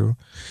always do.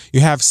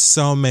 You have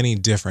so many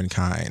different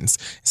kinds.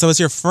 So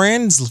it's your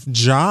friend's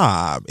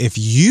job, if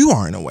you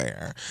aren't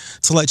aware,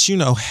 to let you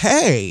know,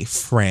 hey,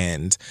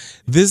 friend,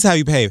 this is how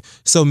you behave.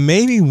 So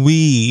maybe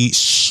we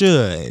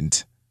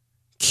should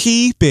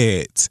keep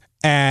it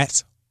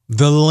at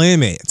the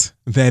limit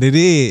that it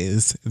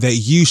is that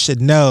you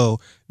should know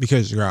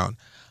because you're grown.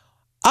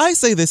 I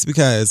say this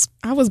because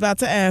I was about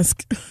to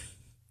ask.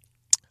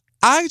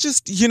 I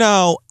just, you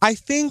know, I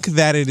think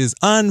that it is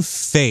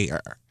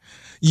unfair,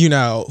 you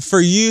know,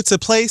 for you to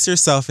place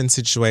yourself in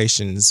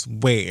situations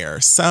where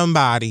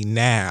somebody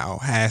now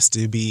has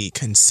to be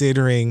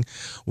considering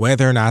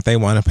whether or not they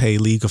want to pay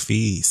legal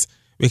fees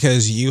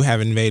because you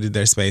have invaded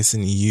their space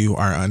and you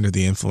are under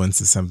the influence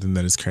of something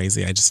that is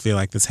crazy. I just feel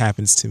like this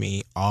happens to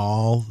me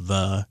all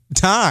the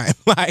time,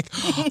 like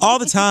all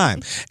the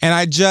time. And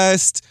I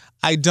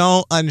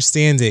don't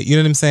understand it. You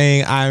know what I'm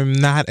saying? I'm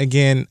not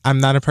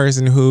a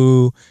person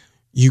who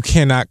you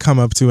cannot come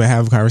up to and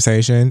have a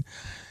conversation,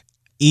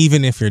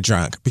 even if you're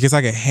drunk, because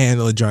I can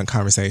handle a drunk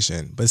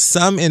conversation. But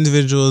some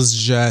individuals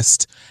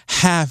just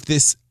have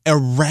this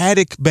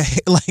erratic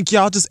behavior. Like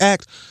y'all just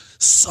act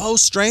so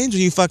strange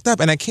when you fucked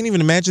up. And I can't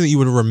even imagine that you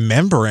would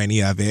remember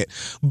any of it.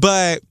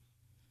 But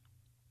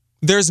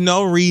there's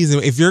no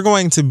reason, if you're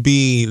going to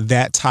be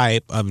that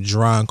type of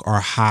drunk or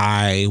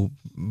high,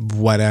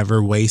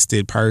 whatever,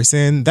 wasted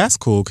person, that's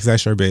cool because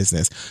that's your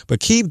business. But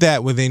keep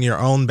that within your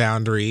own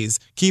boundaries.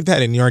 Keep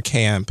that in your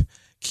camp.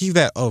 Keep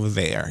that over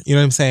there. You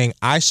know what I'm saying?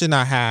 I should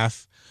not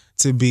have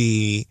to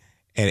be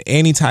at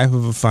any type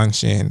of a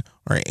function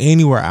or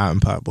anywhere out in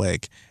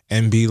public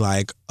and be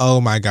like,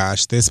 oh my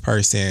gosh, this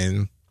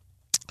person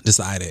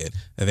decided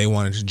that they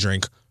wanted to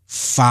drink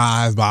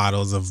 5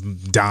 bottles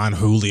of Don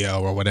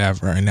Julio or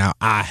whatever, and now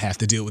I have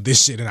to deal with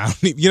this shit, and I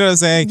don't need, you know what I'm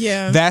saying?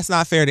 Yeah. That's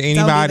not fair to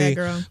anybody. That,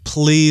 girl.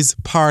 Please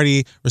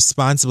party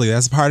responsibly.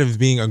 That's part of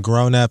being a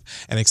grown-up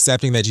and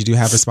accepting that you do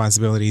have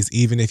responsibilities,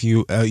 even if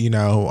you, you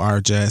know,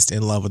 are just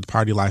in love with the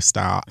party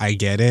lifestyle. I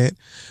get it,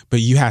 but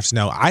you have to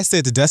know. I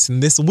said to Dustin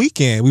this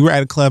weekend, we were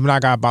at a club, and I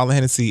got a bottle of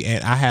Hennessy,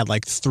 and I had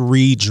like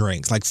 3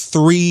 drinks, like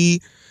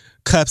 3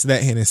 cups of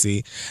that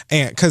Hennessy,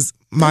 and because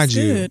mind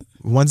you,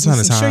 Once upon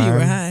a time. I'm sure you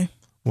were high.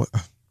 What?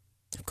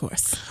 Of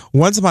course.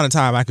 Once upon a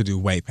time, I could do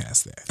way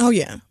past that. Oh,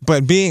 yeah.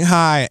 But being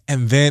high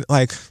and then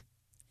like...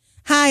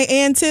 High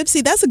and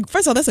tipsy,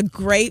 first of all, that's a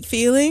great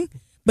feeling,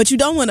 but you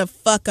don't want to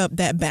fuck up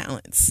that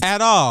balance.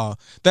 At all.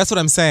 That's what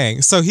I'm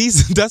saying. So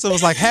Dessa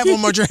was like, have one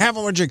more drink.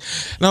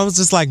 And I was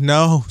just like,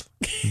 no,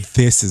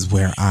 this is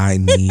where I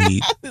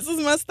need This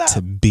is my style.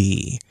 to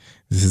be.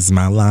 This is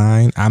my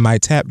line. I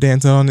might tap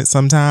dance on it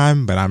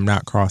sometime, but I'm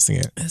not crossing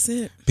it. That's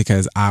it.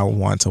 Because I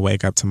want to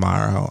wake up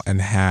tomorrow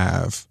and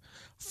have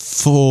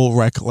full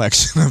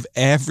recollection of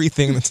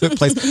everything that took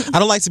place. I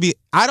don't like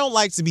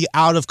to be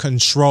out of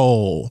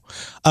control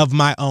of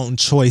my own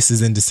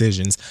choices and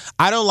decisions.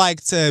 I don't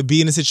like to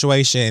be in a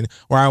situation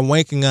where I'm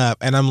waking up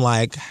and I'm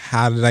like,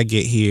 how did I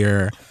get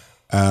here?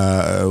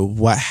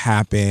 What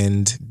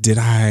happened?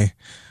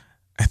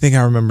 I think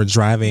I remember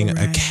driving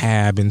a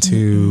cab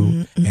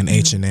into an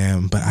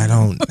H&M, but I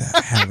don't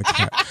have a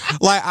cab.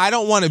 Like, I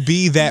don't want to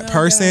be that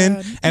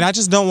person, and I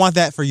just don't want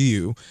that for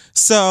you.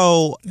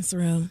 So, it's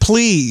real.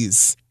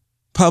 Please,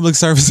 public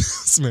service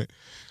announcement,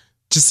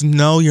 just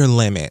know your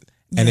limit.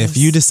 And if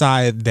you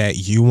decide that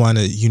you want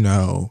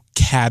to,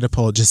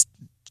 catapult, just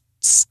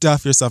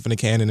stuff yourself in a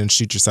cannon and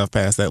shoot yourself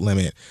past that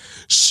limit,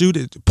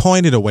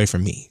 point it away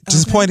from me.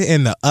 Just point it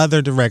in the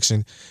other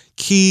direction.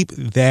 Keep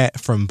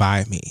that from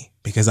by me.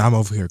 Because I'm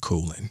over here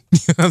cooling. You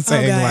know what I'm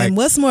saying? And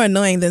what's more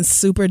annoying than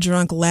super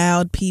drunk,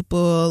 loud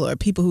people or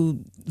people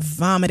who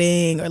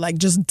vomiting or like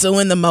just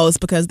doing the most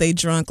because they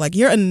drunk? Like,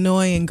 you're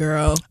annoying,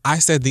 girl. I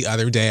said the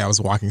other day I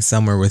was walking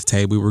somewhere with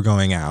Tay. We were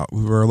going out.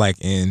 We were I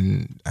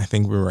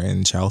think we were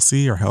in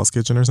Chelsea or Hell's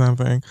Kitchen or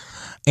something.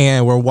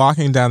 And we're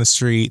walking down the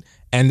street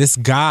and this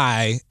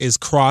guy is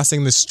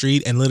crossing the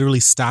street and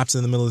literally stops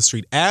in the middle of the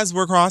street as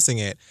we're crossing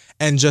it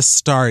and just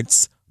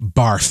starts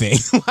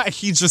barfing. Like,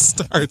 he just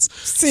starts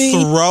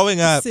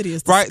throwing up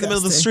right in the middle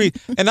of the street.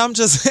 And I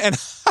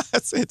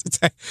said to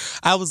Tay,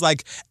 I was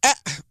like,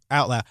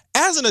 out loud,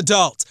 as an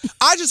adult,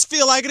 I just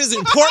feel like it is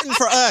important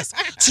for us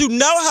to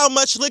know how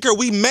much liquor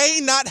we may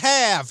not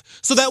have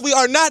so that we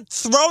are not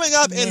throwing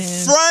up in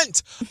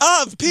front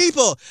of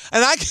people.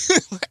 And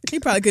he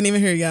probably couldn't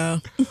even hear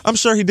y'all. I'm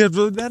sure he did.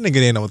 That nigga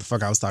didn't know what the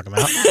fuck I was talking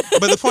about.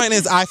 But the point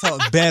is, I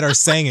felt better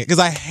saying it because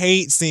I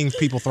hate seeing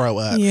people throw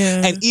up.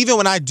 Yeah. And even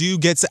when I do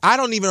I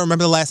don't even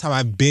remember the last time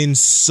I've been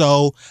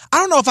I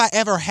don't know if I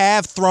ever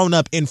have thrown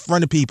up in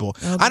front of people.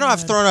 I know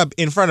I've thrown up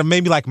in front of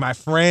maybe like my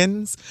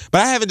friends,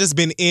 but I haven't just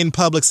been in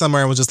public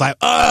somewhere and was just like,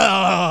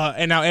 ugh,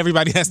 and now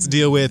everybody has to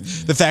deal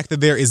with the fact that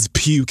there is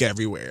puke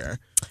everywhere.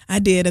 I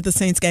did at the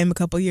Saints game a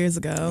couple years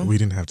ago. We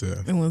didn't have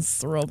to. It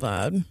was real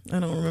bad. I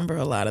don't remember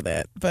a lot of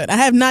that, but I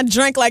have not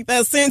drank like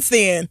that since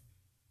then.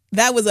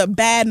 That was a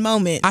bad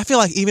moment. I feel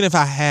like even if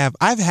I've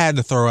had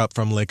to throw up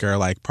from liquor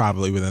like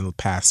probably within the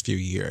past few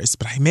years,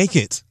 but I make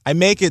it. I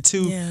make it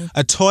to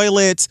a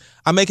toilet.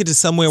 I make it to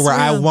somewhere where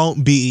I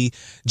won't be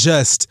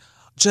just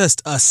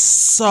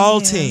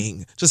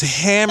assaulting, just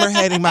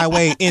hammerheading my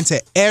way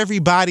into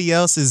everybody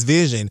else's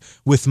vision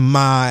with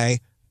my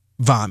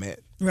vomit.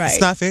 Right.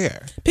 It's not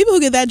fair. People who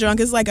get that drunk,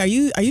 it's like, are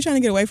you trying to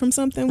get away from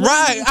something?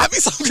 Right. I'd be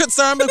so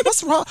concerned. Like,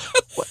 what's wrong?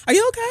 Are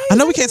you okay? I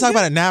know we can't talk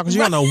about it now because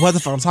you don't know what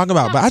the fuck I'm talking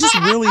about, but I just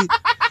really...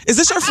 Is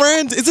this your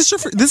friend?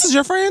 This is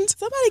your friend?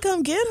 Somebody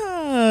come get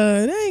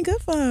her. That ain't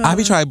good for her. I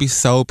be trying to be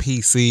so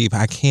PC,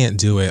 but I can't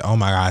do it. Oh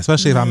my God.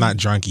 Especially if I'm not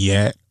drunk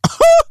yet.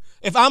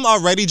 If I'm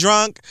already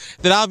drunk,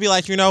 then I'll be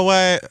like, you know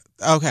what?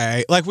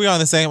 Okay. Like, we're on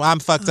the same, I'm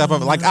fucked up.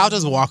 Like, I'll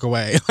just walk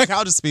away. Like,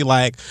 I'll just be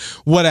like,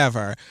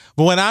 whatever.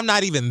 But when I'm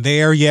not even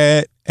there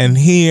yet and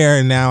here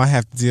and now I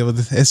have to deal with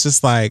this, it's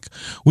just like,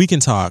 we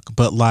can talk,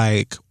 but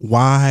like,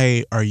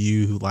 why are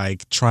you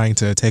like trying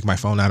to take my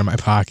phone out of my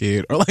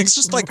pocket? Or like, it's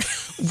just like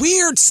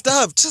weird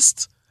stuff.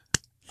 Just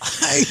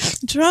like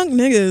drunk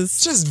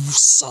niggas. Just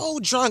so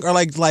drunk. Or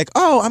like,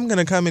 oh, I'm going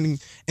to come in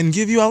and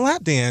give you a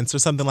lap dance or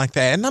something like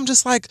that. And I'm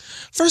just like,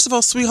 first of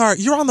all, sweetheart,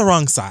 you're on the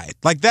wrong side.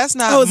 Like, that's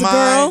not it's a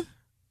girl?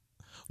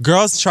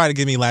 Girls try to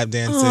give me lap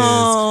dances.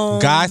 Oh.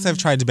 Guys have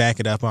tried to back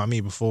it up on me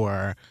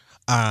before.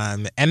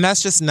 And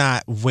that's just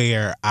not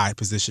where I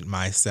position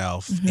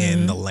myself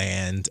in the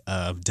land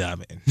of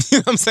dubbing. You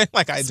know what I'm saying?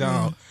 Like, I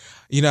don't.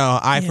 You know,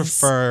 I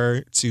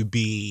prefer to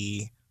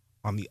be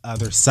on the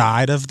other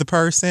side of the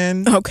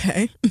person.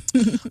 Okay.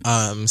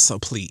 So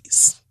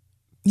please.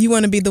 You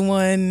want to be the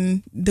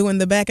one doing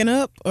the backing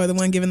up or the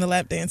one giving the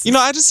lap dances? You know,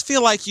 I just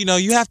feel like, you know,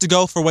 you have to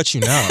go for what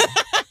you know.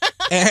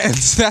 And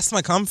that's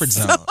my comfort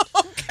zone.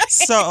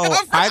 So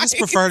I just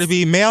prefer to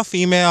be male,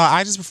 female.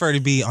 I just prefer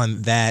to be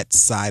on that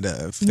side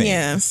of things.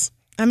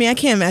 Yeah. I mean, I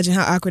can't imagine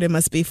how awkward it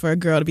must be for a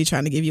girl to be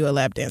trying to give you a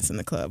lap dance in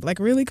the club. Like,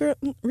 really, girl?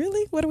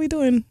 Really? What are we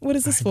doing? What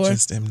is this for? I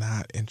just am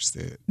not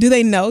interested. Do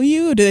they know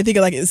you? Or do they think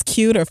like it's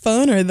cute or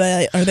fun? Or are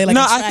they like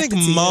no, I think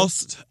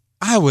most...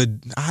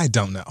 I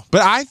don't know.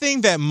 But I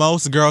think that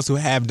most girls who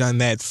have done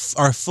that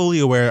are fully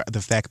aware of the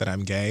fact that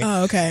I'm gay.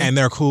 Oh, okay. And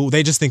they're cool.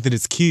 They just think that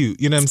it's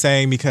cute. You know what I'm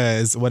saying?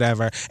 Because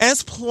whatever. And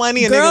it's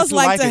plenty of girls niggas who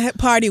like to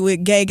party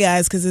with gay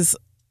guys because it's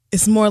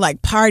it's more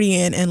like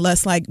partying and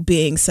less like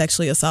being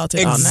sexually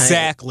assaulted all night.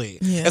 Exactly.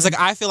 Yeah. It's like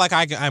I feel like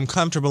I'm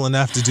comfortable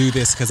enough to do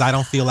this because I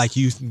don't feel like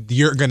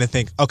you're gonna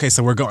think, okay,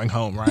 so we're going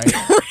home, right?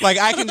 Like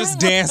I can just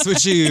dance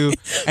with you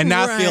and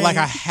not feel like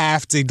I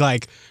have to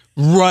like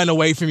run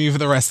away from you for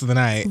the rest of the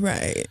night.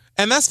 Right.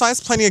 And that's fine.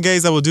 There's plenty of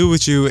gays that will do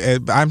with you.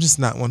 I'm just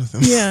not one of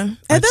them. Yeah.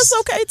 And that's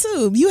okay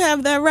too. You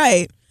have that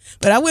right.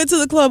 But I went to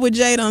the club with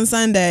Jade on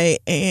Sunday,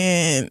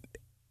 and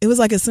it was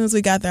like as soon as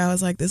we got there, I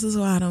was like, this is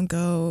why I don't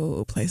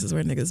go places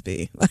where niggas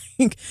be.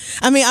 Like,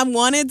 I mean, I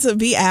wanted to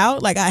be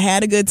out. Like, I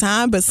had a good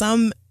time, but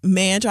some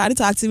man tried to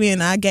talk to me,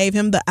 and I gave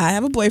him the I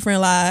have a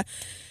boyfriend lie.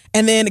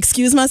 And then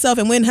excused myself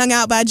and went and hung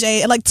out by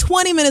Jay. And like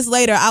 20 minutes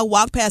later, I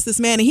walked past this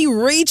man and he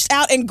reached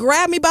out and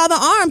grabbed me by the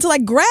arm to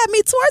like grab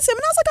me towards him.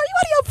 And I was like, are you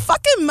out of your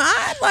fucking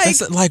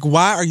mind? Like,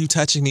 why are you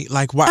touching me?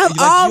 Like, why? I've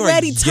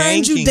already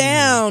turned you me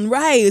down.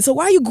 Right. So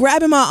why are you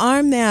grabbing my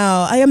arm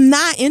now? I am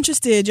not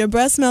interested. Your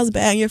breath smells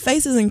bad and your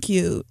face isn't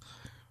cute.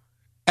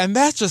 And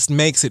that just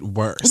makes it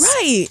worse.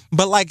 Right.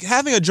 But like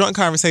having a drunk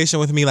conversation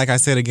with me, like I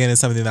said again, is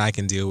something that I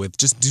can deal with.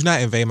 Just do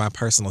not invade my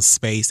personal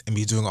space and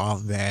be doing all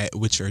of that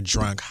with your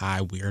drunk,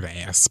 high, weird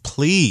ass.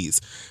 Please.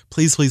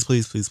 Please, please,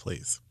 please, please,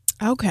 please.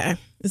 Okay.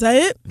 Is that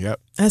it?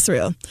 Yep. That's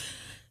real.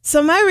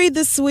 So my read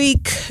this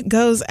week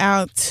goes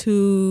out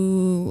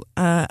to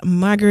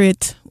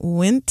Margaret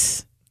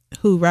Wint,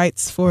 who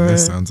writes for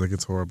This sounds like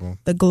it's horrible.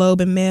 the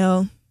Globe and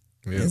Mail,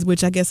 Yeah.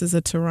 which I guess is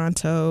a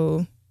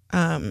Toronto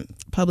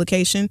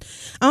publication.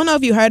 I don't know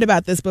if you heard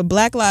about this, but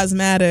Black Lives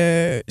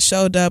Matter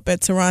showed up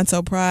at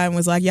Toronto Pride and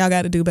was like, y'all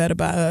got to do better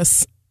by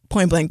us.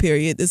 Point blank,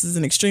 period. This is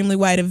an extremely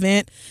white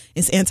event.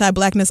 It's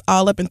anti-blackness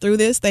all up and through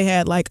this. They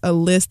had like a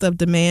list of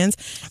demands.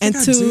 I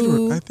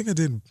think I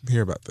did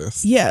hear about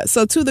this. Yeah.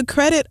 So to the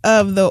credit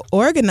of the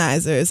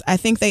organizers, I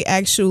think they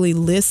actually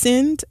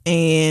listened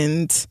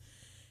and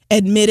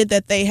admitted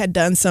that they had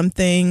done some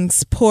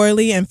things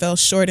poorly and fell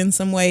short in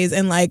some ways.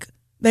 And like,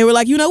 they were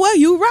like, you know what?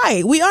 You're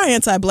right. We are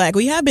anti-black.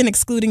 We have been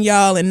excluding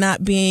y'all and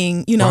not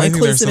being,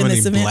 inclusive in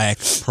this event. Black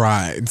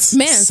prides,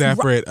 Man,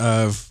 separate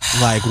of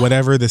like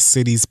whatever the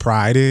city's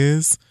pride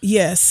is.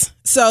 Yes.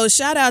 So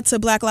shout out to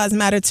Black Lives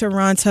Matter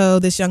Toronto.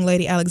 This young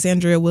lady,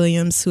 Alexandria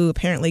Williams, who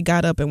apparently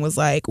got up and was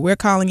like, we're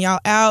calling y'all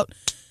out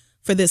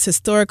for this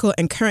historical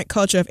and current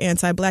culture of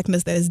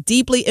anti-blackness that is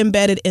deeply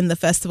embedded in the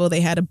festival. They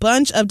had a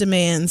bunch of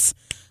demands.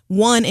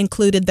 One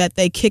included that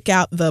they kick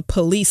out the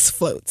police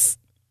floats.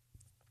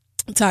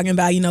 Talking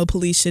about,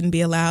 police shouldn't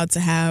be allowed to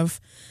have,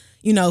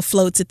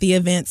 floats at the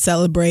event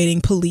celebrating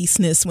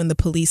policeness when the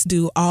police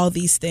do all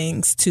these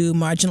things to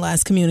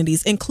marginalized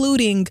communities,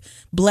 including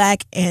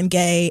black and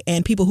gay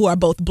and people who are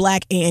both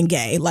black and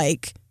gay.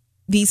 Like,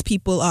 these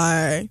people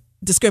are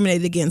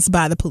discriminated against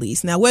by the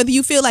police. Now, whether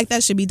you feel like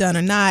that should be done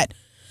or not,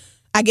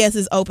 I guess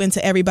is open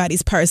to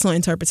everybody's personal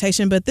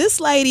interpretation. But this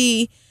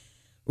lady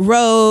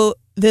wrote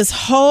this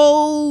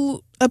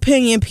whole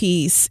opinion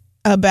piece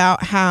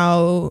about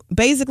how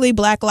basically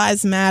Black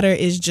Lives Matter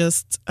is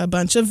just a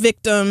bunch of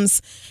victims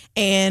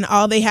and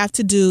all they have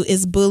to do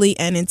is bully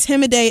and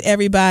intimidate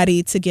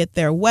everybody to get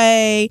their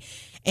way.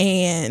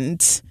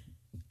 And,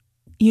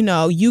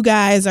 you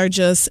guys are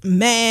just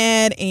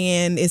mad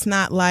and it's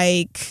not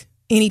like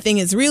anything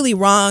is really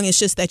wrong. It's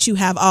just that you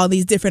have all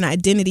these different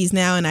identities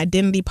now and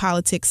identity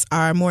politics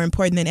are more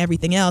important than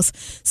everything else.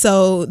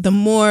 So the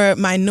more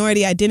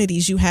minority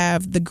identities you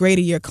have, the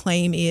greater your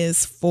claim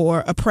is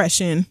for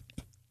oppression.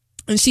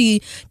 And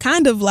she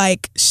kind of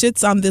like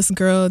shits on this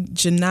girl,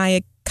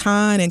 Janaya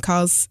Khan, and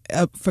calls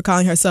for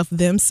calling herself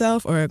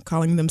themself, or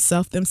calling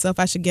themself,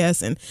 I should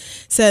guess, and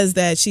says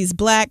that she's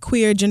black,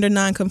 queer, gender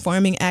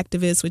non-conforming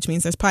activist, which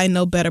means there's probably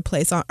no better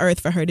place on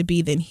earth for her to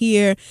be than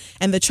here.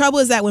 And the trouble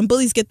is that when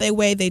bullies get their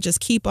way, they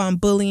just keep on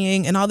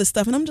bullying and all this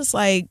stuff. And I'm just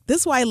like,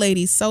 this white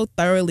lady so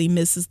thoroughly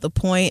misses the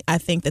point I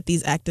think that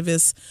these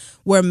activists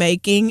were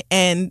making.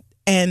 And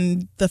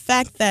the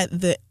fact that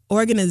the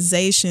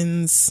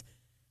organization's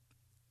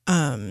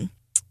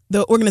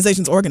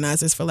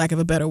organizers, for lack of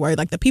a better word,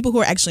 like the people who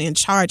are actually in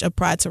charge of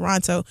Pride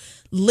Toronto,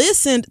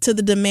 listened to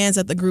the demands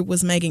that the group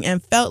was making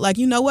and felt like,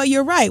 you know what,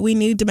 you're right, we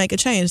need to make a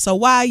change. So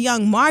while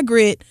young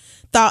Margaret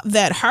thought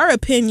that her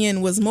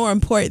opinion was more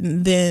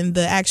important than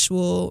the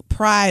actual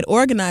Pride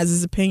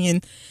organizers'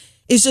 opinion,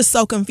 it's just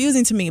so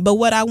confusing to me. But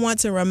what I want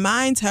to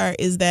remind her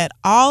is that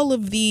all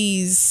of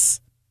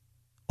these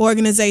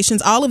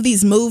organizations, all of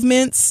these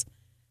movements,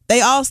 they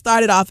all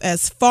started off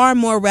as far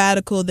more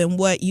radical than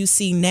what you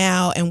see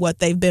now and what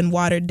they've been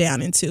watered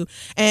down into.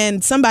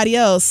 And somebody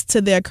else,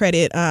 to their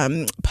credit,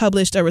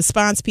 published a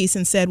response piece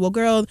and said, well,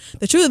 girl,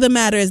 the truth of the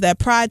matter is that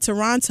Pride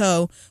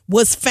Toronto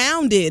was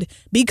founded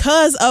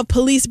because of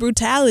police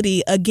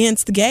brutality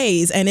against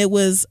gays. And it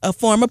was a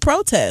form of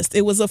protest.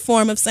 It was a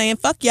form of saying,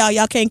 fuck y'all,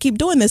 y'all can't keep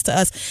doing this to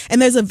us.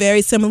 And there's a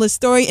very similar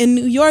story in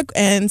New York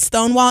and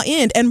Stonewall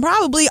Inn and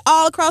probably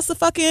all across the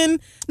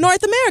fucking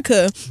North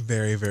America.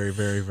 Very, very,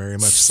 very, very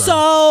much so.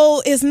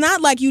 So it's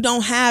not like you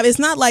don't have, it's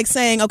not like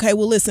saying, okay,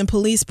 well, listen,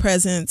 police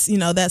presence,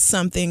 that's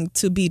something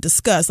to be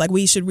discussed. Like,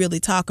 we should really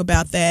talk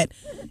about that.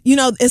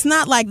 It's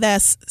not like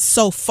that's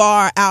so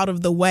far out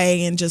of the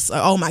way and just,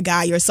 oh my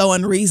God, you're so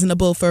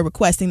unreasonable for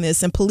requesting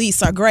this, and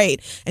police are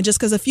great. And just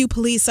because a few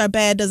police are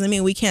bad doesn't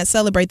mean we can't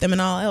celebrate them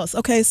and all else.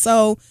 Okay,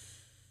 so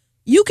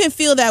you can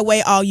feel that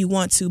way all you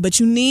want to, but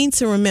you need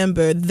to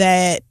remember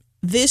that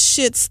this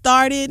shit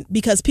started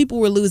because people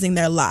were losing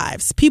their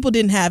lives. People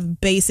didn't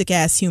have basic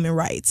ass human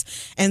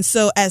rights. And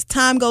so as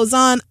time goes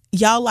on,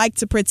 y'all like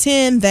to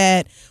pretend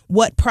that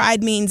what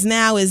pride means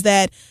now is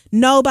that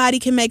nobody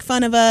can make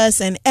fun of us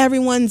and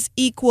everyone's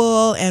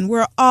equal and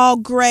we're all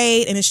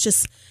great and it's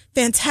just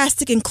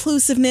fantastic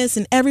inclusiveness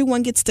and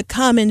everyone gets to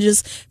come and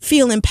just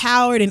feel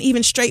empowered and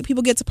even straight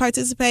people get to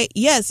participate.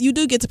 Yes, you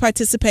do get to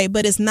participate,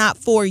 but it's not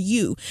for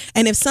you.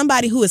 And if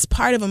somebody who is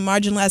part of a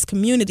marginalized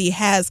community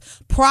has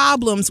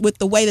problems with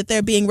the way that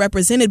they're being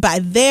represented by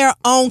their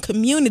own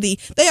community,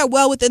 they are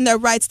well within their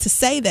rights to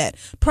say that.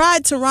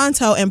 Pride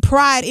Toronto and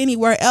Pride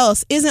anywhere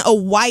else isn't a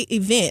white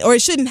event, or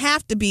it shouldn't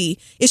have to be.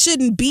 It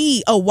shouldn't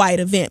be a white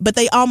event, but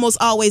they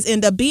almost always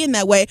end up being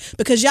that way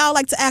because y'all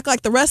like to act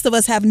like the rest of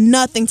us have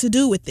nothing to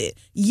do with it.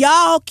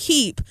 Y'all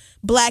keep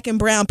black and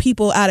brown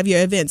people out of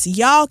your events.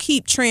 Y'all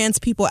keep trans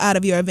people out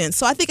of your events.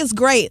 So I think it's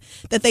great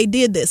that they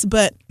did this.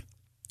 But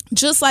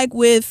just like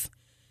with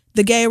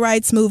the gay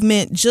rights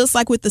movement, just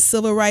like with the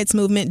civil rights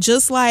movement,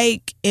 just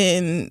like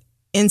in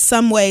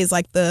some ways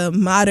like the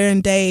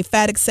modern day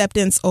fat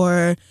acceptance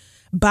or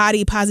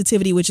body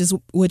positivity, which is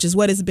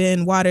what has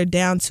been watered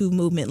down to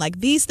movement.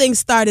 Like, these things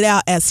started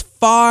out as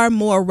far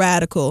more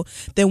radical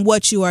than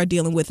what you are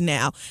dealing with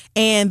now.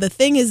 And the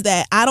thing is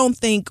that I don't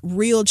think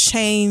real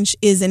change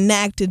is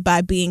enacted by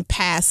being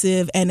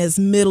passive and as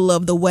middle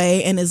of the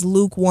way and as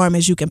lukewarm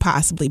as you can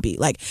possibly be.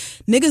 Like,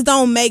 niggas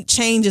don't make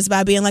changes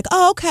by being like,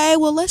 oh, okay,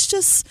 well, let's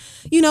just,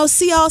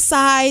 see all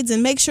sides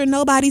and make sure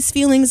nobody's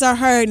feelings are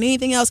hurt and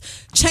anything else.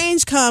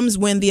 Change comes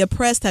when the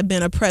oppressed have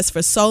been oppressed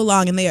for so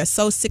long and they are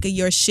so sick of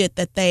your shit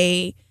that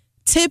they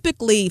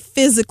typically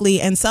physically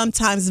and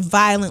sometimes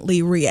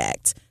violently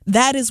react.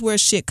 That is where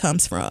shit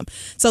comes from.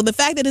 So the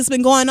fact that it's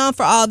been going on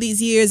for all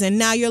these years and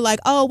now you're like,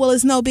 oh, well,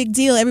 it's no big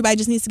deal. Everybody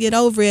just needs to get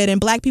over it.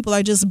 And black people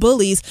are just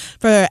bullies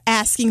for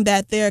asking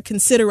that their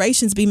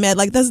considerations be met.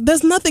 Like,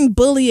 there's nothing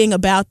bullying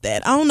about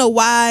that. I don't know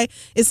why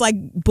it's like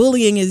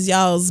bullying is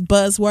y'all's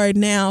buzzword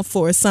now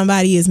for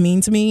somebody is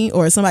mean to me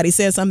or somebody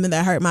said something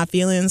that hurt my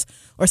feelings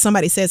or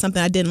somebody said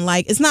something I didn't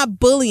like. It's not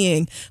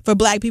bullying for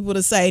black people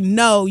to say,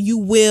 no, you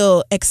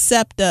will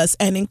accept us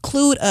and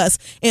include us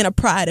in a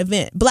pride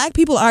event. Black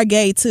people are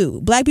gay too.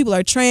 Black people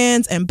are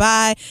trans and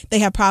bi. They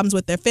have problems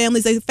with their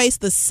families. They face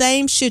the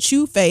same shit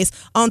you face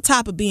on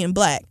top of being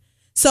black.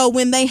 So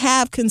when they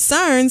have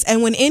concerns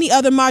and when any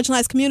other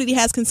marginalized community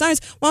has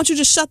concerns, why don't you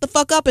just shut the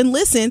fuck up and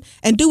listen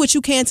and do what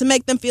you can to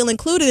make them feel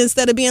included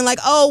instead of being like,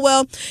 oh,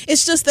 well,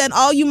 it's just that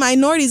all you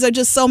minorities are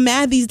just so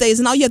mad these days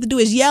and all you have to do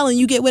is yell and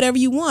you get whatever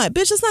you want.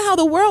 Bitch, that's not how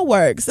the world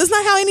works. That's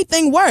not how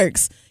anything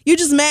works. You're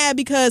just mad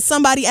because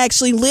somebody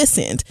actually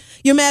listened.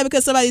 You're mad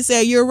because somebody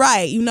said, you're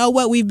right. You know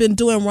what? We've been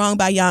doing wrong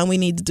by y'all and we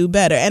need to do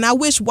better. And I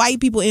wish white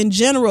people in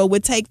general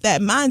would take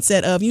that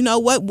mindset of, you know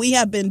what? We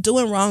have been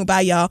doing wrong by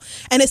y'all.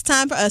 And it's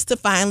time for us to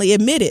finally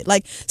admit it.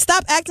 Like,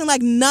 stop acting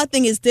like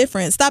nothing is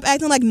different. Stop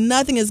acting like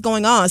nothing is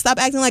going on. Stop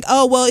acting like,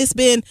 oh, well, it's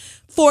been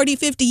 40,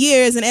 50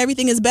 years and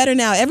everything is better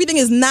now. Everything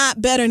is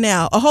not better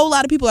now. A whole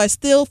lot of people are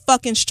still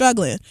fucking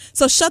struggling.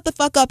 So shut the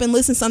fuck up and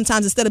listen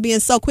sometimes instead of being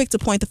so quick to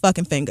point the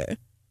fucking finger.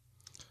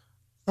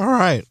 All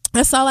right.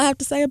 That's all I have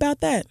to say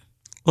about that.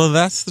 Well,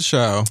 that's the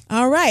show.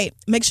 All right.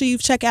 Make sure you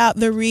check out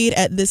The Read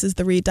at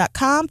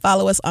thisistheread.com.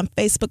 Follow us on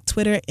Facebook,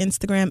 Twitter,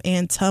 Instagram,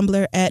 and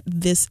Tumblr at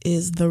This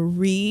Is The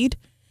Read.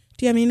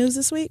 Do you have any news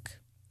this week?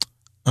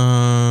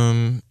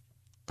 I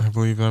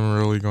believe I'm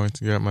really going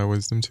to get my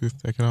wisdom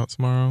tooth taken out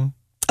tomorrow.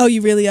 Oh,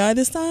 you really are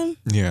this time?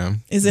 Yeah.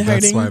 Is it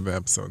hurting? That's why the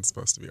episode's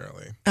supposed to be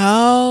early.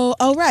 Oh,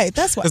 right.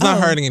 That's why. It's not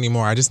hurting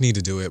anymore. I just need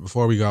to do it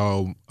before we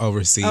go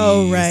overseas.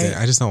 Oh, right.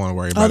 I just don't want to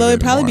worry about it Although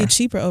it'd probably anymore. be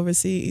cheaper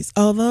overseas.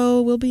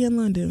 Although we'll be in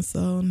London,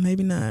 so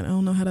maybe not. I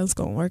don't know how that's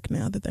going to work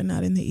now that they're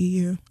not in the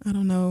EU. I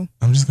don't know.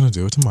 I'm just going to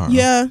do it tomorrow.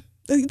 Yeah.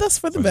 That's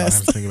for the But best. I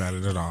haven't think about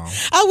it at all.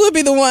 I would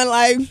be the one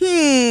like,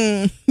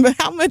 but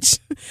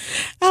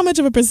how much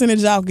of a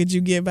percentage off could you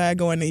get by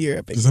going to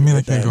Europe? Does that mean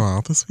I can't go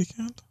out this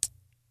weekend?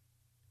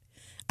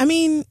 I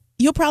mean,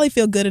 you'll probably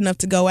feel good enough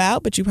to go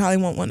out, but you probably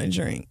won't want to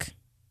drink.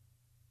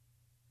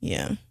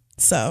 Yeah.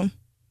 So,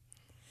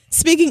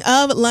 speaking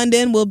of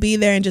London, we'll be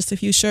there in just a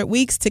few short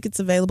weeks. Tickets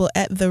available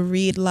at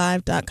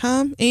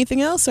thereadlive.com.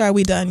 Anything else, or are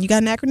we done? You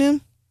got an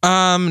acronym?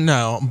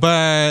 No,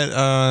 but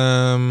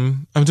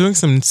I'm doing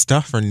some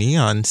stuff for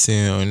Neon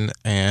soon,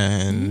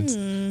 and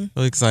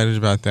really excited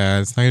about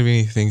that. It's not gonna be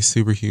anything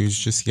super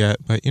huge just yet,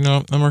 but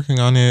I'm working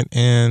on it,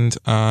 and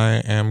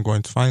I am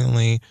going to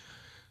finally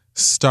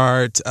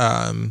start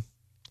a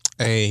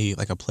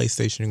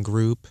PlayStation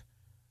group.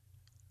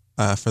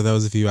 For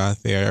those of you out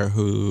there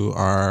who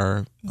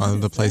are on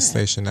the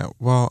PlayStation,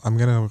 I'm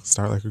gonna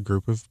start like a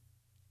group of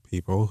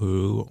people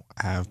who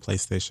have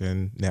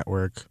PlayStation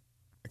Network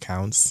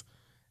accounts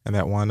and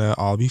that want to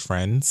all be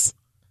friends.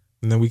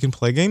 And then we can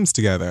play games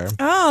together.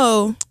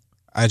 Oh.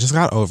 I just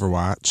got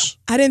Overwatch.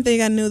 I didn't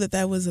think I knew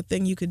that was a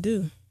thing you could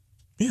do.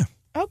 Yeah.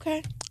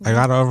 Okay. I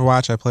got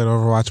Overwatch. I played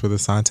Overwatch with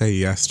Asante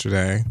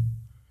yesterday.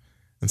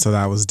 And so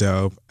that was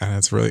dope. And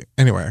it's really...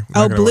 Anyway.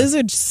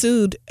 Blizzard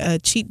sued a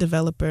cheat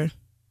developer,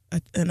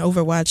 an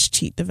Overwatch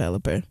cheat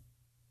developer.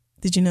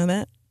 Did you know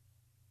that?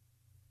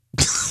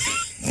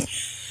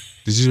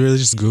 Did you really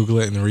just Google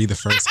it and read the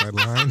first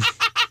headline?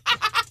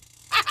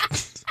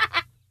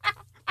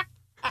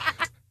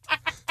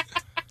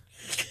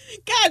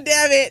 God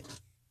damn it.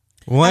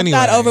 Well, anyway.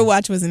 I thought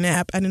Overwatch was an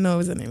app. I didn't know it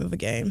was the name of a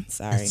game.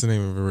 Sorry. It's the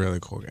name of a really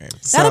cool game.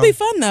 That'll be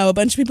fun, though. A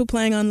bunch of people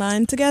playing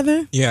online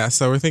together. Yeah,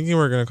 so we're thinking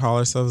we're going to call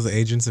ourselves the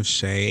Agents of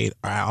Shade.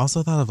 I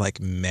also thought of like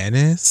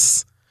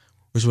Menace,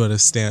 which would have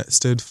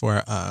stood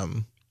for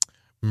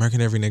Murking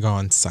Every Nigga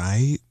on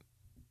Sight.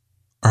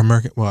 Or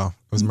it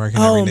was Murking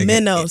Every Nigga.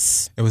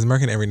 Minos. It was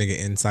Murking Every Nigga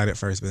inside at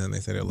first, but then they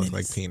said it looked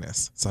like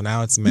penis. So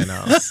now it's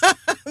Minos.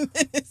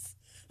 Menace.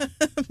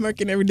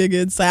 Murking Every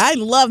Nigga inside. I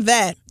love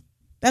that.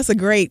 That's a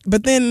great.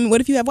 But then what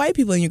if you have white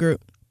people in your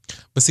group?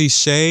 But see,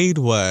 Shade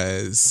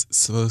was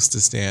supposed to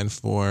stand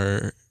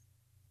for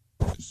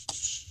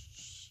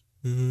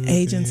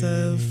Agents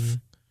of...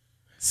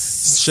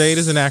 Shade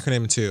is an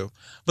acronym too.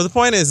 But the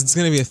point is, it's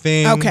going to be a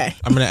thing. Okay.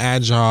 I'm going to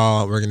add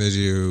y'all. We're going to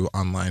do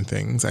online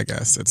things, I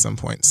guess, at some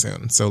point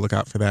soon. So look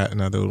out for that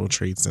and other little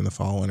treats in the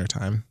fall, winter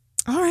time.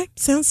 All right.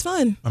 Sounds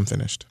fun. I'm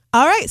finished.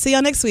 All right. See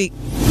y'all next week.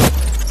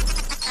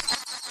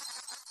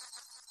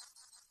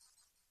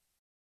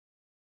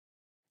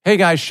 Hey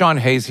guys, Sean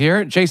Hayes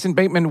here. Jason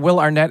Bateman, Will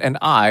Arnett, and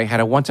I had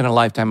a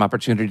once-in-a-lifetime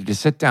opportunity to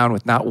sit down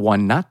with not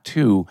one, not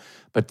two,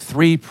 but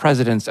three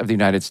presidents of the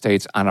United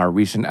States on our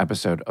recent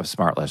episode of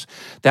Smartless.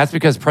 That's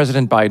because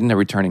President Biden, a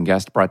returning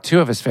guest, brought two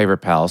of his favorite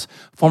pals,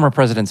 former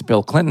Presidents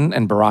Bill Clinton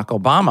and Barack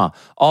Obama,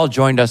 all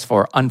joined us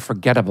for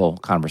unforgettable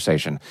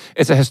conversation.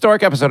 It's a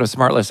historic episode of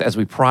Smartless as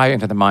we pry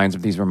into the minds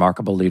of these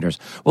remarkable leaders.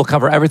 We'll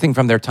cover everything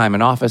from their time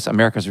in office,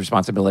 America's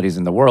responsibilities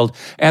in the world,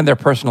 and their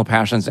personal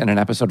passions in an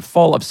episode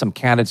full of some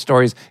candid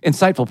stories,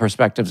 insightful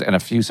perspectives, and a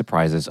few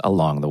surprises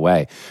along the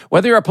way.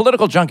 Whether you're a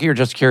political junkie or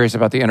just curious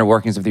about the inner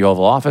workings of the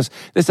Oval Office,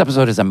 this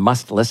episode is a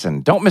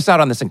must-listen. Don't miss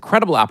out on this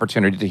incredible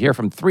opportunity to hear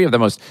from three of the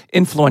most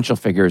influential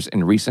figures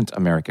in recent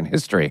American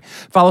history.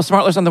 Follow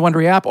Smartless on the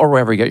Wondery app or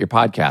wherever you get your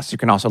podcasts. You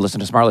can also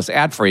listen to Smartless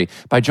ad-free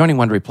by joining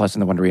Wondery Plus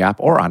in the Wondery app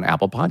or on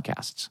Apple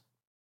Podcasts.